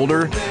got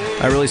older,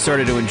 I really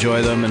started to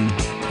enjoy them, and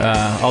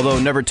although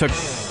never took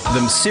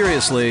them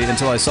seriously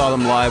until I saw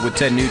them live with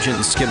Ted Nugent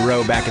and Skid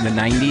Row back in the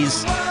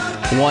 90s.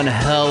 One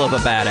hell of a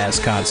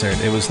badass concert.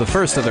 It was the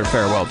first of their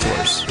farewell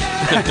tours.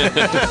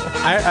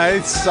 I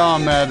saw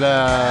them at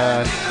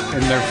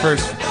in their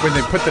first when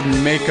they put the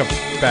makeup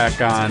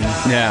back on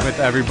with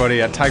everybody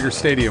at Tiger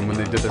Stadium when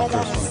they did their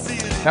first one.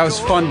 That was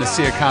fun to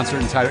see a concert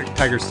in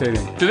Tiger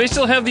Stadium. Do they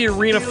still have the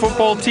arena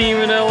football team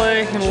in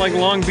LA, in like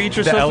Long Beach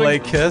or The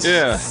something? LA Kiss?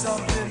 Yeah.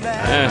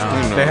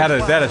 They had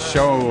a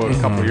show a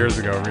couple years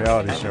ago, a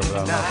reality show, but I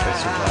don't know if they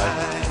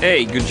survived.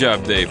 Hey, good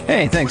job, Dave.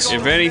 Hey, thanks.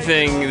 If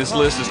anything, this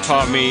list has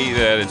taught me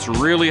that it's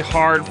really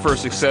hard for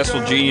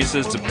successful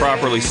geniuses to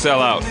properly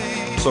sell out.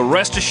 So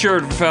rest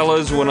assured,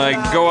 fellas, when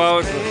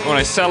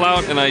I sell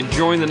out and I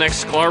join the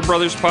next Sklar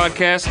Brothers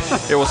podcast,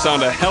 it will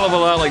sound a hell of a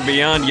lot like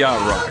Beyond Yacht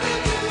Rock.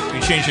 You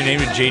change your name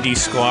to J.D.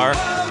 Sklar.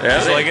 Yeah,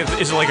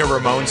 Is it like a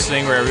Ramones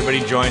thing where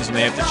everybody joins and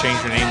they have to change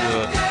their name to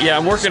the Yeah,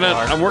 I'm working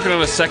Sklar?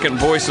 on a second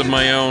voice of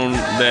my own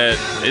that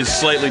is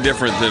slightly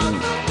different than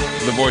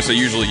the voice I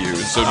usually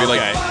use. So it'd be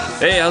like,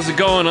 hey, how's it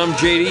going? I'm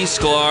J.D.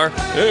 Sklar,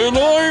 and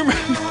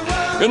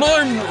And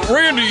I'm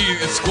Randy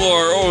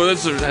Sklar. Oh,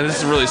 this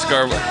is really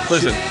Scar.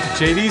 Listen,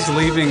 JD's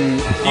leaving.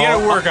 You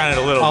gotta work on it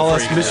a little. All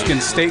before us you Michigan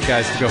State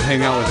guys to go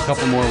hang out with a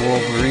couple more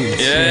Wolverines.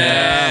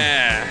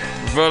 yeah.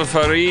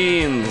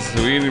 Wolverines.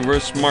 We're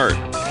smart.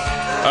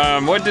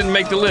 What didn't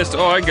make the list?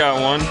 Oh, I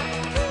got one.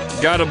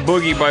 Got a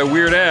Boogie by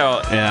Weird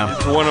Al. Yeah.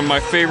 It's one of my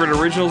favorite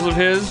originals of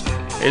his.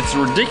 It's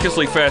a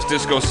ridiculously fast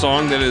disco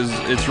song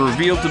it's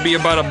revealed to be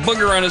about a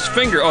booger on his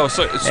finger. Oh,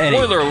 so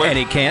spoiler alert. And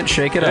he can't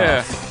shake it Yeah.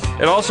 off.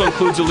 It also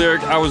includes a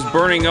lyric, I was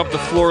burning up the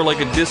floor like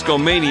a disco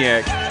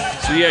maniac.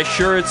 So yeah,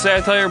 sure it's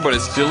satire, but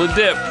it's still a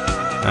dip.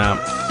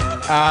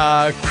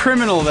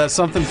 Criminal, that's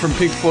something from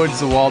Pink Floyd's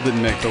The Wall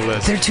didn't make the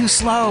list. They're too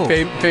slow.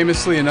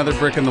 Famously, Another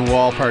Brick in the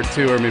Wall Part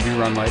 2, or maybe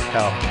Run Like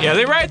Hell. Yeah,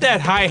 they write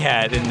that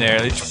hi-hat in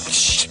there.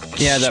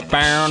 Yeah, that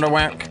bound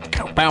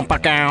bound.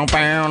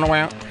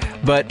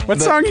 But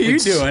What song are you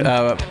doing?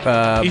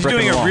 He's Brick in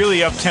doing the a Wall.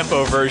 really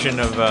up-tempo version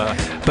of...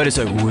 But it's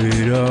like, we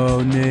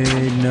don't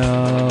need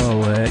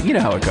no way. You know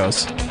how it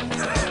goes.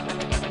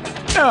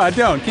 No, I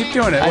don't. Keep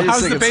doing it. I just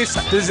How's think the bass?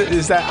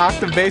 Is that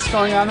octave bass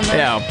going on in there?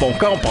 Yeah, bonk,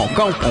 bonk, bonk,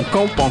 bonk, bonk,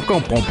 bonk, bonk,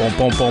 bonk, bonk,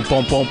 bonk, bonk,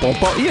 bonk, bonk, bonk,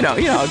 bonk. You know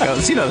how it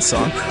goes. You know the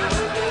song.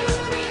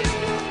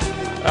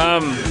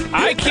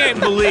 I can't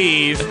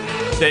believe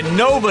that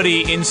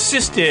nobody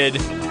insisted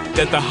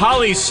that the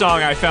Hollies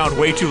song I found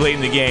way too late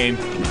in the game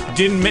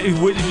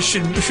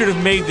should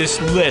have made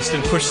this list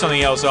and pushed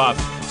something else off.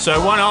 So I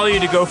want all of you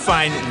to go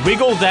find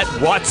Wiggle That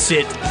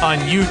Watsit on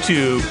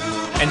YouTube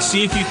and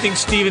see if you think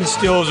Steven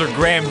Stills or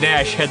Graham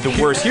Nash had the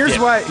worst. Here's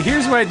dip. why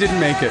I didn't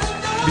make it.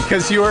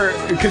 Because you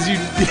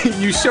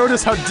showed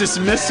us how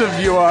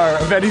dismissive you are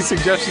of any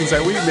suggestions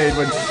that we made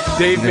when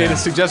Dave made a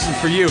suggestion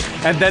for you,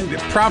 and then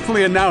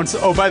promptly announced,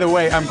 oh, by the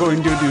way, I'm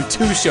going to do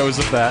 2 shows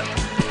of that.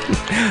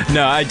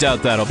 No, I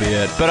doubt that'll be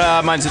it.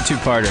 But mine's a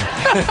 2-parter.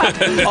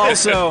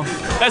 Also,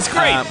 That's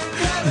great.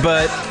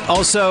 but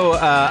also,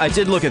 I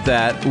did look at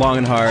that long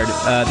and hard.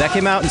 That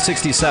came out in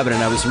 '67,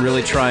 and I was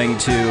really trying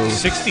to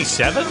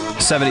 67?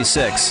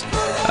 '76.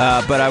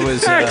 But I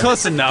was All right,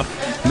 close enough.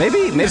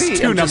 maybe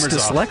Just 2 I'm just numbers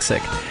off.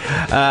 dyslexic.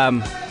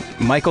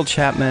 Michael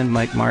Chapman,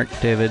 Mike, Mark,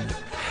 David.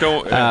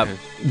 Don't.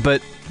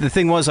 But the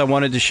thing was, I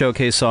wanted to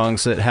showcase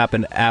songs that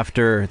happened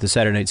after the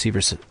Saturday Night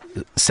Seavers.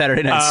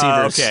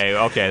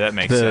 Okay, that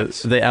makes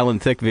sense. The Alan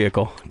Thicke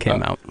vehicle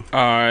came out.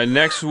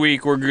 Next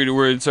week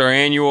it's our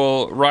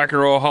annual Rock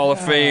and Roll Hall of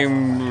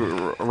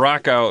Fame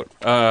rock out.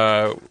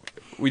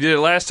 We did it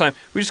last time.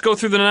 We just go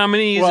through the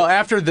nominees. Well,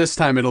 after this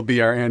time, it'll be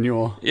our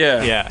annual.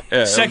 yeah.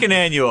 Second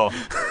annual.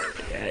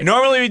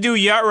 Normally we do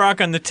Yacht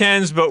Rock on the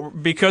 10s,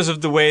 but because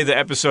of the way the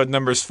episode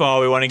numbers fall,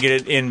 we want to get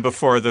it in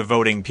before the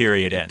voting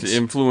period ends. To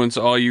influence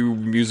all you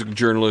music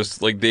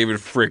journalists like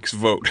David Frick's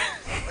vote.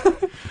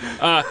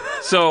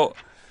 So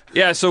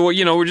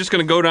we're just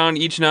going to go down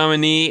each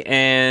nominee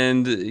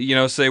and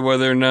say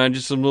whether or not,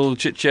 just some little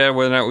chit chat,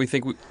 whether or not we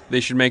think they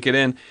should make it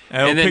in.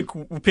 And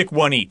we'll pick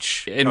one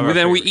each. And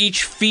then we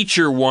each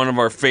feature one of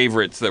our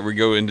favorites that we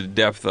go into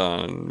depth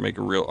on and make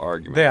a real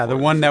argument. Yeah, for the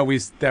it. one that we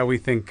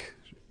think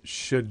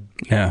should.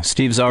 Yeah,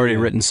 Steve's already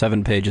written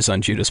 7 pages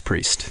on Judas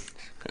Priest.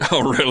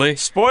 Oh, really?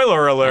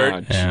 Spoiler alert.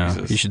 Oh, Yeah,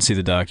 Jesus. you should see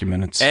the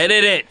document. It's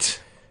Edit it.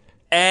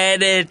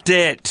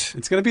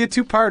 It's going to be a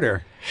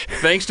 2-parter.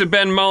 Thanks to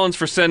Ben Mullins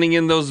for sending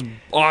in those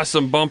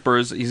awesome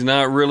bumpers. He's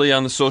not really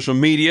on the social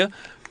media,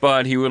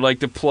 but he would like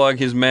to plug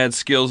his mad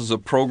skills as a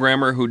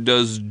programmer who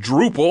does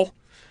Drupal.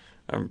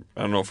 I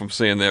don't know if I'm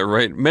saying that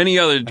right. Many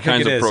other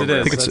kinds of it is, it programs. is.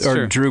 I think it's That's or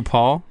true. Drew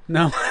Paul.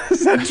 No,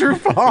 is that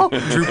Drupal?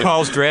 Drew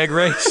Paul's Drag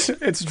Race.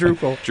 It's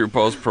Drupal.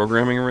 Drupal's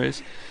programming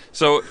race.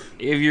 So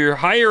if you're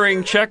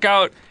hiring, check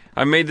out.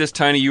 I made this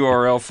tiny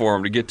URL for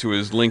him to get to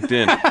his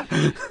LinkedIn.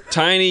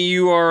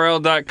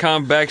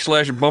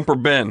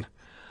 tinyurl.com/bumperben.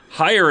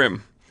 Hire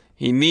him.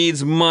 He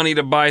needs money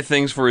to buy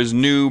things for his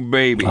new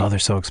baby. Oh, they're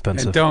so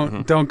expensive.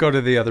 And don't go to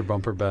the other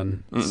Bumper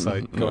Ben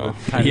site. Go to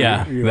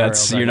Yeah,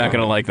 tinyurl.com. you're not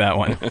going to like that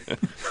one.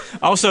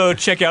 Also,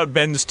 check out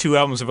Ben's 2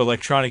 albums of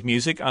electronic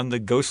music on the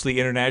Ghostly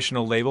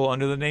International label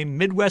under the name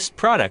Midwest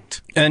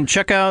Product. And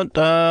check out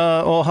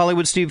old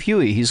Hollywood Steve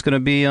Huey. He's going to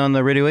be on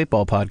the Radio 8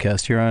 Ball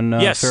podcast here on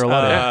Yes, Feral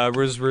Audio.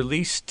 was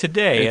released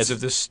today as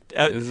of this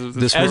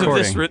This as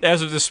recording.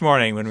 as of this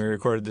morning when we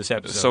recorded this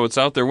episode. So it's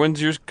out there.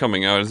 When's yours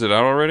coming out? Is it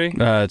out already?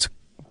 It's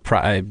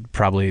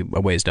probably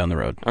a ways down the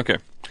road. Okay.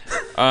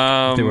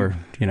 They were,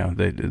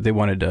 they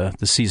wanted to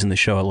season the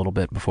show a little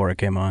bit before it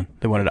came on.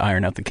 They wanted to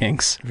iron out the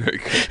kinks. Very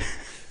good.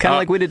 Kind of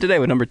like we did today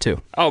with number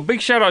 2. Oh,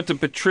 big shout out to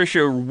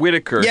Patricia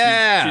Whitaker.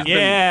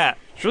 Yeah!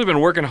 She's really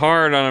been working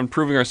hard on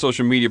improving our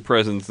social media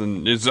presence,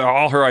 and it's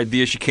all her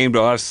ideas. She came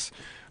to us,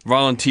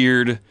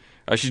 volunteered.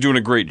 She's doing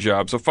a great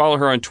job. So follow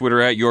her on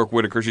Twitter at York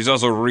Whitaker. She's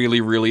also really,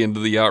 really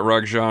into the yacht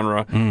rock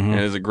genre and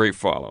is a great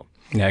follow.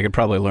 Yeah, I could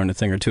probably learn a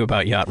thing or two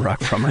about yacht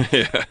rock from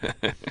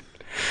her.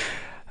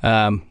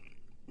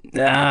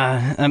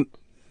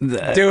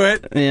 Do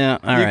it. Yeah,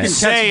 all You right. can catch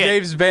Say it.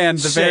 Dave's band,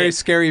 the Say Very it.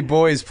 Scary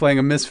Boys, playing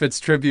a Misfits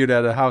tribute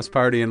at a house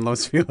party in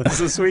Los Feliz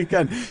this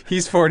weekend.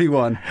 He's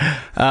 41.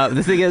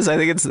 The thing is, I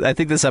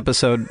think this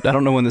episode. I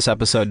don't know when this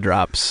episode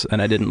drops,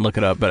 and I didn't look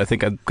it up, but I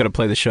think I'm gonna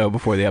play the show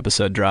before the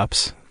episode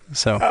drops.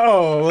 So.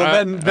 Oh,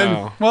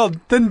 well, oh.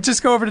 then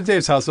just go over to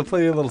Dave's house. I'll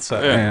play you a little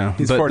set. Yeah,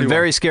 He's but 41. the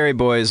Very Scary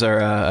Boys are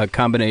a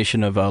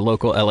combination of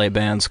local LA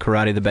bands,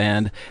 Karate the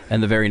Band,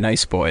 and the Very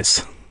Nice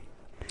Boys.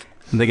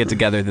 And they get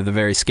together, they're the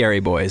Very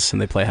Scary Boys,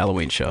 and they play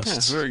Halloween shows. Yeah,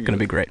 it's very going to good.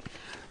 be great.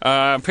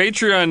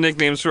 Patreon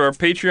nicknames for our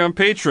Patreon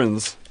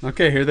patrons.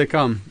 Okay, here they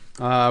come.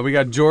 We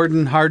got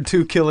Jordan Hard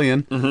 2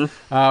 Killian.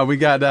 Mm-hmm. We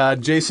got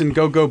Jason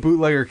Go-Go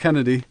Bootlegger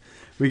Kennedy.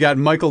 We got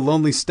Michael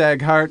Lonely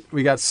Stag Hart.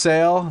 We got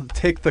Sale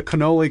Take the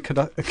Cannoli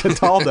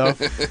Cataldo.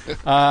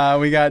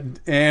 we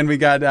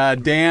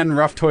got Dan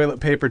Rough Toilet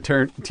Paper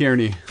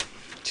Tierney.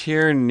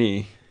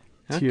 Tierney.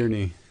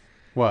 Tierney.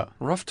 What?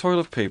 Rough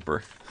toilet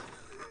paper.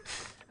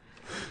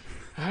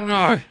 I don't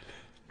know.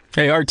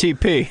 Hey,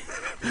 RTP.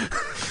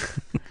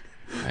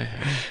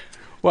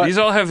 What? These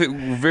all have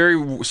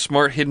very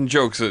smart hidden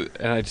jokes, and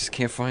I just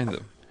can't find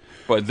them.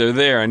 But they're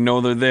there. I know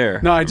they're there.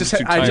 No, I I'm just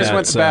too went to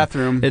tired. the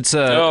bathroom. It's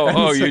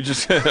You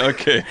just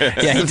okay.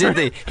 yeah, he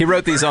did. He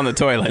wrote these on the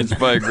toilet. It's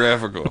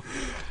biographical.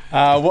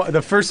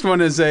 The first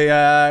one is a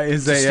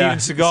Steven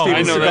Seagal. Steven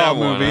I know Seagal that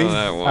one. movie. I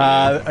know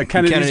that one,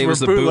 Kennedy's Kennedy were was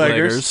the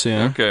bootleggers. bootleggers.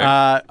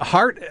 Yeah. Okay.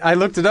 Hart, I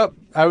looked it up.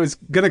 I was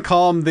gonna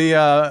call him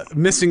the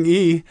missing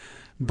E,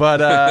 but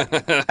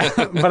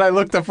but I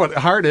looked up what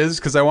Hart is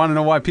because I want to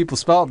know why people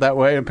spell it that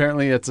way.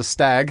 Apparently, it's a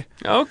stag.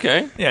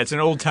 Okay. Yeah, it's an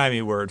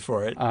old-timey word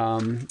for it.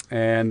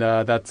 And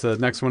that's the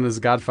next one is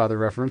a Godfather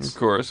reference. Of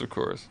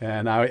course.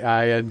 And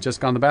I had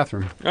just gone to the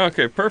bathroom,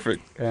 Okay.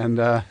 Perfect.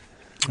 and I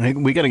think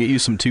we got to get you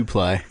some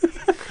 2-ply.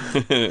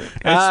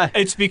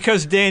 It's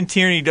because Dan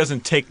Tierney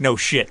doesn't take no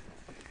shit.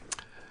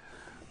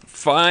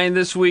 Find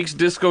this week's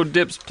Disco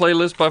Dips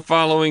playlist by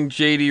following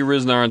JD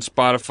Riznar on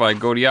Spotify.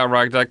 Go to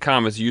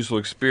yachtrock.com. It's a useful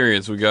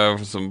experience. We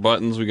got some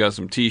buttons. We got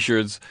some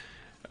T-shirts.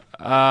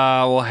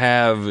 We'll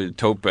have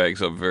tote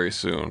bags up very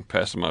soon.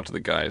 Pass them out to the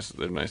guys.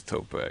 They're nice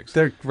tote bags.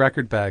 they're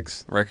record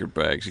bags. Record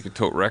bags. You can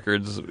tote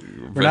records.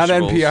 We're not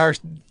NPR,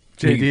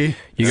 JD.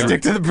 You can-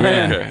 Stick to the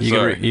brand. Okay, you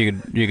sorry.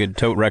 could you could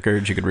tote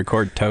records. You could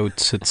record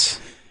totes. It's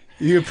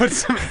You could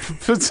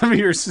put some of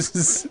your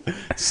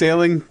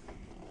sailing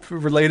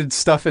related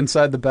stuff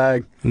inside the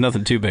bag.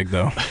 nothing too big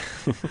though.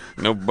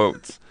 No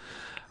boats.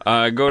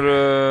 Go to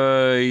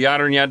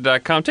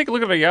yachtandyacht.com. Take a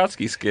look at our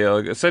Yachtski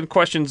scale. Send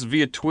questions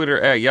via Twitter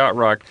at Yacht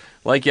Rock.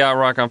 Like Yacht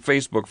Rock on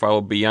Facebook.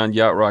 Follow Beyond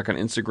Yacht Rock on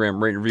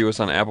Instagram. Rate and review us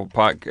on Apple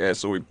Podcasts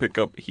so we pick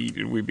up heat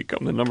and we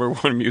become the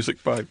 #1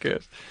 music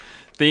podcast.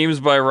 Themes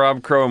by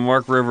Rob Crow and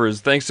Mark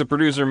Rivers. Thanks to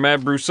producer Matt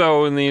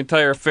Brousseau and the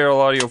entire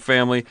Feral Audio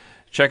family.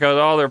 Check out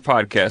all their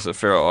podcasts at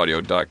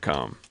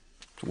feralaudio.com.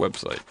 It's a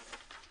website.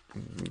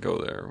 You can go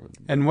there.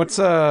 And what's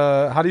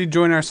how do you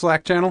join our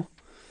Slack channel?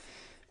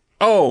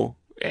 Oh,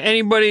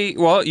 anybody,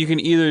 well, you can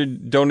either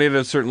donate at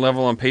a certain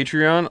level on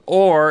Patreon,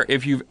 or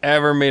if you've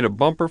ever made a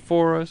bumper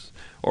for us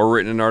or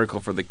written an article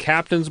for the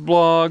Captain's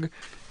blog,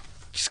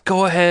 just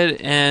go ahead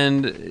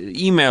and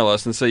email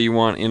us and say you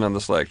want in on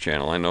the Slack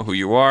channel. I know who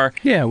you are.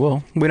 Yeah,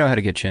 well, we know how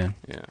to get you in.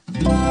 Yeah.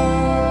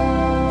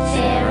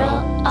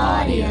 Feral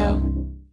Audio.